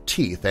sharp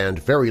teeth and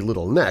very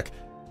little neck.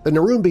 The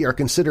Narumbi are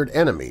considered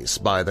enemies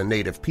by the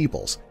native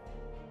peoples.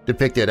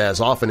 Depicted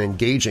as often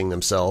engaging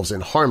themselves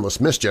in harmless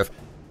mischief,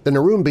 the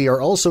Narumbi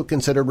are also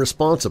considered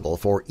responsible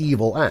for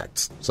evil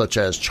acts such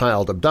as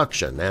child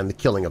abduction and the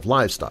killing of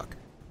livestock.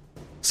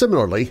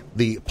 Similarly,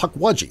 the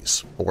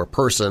Pukwudgies, or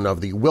person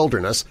of the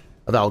wilderness,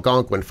 of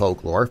Algonquin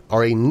folklore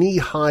are a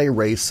knee-high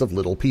race of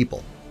little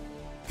people.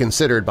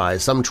 Considered by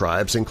some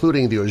tribes,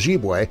 including the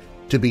Ojibwe,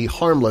 to be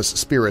harmless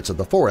spirits of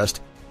the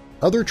forest,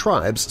 other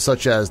tribes,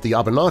 such as the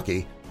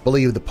Abenaki,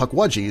 believe the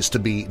Pukwudgies to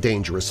be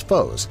dangerous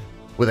foes,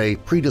 with a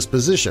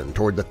predisposition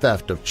toward the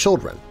theft of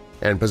children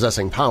and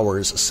possessing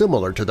powers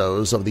similar to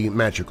those of the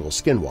magical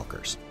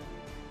skinwalkers.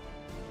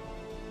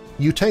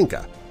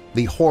 Utanka,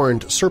 the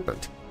Horned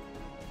Serpent.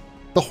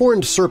 The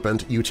Horned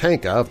Serpent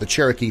Utanka of the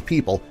Cherokee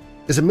people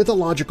is a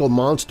mythological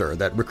monster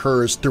that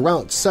recurs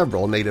throughout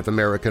several Native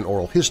American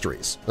oral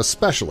histories,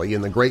 especially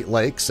in the Great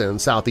Lakes and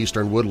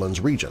southeastern woodlands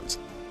regions.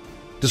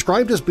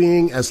 Described as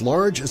being as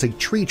large as a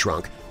tree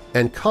trunk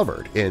and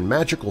covered in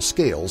magical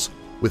scales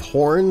with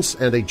horns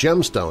and a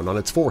gemstone on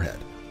its forehead,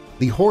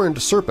 the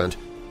horned serpent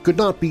could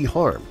not be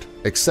harmed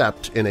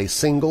except in a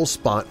single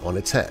spot on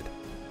its head.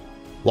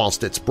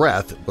 Whilst its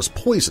breath was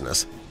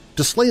poisonous,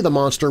 to slay the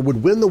monster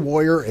would win the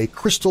warrior a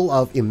crystal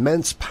of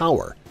immense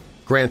power,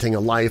 granting a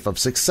life of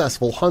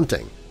successful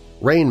hunting,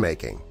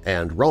 rainmaking,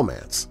 and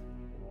romance.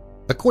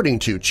 According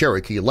to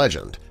Cherokee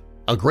legend,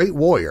 a great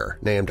warrior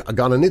named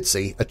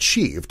Agananitsi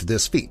achieved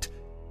this feat,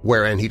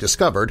 wherein he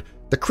discovered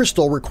the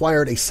crystal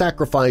required a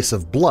sacrifice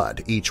of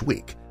blood each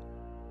week.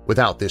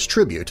 Without this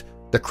tribute,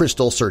 the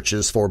crystal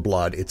searches for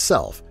blood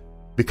itself,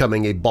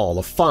 becoming a ball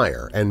of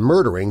fire and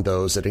murdering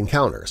those it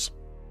encounters.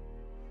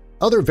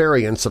 Other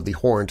variants of the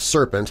horned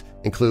serpent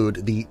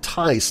include the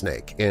tie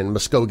snake in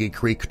Muskogee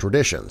Creek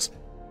traditions.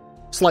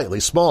 Slightly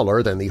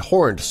smaller than the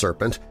horned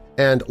serpent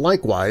and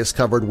likewise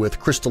covered with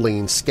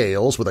crystalline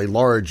scales with a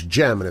large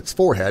gem in its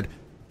forehead,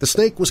 the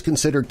snake was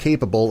considered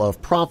capable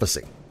of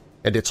prophecy,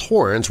 and its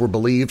horns were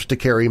believed to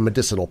carry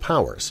medicinal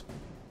powers.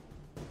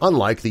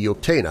 Unlike the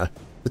Uktana,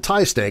 the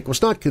tie snake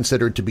was not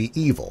considered to be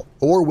evil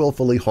or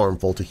willfully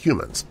harmful to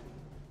humans.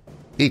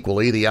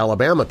 Equally, the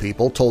Alabama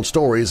people told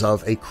stories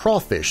of a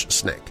crawfish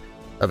snake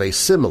of a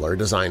similar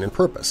design and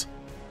purpose.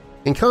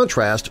 In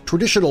contrast,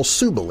 traditional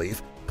Sioux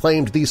belief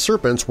claimed these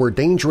serpents were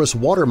dangerous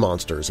water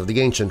monsters of the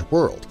ancient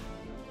world,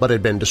 but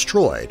had been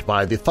destroyed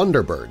by the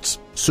Thunderbirds,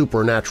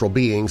 supernatural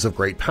beings of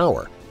great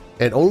power,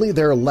 and only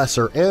their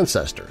lesser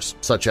ancestors,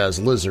 such as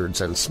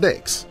lizards and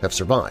snakes, have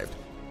survived.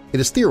 It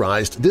is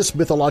theorized this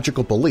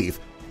mythological belief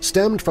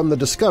stemmed from the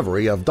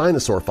discovery of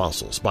dinosaur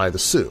fossils by the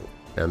Sioux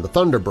and the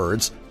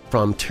Thunderbirds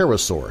from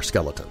pterosaur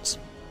skeletons.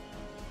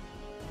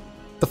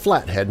 The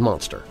Flathead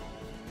Monster.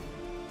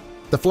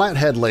 The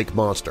Flathead Lake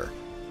Monster,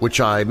 which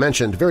I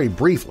mentioned very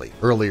briefly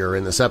earlier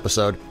in this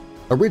episode,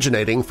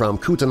 originating from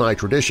Kootenai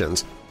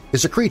traditions,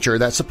 is a creature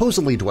that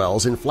supposedly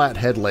dwells in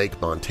Flathead Lake,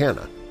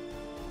 Montana.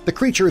 The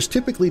creature is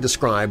typically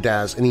described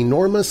as an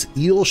enormous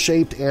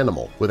eel-shaped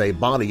animal with a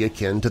body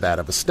akin to that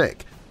of a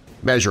snake,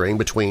 measuring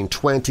between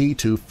 20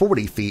 to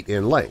 40 feet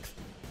in length,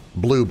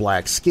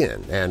 blue-black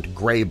skin, and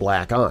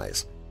gray-black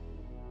eyes.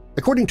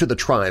 According to the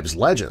tribe's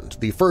legend,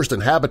 the first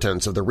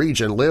inhabitants of the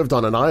region lived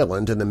on an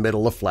island in the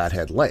middle of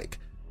Flathead Lake.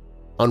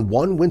 On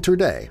one winter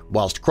day,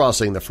 whilst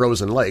crossing the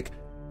frozen lake,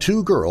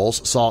 two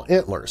girls saw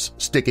antlers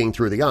sticking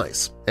through the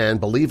ice and,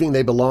 believing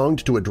they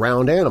belonged to a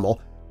drowned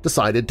animal,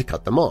 decided to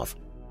cut them off.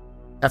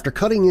 After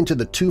cutting into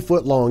the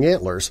 2-foot-long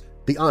antlers,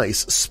 the ice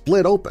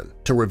split open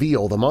to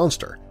reveal the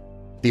monster,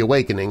 the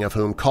awakening of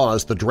whom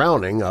caused the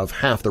drowning of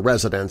half the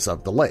residents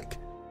of the lake.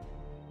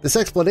 This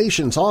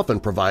explanation is often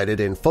provided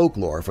in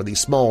folklore for the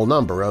small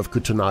number of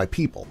Kootenai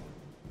people.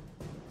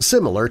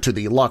 Similar to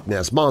the Loch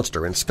Ness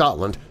Monster in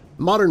Scotland,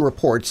 modern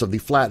reports of the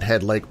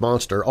Flathead Lake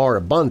Monster are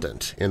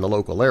abundant in the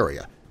local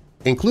area,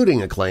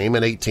 including a claim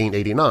in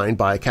 1889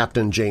 by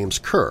Captain James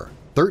Kerr,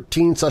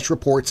 13 such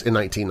reports in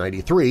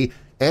 1993,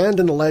 and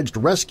an alleged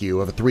rescue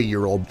of a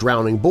 3-year-old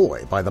drowning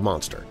boy by the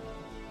monster.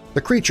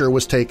 The creature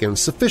was taken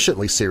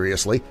sufficiently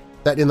seriously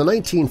that in the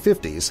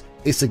 1950s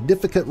a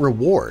significant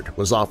reward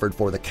was offered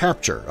for the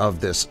capture of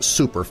this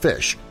super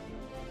fish,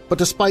 but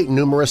despite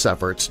numerous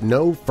efforts,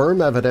 no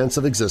firm evidence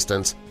of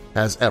existence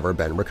has ever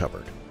been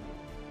recovered.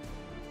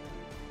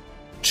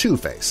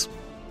 Two-Face.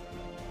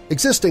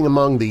 Existing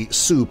among the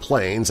Sioux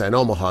Plains and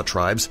Omaha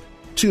tribes,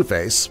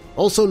 Two-Face,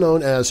 also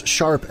known as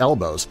Sharp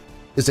Elbows,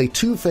 is a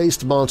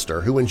two-faced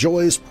monster who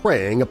enjoys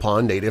preying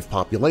upon native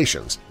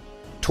populations,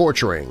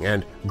 torturing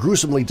and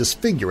gruesomely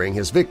disfiguring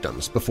his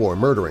victims before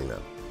murdering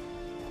them.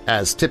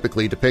 As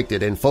typically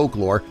depicted in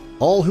folklore,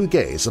 all who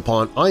gaze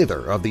upon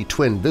either of the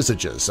twin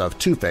visages of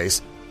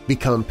Two-Face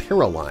become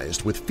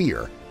paralyzed with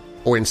fear,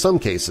 or in some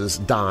cases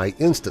die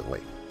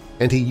instantly,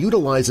 and he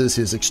utilizes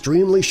his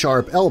extremely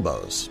sharp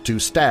elbows to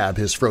stab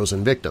his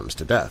frozen victims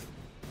to death.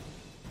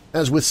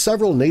 As with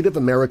several Native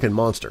American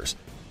monsters,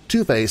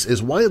 Two-Face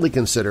is widely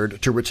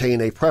considered to retain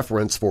a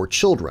preference for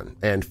children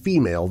and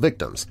female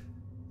victims,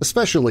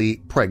 especially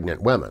pregnant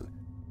women.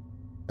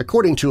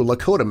 According to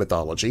Lakota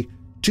mythology,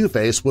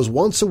 Two-Face was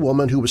once a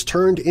woman who was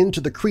turned into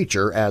the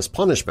creature as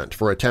punishment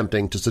for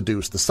attempting to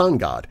seduce the sun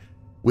god,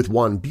 with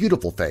one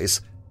beautiful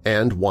face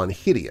and one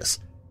hideous.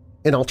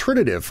 An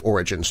alternative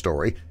origin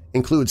story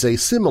includes a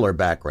similar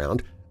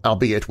background,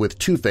 albeit with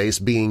Two-Face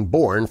being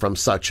born from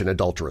such an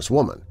adulterous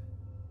woman.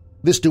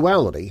 This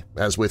duality,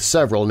 as with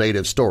several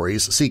native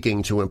stories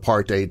seeking to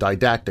impart a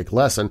didactic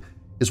lesson,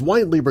 is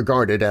widely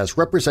regarded as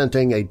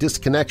representing a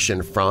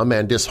disconnection from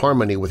and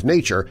disharmony with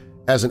nature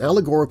as an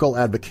allegorical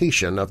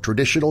advocation of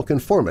traditional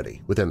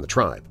conformity within the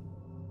tribe.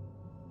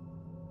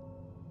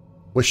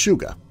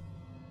 Washuga.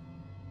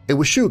 A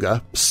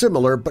Washuga,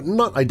 similar but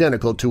not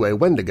identical to a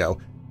Wendigo,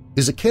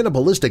 is a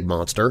cannibalistic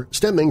monster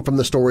stemming from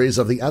the stories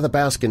of the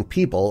Athabascan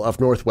people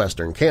of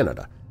northwestern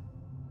Canada.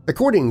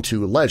 According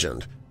to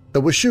legend,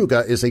 the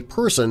Washuga is a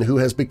person who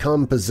has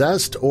become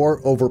possessed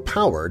or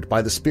overpowered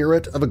by the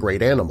spirit of a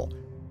great animal,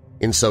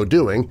 in so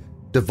doing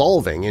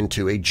devolving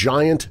into a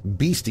giant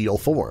bestial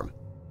form.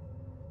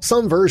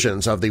 Some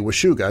versions of the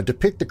Washuga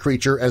depict the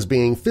creature as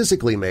being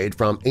physically made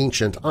from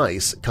ancient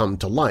ice come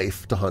to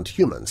life to hunt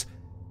humans,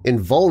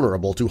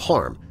 invulnerable to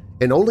harm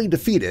and only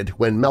defeated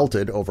when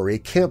melted over a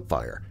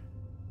campfire.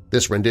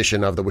 This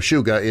rendition of the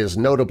Washuga is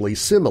notably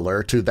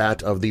similar to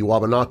that of the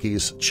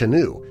Wabanaki's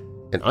Chenoo,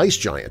 an ice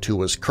giant who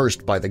was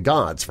cursed by the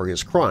gods for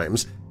his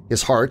crimes,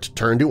 his heart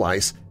turned to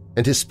ice,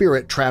 and his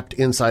spirit trapped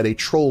inside a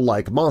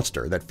troll-like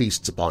monster that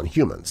feasts upon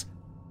humans.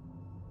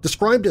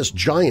 Described as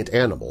giant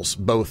animals,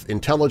 both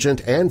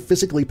intelligent and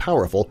physically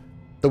powerful,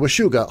 the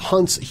Washuga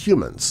hunts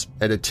humans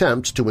and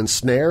attempts to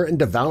ensnare and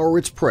devour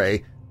its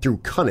prey through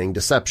cunning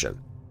deception.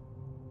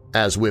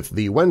 As with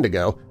the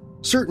Wendigo,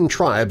 certain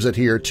tribes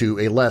adhere to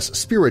a less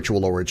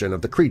spiritual origin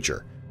of the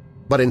creature,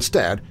 but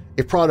instead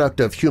a product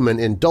of human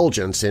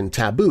indulgence in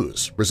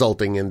taboos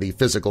resulting in the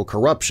physical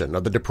corruption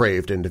of the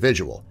depraved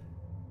individual.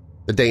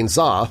 The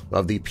Dainza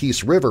of the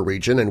Peace River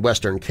region in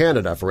western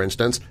Canada, for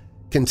instance,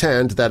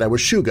 contend that a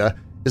Washuga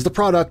is the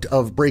product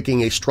of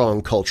breaking a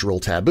strong cultural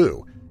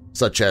taboo,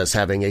 such as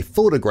having a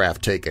photograph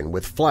taken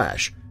with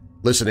flash,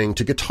 listening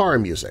to guitar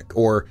music,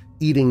 or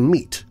eating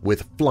meat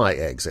with fly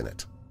eggs in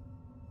it.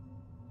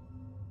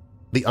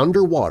 The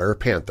Underwater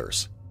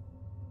Panthers.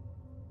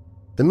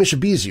 The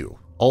Mishibizu,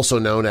 also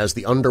known as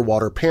the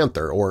underwater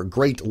panther or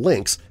great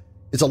lynx,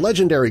 is a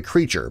legendary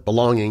creature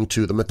belonging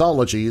to the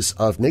mythologies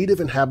of native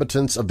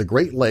inhabitants of the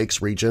Great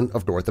Lakes region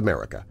of North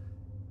America.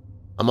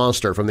 A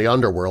monster from the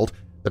underworld,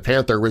 the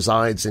panther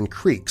resides in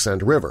creeks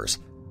and rivers,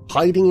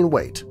 hiding in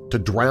wait to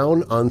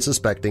drown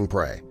unsuspecting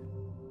prey.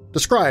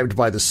 Described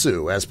by the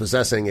Sioux as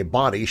possessing a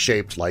body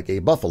shaped like a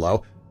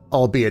buffalo,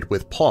 albeit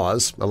with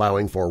paws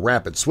allowing for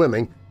rapid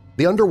swimming,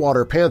 the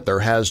underwater panther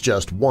has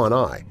just one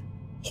eye,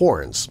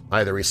 horns,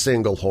 either a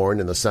single horn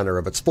in the center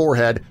of its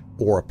forehead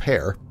or a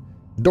pair,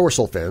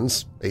 dorsal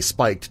fins, a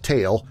spiked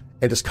tail,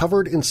 and is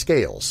covered in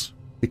scales.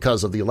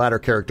 Because of the latter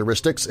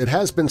characteristics, it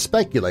has been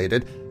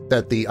speculated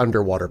that the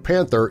underwater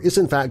panther is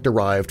in fact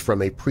derived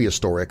from a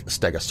prehistoric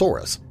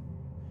stegosaurus.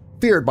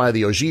 Feared by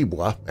the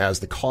Ojibwa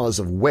as the cause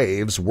of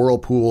waves,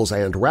 whirlpools,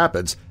 and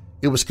rapids,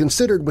 it was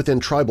considered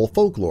within tribal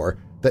folklore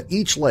that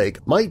each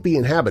lake might be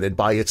inhabited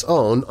by its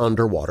own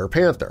underwater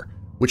panther,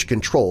 which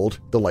controlled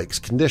the lake's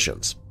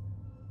conditions.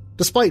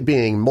 Despite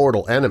being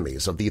mortal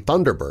enemies of the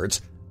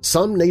Thunderbirds,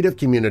 some native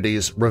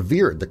communities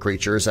revered the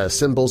creatures as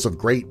symbols of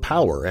great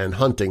power and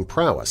hunting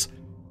prowess,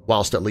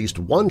 whilst at least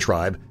one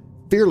tribe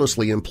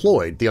fearlessly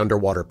employed the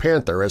underwater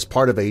panther as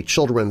part of a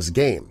children's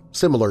game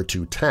similar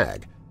to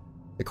tag.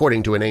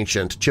 According to an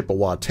ancient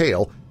Chippewa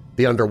tale,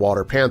 the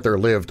underwater panther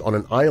lived on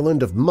an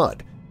island of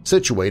mud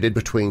situated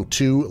between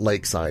two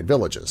lakeside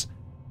villages.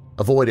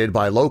 Avoided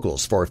by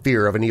locals for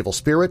fear of an evil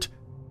spirit,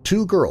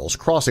 two girls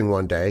crossing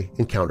one day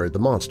encountered the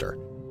monster.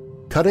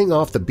 Cutting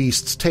off the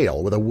beast's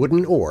tail with a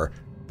wooden oar,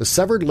 the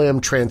severed limb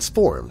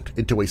transformed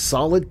into a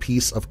solid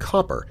piece of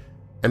copper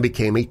and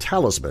became a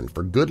talisman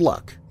for good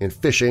luck in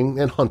fishing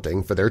and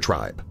hunting for their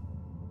tribe.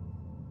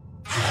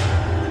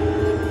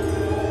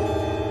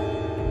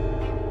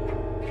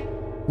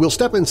 We'll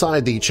step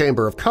inside the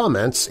Chamber of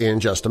Comments in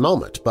just a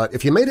moment, but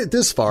if you made it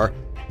this far,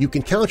 you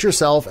can count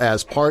yourself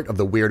as part of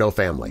the Weirdo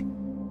family.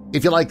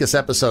 If you like this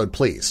episode,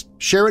 please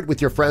share it with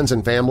your friends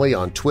and family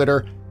on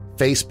Twitter,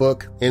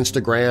 Facebook,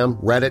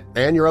 Instagram, Reddit,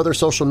 and your other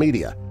social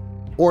media,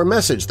 or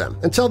message them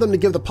and tell them to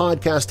give the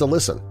podcast a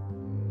listen.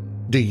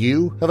 Do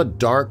you have a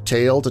dark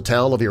tale to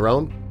tell of your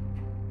own?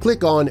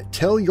 Click on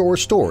Tell Your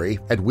Story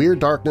at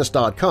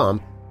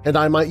WeirdDarkness.com and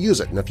I might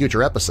use it in a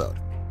future episode.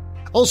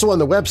 Also on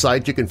the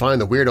website you can find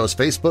the Weirdos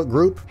Facebook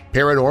group,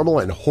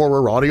 paranormal and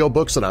horror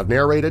audiobooks that I've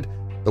narrated,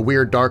 the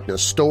Weird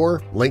Darkness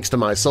store, links to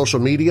my social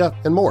media,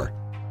 and more.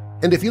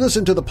 And if you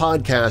listen to the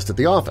podcast at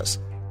the office,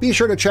 be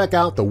sure to check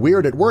out the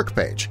Weird at Work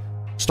page.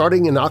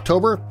 Starting in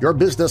October, your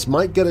business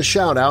might get a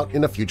shout-out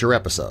in a future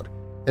episode,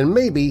 and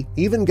maybe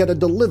even get a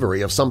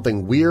delivery of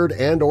something weird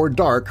and or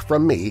dark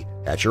from me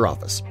at your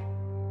office.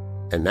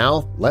 And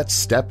now let's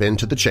step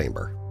into the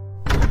chamber.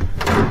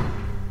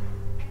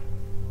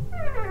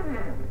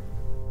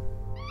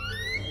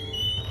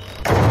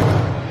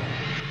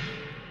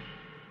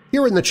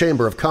 Here in the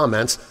Chamber of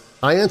Comments,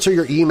 I answer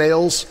your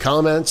emails,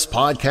 comments,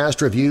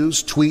 podcast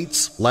reviews,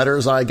 tweets,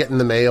 letters I get in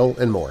the mail,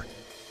 and more.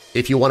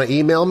 If you want to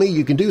email me,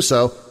 you can do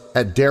so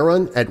at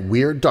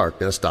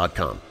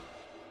darren@weirddarkness.com.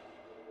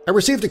 I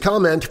received a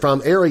comment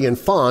from Arian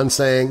Fawn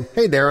saying,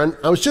 "Hey Darren,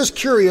 I was just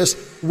curious,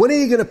 when are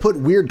you going to put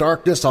Weird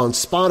Darkness on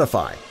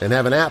Spotify and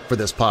have an app for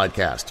this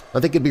podcast? I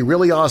think it'd be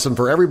really awesome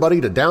for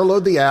everybody to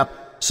download the app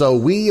so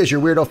we as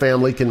your Weirdo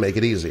family can make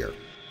it easier.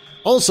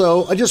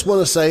 Also, I just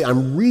want to say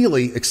I'm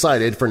really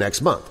excited for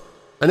next month.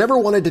 I never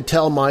wanted to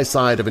tell my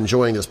side of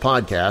enjoying this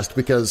podcast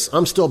because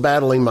I'm still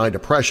battling my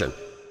depression.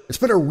 It's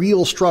been a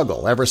real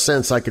struggle ever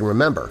since I can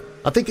remember.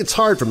 I think it's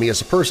hard for me as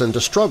a person to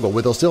struggle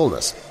with this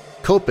illness,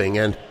 coping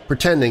and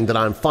pretending that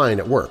I'm fine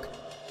at work.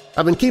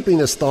 I've been keeping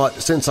this thought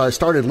since I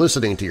started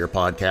listening to your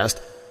podcast,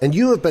 and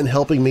you have been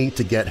helping me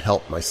to get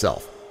help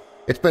myself.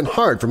 It's been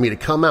hard for me to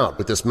come out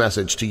with this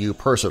message to you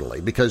personally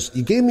because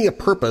you gave me a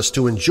purpose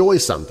to enjoy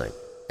something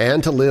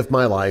and to live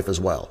my life as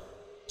well.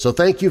 So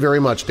thank you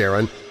very much,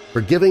 Darren, for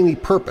giving me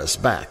purpose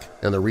back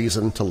and the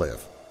reason to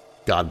live.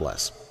 God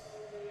bless."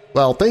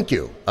 Well, thank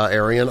you,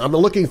 Arian. I'm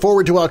looking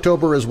forward to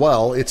October as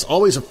well. It's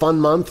always a fun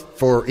month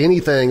for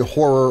anything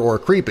horror or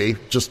creepy,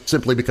 just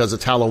simply because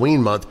it's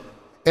Halloween month.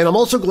 And I'm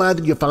also glad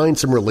that you find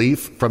some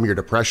relief from your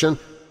depression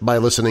by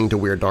listening to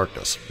Weird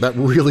Darkness. That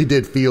really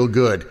did feel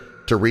good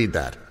to read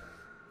that.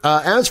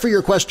 As for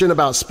your question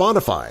about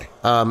Spotify,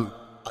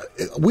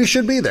 we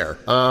should be there.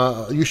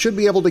 You should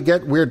be able to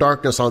get Weird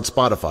Darkness on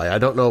Spotify. I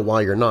don't know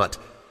why you're not.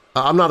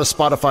 I'm not a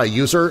Spotify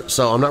user,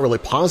 so I'm not really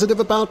positive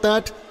about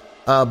that.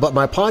 But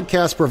my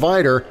podcast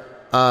provider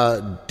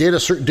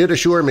did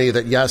assure me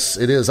that, yes,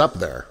 it is up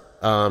there.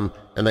 And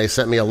they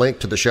sent me a link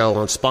to the show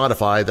on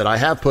Spotify that I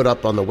have put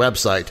up on the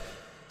website.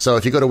 So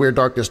if you go to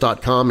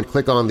WeirdDarkness.com and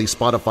click on the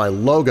Spotify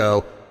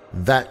logo,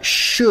 that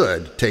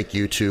should take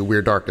you to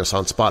Weird Darkness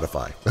on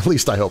Spotify. At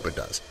least I hope it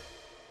does.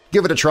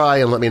 Give it a try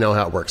and let me know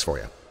how it works for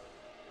you.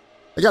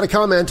 I got a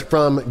comment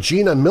from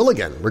Gina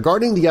Milligan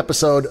regarding the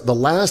episode The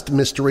Last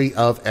Mystery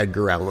of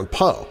Edgar Allan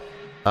Poe.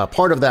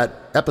 Part of that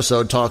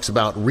episode talks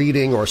about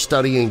reading or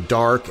studying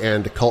dark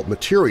and occult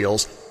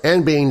materials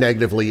and being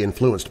negatively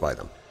influenced by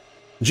them.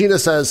 Gina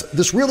says,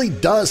 "This really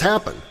does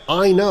happen.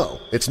 I know.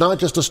 It's not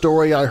just a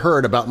story I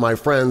heard about my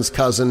friend's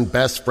cousin,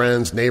 best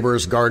friend's,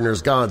 neighbor's,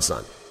 gardener's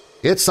godson.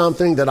 It's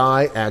something that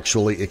I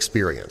actually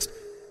experienced.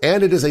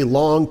 And it is a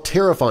long,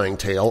 terrifying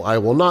tale I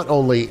will not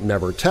only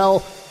never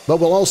tell, but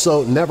will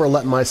also never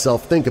let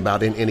myself think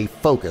about in any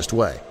focused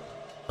way.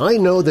 I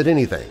know that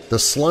anything, the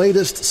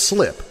slightest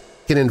slip,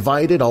 can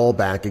invite it all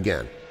back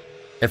again.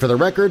 And for the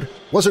record,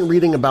 wasn't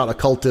reading about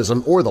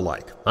occultism or the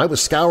like. I was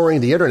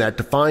scouring the internet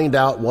to find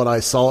out what I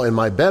saw in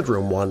my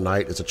bedroom one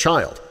night as a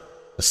child.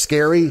 A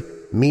scary,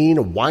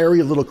 mean,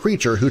 wiry little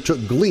creature who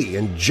took glee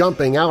in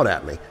jumping out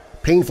at me,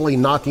 painfully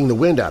knocking the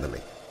wind out of me.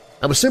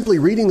 I was simply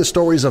reading the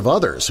stories of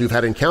others who've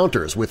had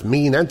encounters with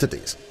mean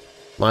entities.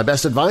 My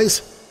best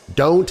advice?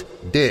 Don't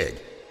dig.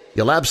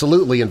 You'll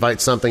absolutely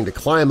invite something to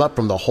climb up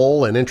from the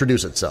hole and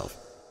introduce itself.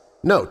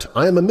 Note,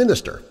 I am a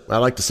minister. I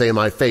like to say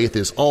my faith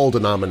is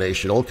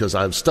all-denominational because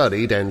I've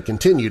studied and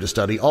continue to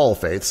study all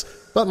faiths,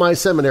 but my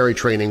seminary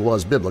training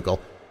was biblical,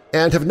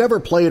 and have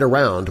never played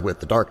around with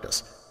the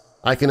darkness.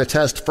 I can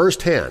attest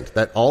firsthand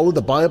that all of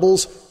the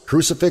Bibles,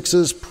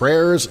 crucifixes,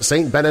 prayers,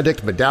 St.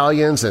 Benedict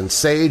medallions, and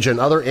sage and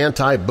other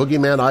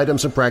anti-boogeyman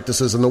items and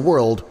practices in the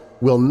world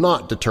will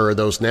not deter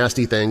those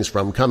nasty things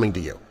from coming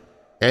to you,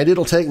 and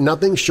it'll take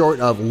nothing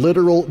short of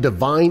literal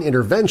divine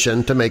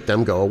intervention to make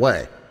them go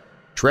away.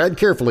 Tread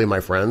carefully, my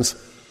friends.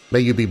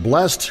 May you be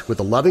blessed with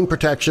the loving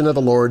protection of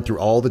the Lord through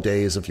all the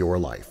days of your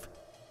life.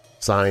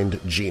 Signed,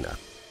 Gina.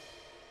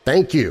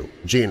 Thank you,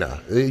 Gina.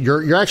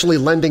 You're actually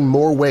lending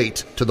more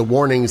weight to the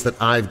warnings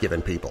that I've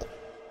given people.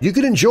 You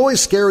can enjoy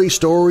scary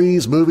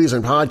stories, movies,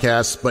 and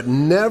podcasts, but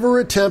never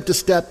attempt to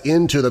step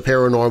into the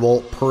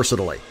paranormal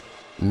personally.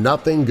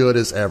 Nothing good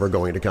is ever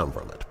going to come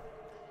from it.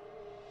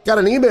 Got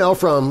an email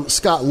from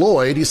Scott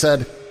Lloyd. He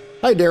said,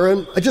 "Hi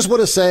Darren, I just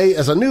want to say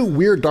as a new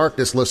Weird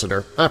Darkness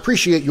listener, I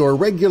appreciate your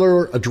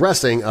regular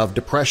addressing of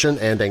depression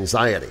and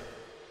anxiety.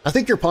 I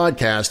think your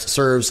podcast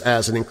serves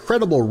as an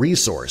incredible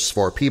resource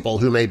for people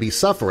who may be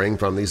suffering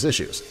from these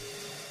issues.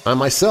 I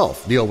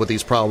myself deal with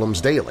these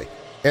problems daily,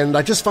 and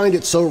I just find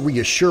it so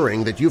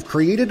reassuring that you've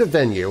created a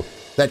venue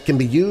that can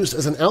be used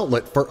as an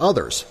outlet for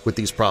others with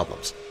these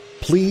problems.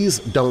 Please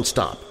don't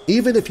stop,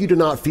 even if you do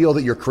not feel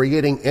that you're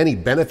creating any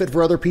benefit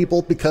for other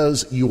people,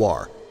 because you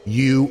are.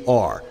 You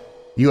are.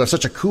 You have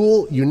such a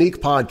cool,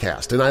 unique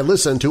podcast, and I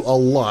listen to a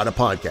lot of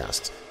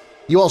podcasts.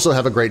 You also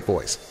have a great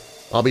voice.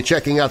 I'll be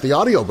checking out the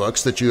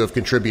audiobooks that you have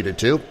contributed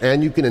to,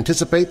 and you can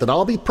anticipate that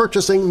I'll be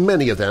purchasing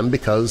many of them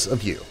because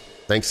of you.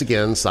 Thanks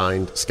again,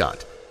 signed,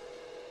 Scott."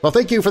 Well,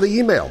 thank you for the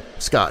email,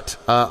 Scott.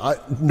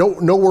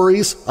 No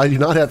worries. I do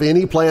not have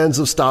any plans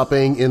of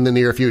stopping in the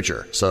near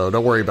future, so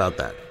don't worry about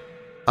that.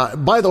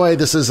 By the way,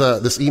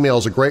 this email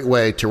is a great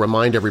way to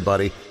remind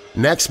everybody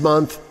next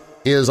month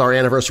is our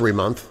anniversary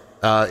month,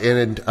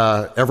 and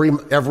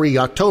every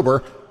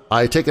October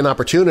I take an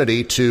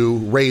opportunity to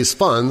raise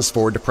funds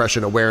for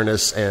depression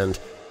awareness and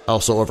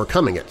also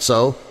overcoming it.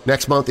 So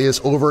next month is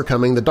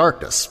Overcoming the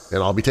Darkness,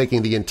 and I'll be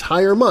taking the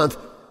entire month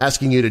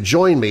asking you to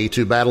join me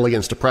to battle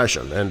against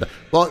depression. And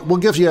well, we'll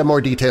give you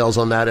more details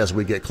on that as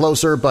we get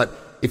closer, but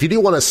if you do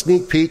want a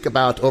sneak peek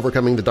about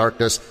Overcoming the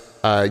Darkness,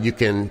 you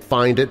can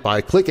find it by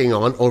clicking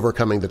on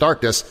Overcoming the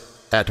Darkness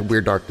at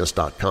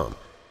WeirdDarkness.com.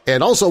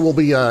 And also we'll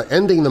be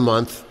ending the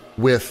month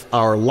with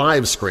our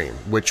live stream,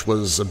 which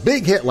was a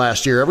big hit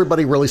last year.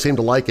 Everybody really seemed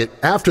to like it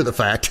after the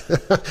fact.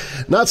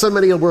 Not so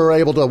many were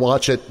able to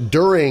watch it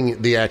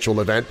during the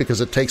actual event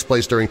because it takes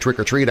place during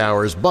trick-or-treat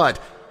hours, but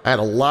I had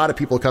a lot of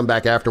people come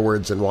back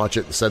afterwards and watch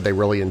it and said they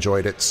really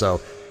enjoyed it.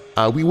 So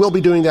we will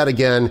be doing that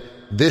again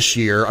this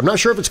year. I'm not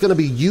sure if it's going to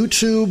be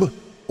YouTube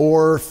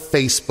or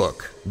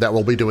Facebook that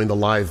we'll be doing the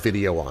live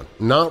video on.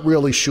 Not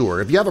really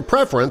sure. If you have a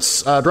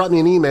preference, drop me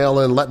an email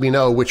and let me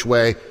know which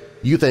way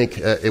you think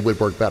it would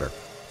work better.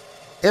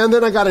 And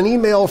then I got an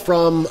email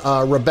from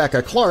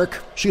Rebecca Clark.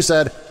 She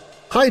said,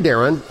 "Hi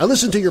Darren, I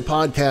listen to your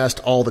podcast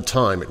all the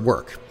time at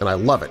work, and I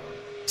love it.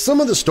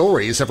 Some of the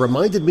stories have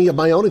reminded me of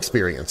my own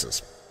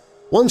experiences.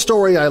 One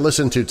story I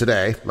listened to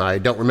today, I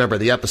don't remember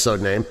the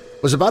episode name,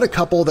 was about a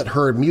couple that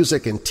heard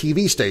music in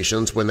TV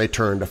stations when they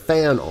turned a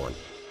fan on.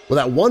 Well,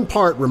 that one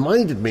part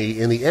reminded me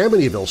in the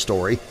Amityville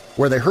story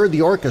where they heard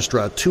the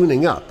orchestra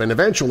tuning up and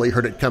eventually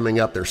heard it coming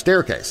up their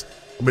staircase.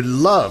 I would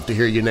love to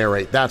hear you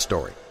narrate that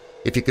story.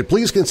 If you could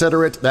please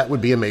consider it, that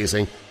would be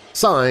amazing.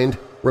 Signed,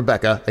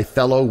 Rebecca, a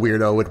fellow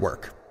weirdo at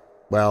work."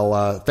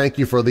 Well, thank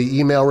you for the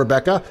email,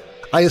 Rebecca.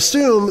 I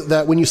assume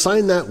that when you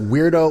sign that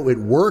weirdo at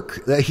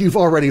work that you've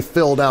already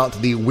filled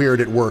out the Weird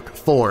at Work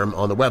form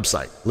on the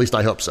website. At least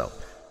I hope so.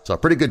 So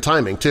pretty good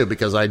timing, too,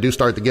 because I do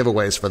start the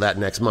giveaways for that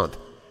next month.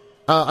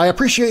 I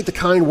appreciate the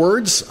kind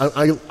words.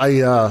 I'm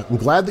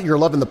glad that you're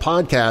loving the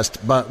podcast,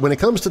 but when it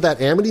comes to that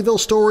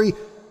Amityville story,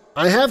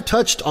 I have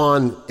touched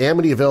on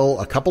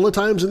Amityville a couple of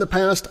times in the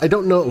past. I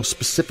don't know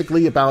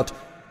specifically about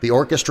the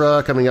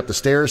orchestra coming up the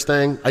stairs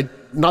thing. I'm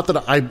not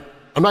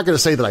going to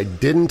say that I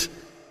didn't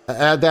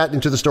add that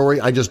into the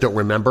story. I just don't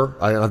remember.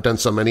 I've done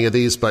so many of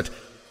these, but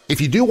if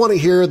you do want to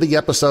hear the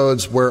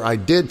episodes where I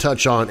did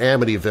touch on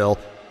Amityville,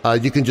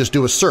 you can just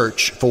do a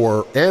search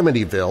for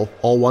Amityville,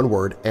 all one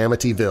word,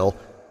 Amityville,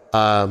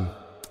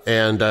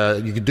 and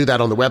you can do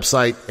that on the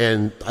website,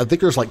 and I think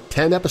there's like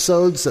 10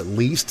 episodes at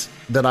least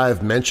that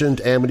I've mentioned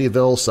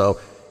Amityville, so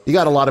you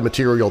got a lot of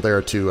material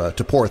there to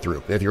pour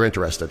through if you're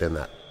interested in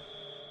that.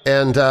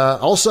 And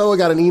also I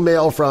got an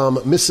email from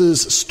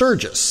Mrs.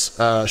 Sturgis.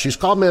 She's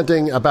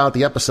commenting about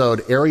the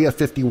episode Area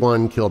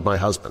 51 Killed My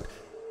Husband.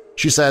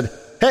 She said,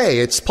 "Hey,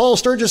 it's Paul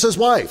Sturgis's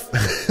wife,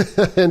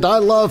 and I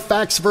love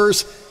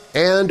Factsverse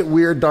and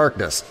Weird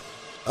Darkness."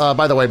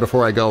 By the way,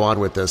 before I go on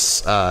with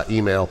this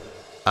email,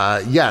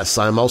 yes,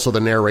 I'm also the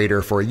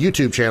narrator for a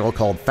YouTube channel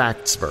called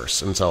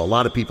Factsverse, and so a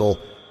lot of people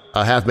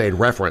have made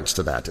reference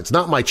to that. It's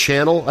not my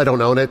channel. I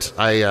don't own it.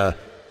 I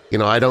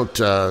don't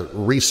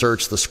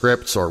research the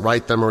scripts or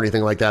write them or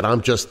anything like that.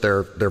 I'm just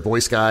their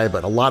voice guy,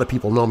 but a lot of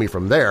people know me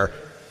from there.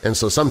 and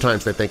so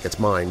sometimes they think it's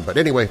mine. But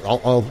anyway,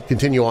 I'll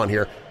continue on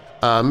here.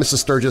 Mrs.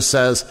 Sturgis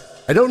says,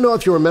 I don't know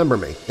if you remember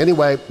me.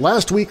 Anyway,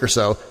 last week or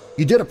so,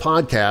 you did a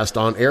podcast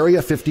on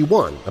Area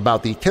 51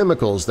 about the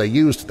chemicals they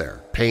used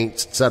there,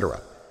 paints,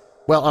 etc.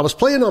 Well, I was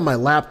playing on my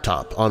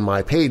laptop on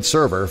my paid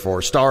server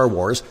for Star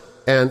Wars,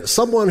 and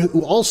someone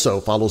who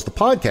also follows the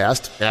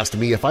podcast asked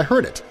me if I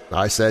heard it.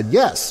 I said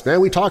yes, and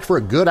we talked for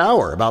a good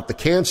hour about the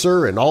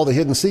cancer and all the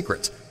hidden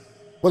secrets.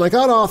 When I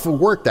got off of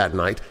work that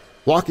night,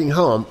 walking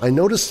home, I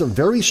noticed some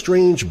very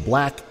strange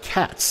black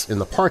cats in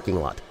the parking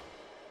lot.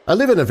 I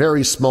live in a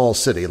very small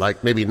city,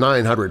 like maybe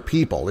 900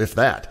 people, if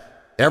that.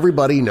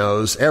 Everybody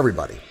knows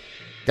everybody.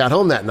 Got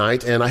home that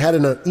night and I had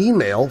an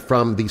email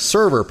from the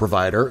server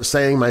provider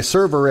saying my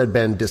server had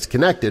been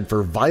disconnected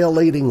for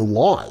violating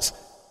laws.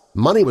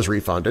 Money was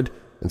refunded,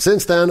 and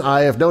since then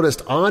I have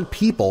noticed odd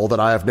people that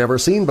I have never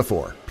seen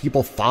before,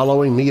 people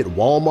following me at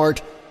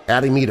Walmart,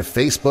 adding me to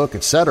Facebook,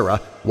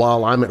 etc.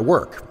 while I'm at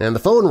work, and the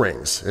phone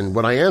rings, and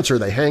when I answer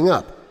they hang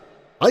up.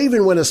 I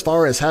even went as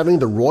far as having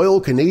the Royal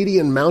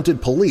Canadian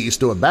Mounted Police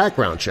do a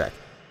background check,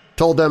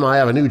 told them I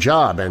have a new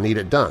job and need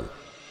it done.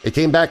 It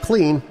came back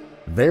clean,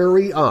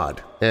 very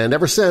odd, and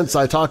ever since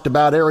I talked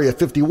about Area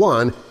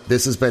 51,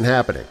 this has been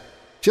happening.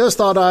 Just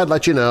thought I'd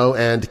let you know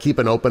and keep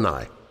an open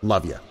eye.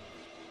 Love ya.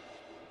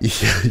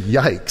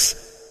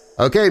 Yikes.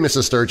 Okay,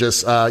 Mrs.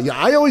 Sturgis,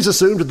 I always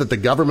assumed that the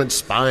government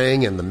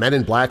spying and the Men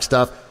in Black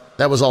stuff,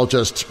 that was all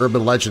just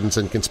urban legends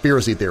and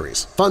conspiracy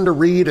theories. Fun to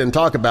read and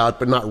talk about,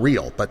 but not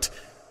real. But,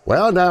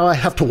 well, now I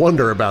have to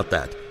wonder about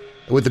that.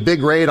 With the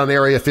big raid on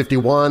Area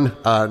 51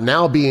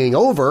 now being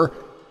over,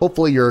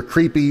 hopefully your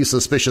creepy,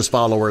 suspicious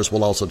followers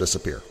will also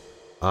disappear.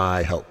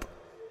 I hope.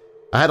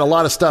 I had a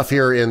lot of stuff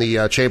here in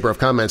the Chamber of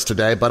Comments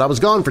today, but I was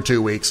gone for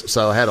 2 weeks,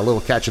 so I had a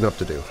little catching up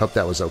to do. Hope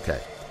that was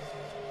okay.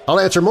 I'll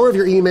answer more of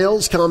your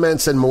emails,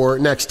 comments, and more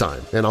next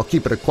time, and I'll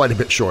keep it quite a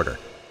bit shorter.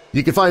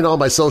 You can find all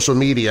my social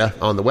media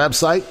on the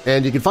website,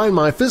 and you can find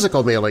my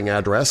physical mailing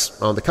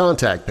address on the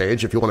contact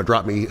page if you want to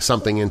drop me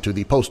something into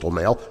the postal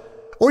mail,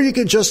 or you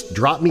can just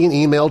drop me an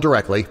email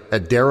directly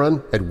at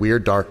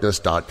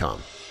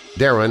darren@weirddarkness.com.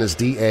 Darren is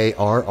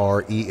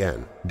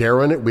D-A-R-R-E-N.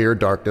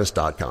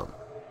 Darren@weirddarkness.com.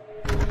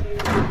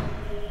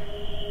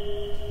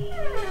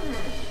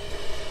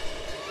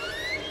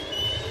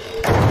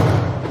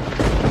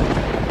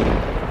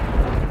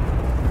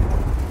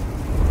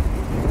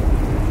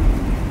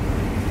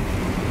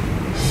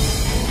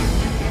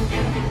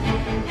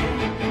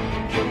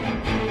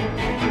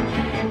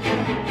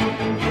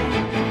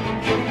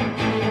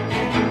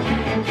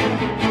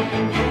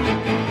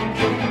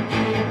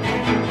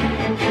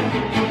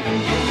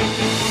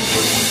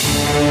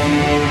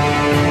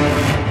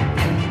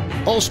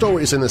 All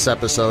stories in this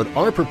episode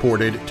are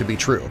purported to be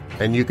true,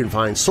 and you can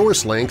find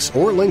source links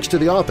or links to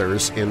the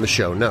authors in the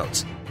show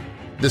notes.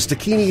 The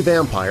Stikini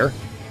Vampire,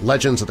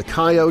 Legends of the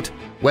Coyote,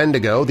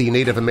 Wendigo, the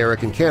Native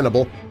American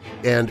Cannibal,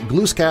 and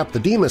Glooskap the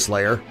Demon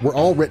Slayer were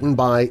all written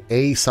by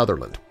A.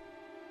 Sutherland.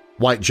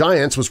 White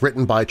Giants was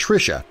written by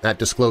Tricia at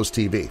Disclosed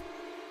TV.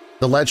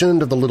 The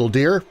Legend of the Little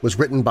Deer was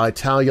written by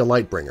Talia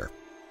Lightbringer.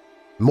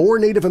 More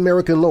Native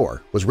American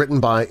Lore was written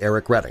by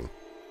Eric Redding.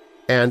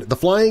 And The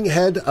Flying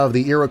Head of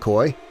the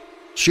Iroquois,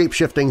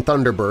 Shapeshifting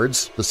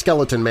Thunderbirds, The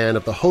Skeleton Man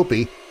of the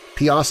Hopi,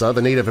 Piasa,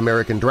 the Native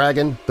American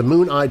Dragon, The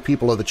Moon-Eyed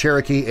People of the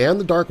Cherokee, and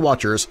The Dark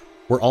Watchers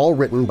were all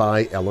written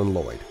by Ellen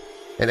Lloyd.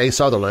 And A.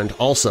 Sutherland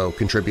also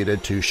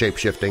contributed to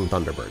Shapeshifting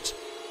Thunderbirds.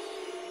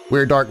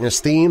 Weird Darkness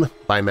theme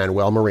by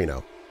Manuel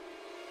Marino.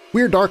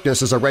 Weird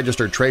Darkness is a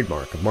registered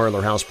trademark of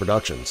Marlar House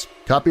Productions.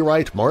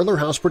 Copyright Marlar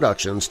House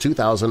Productions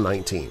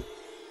 2019.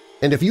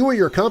 And if you or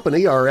your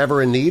company are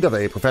ever in need of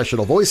a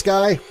professional voice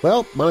guy,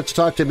 well, why don't you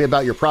talk to me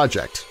about your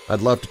project?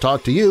 I'd love to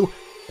talk to you,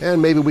 and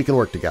maybe we can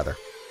work together.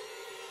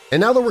 And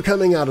now that we're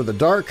coming out of the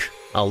dark,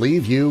 I'll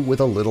leave you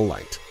with a little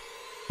light.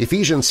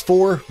 Ephesians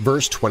 4,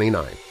 verse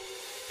 29.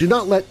 Do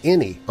not let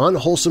any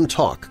unwholesome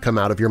talk come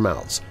out of your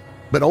mouths,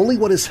 but only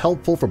what is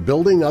helpful for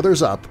building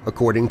others up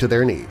according to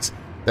their needs,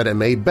 that it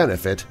may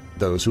benefit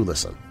those who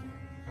listen.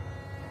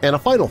 And a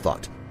final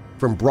thought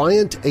from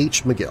Bryant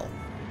H. McGill.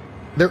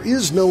 There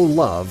is no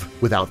love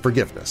without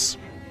forgiveness,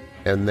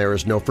 and there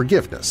is no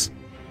forgiveness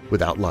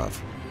without love.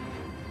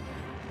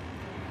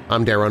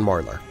 I'm Darren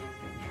Marlar.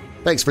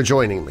 Thanks for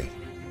joining me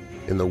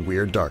in the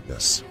Weird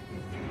Darkness.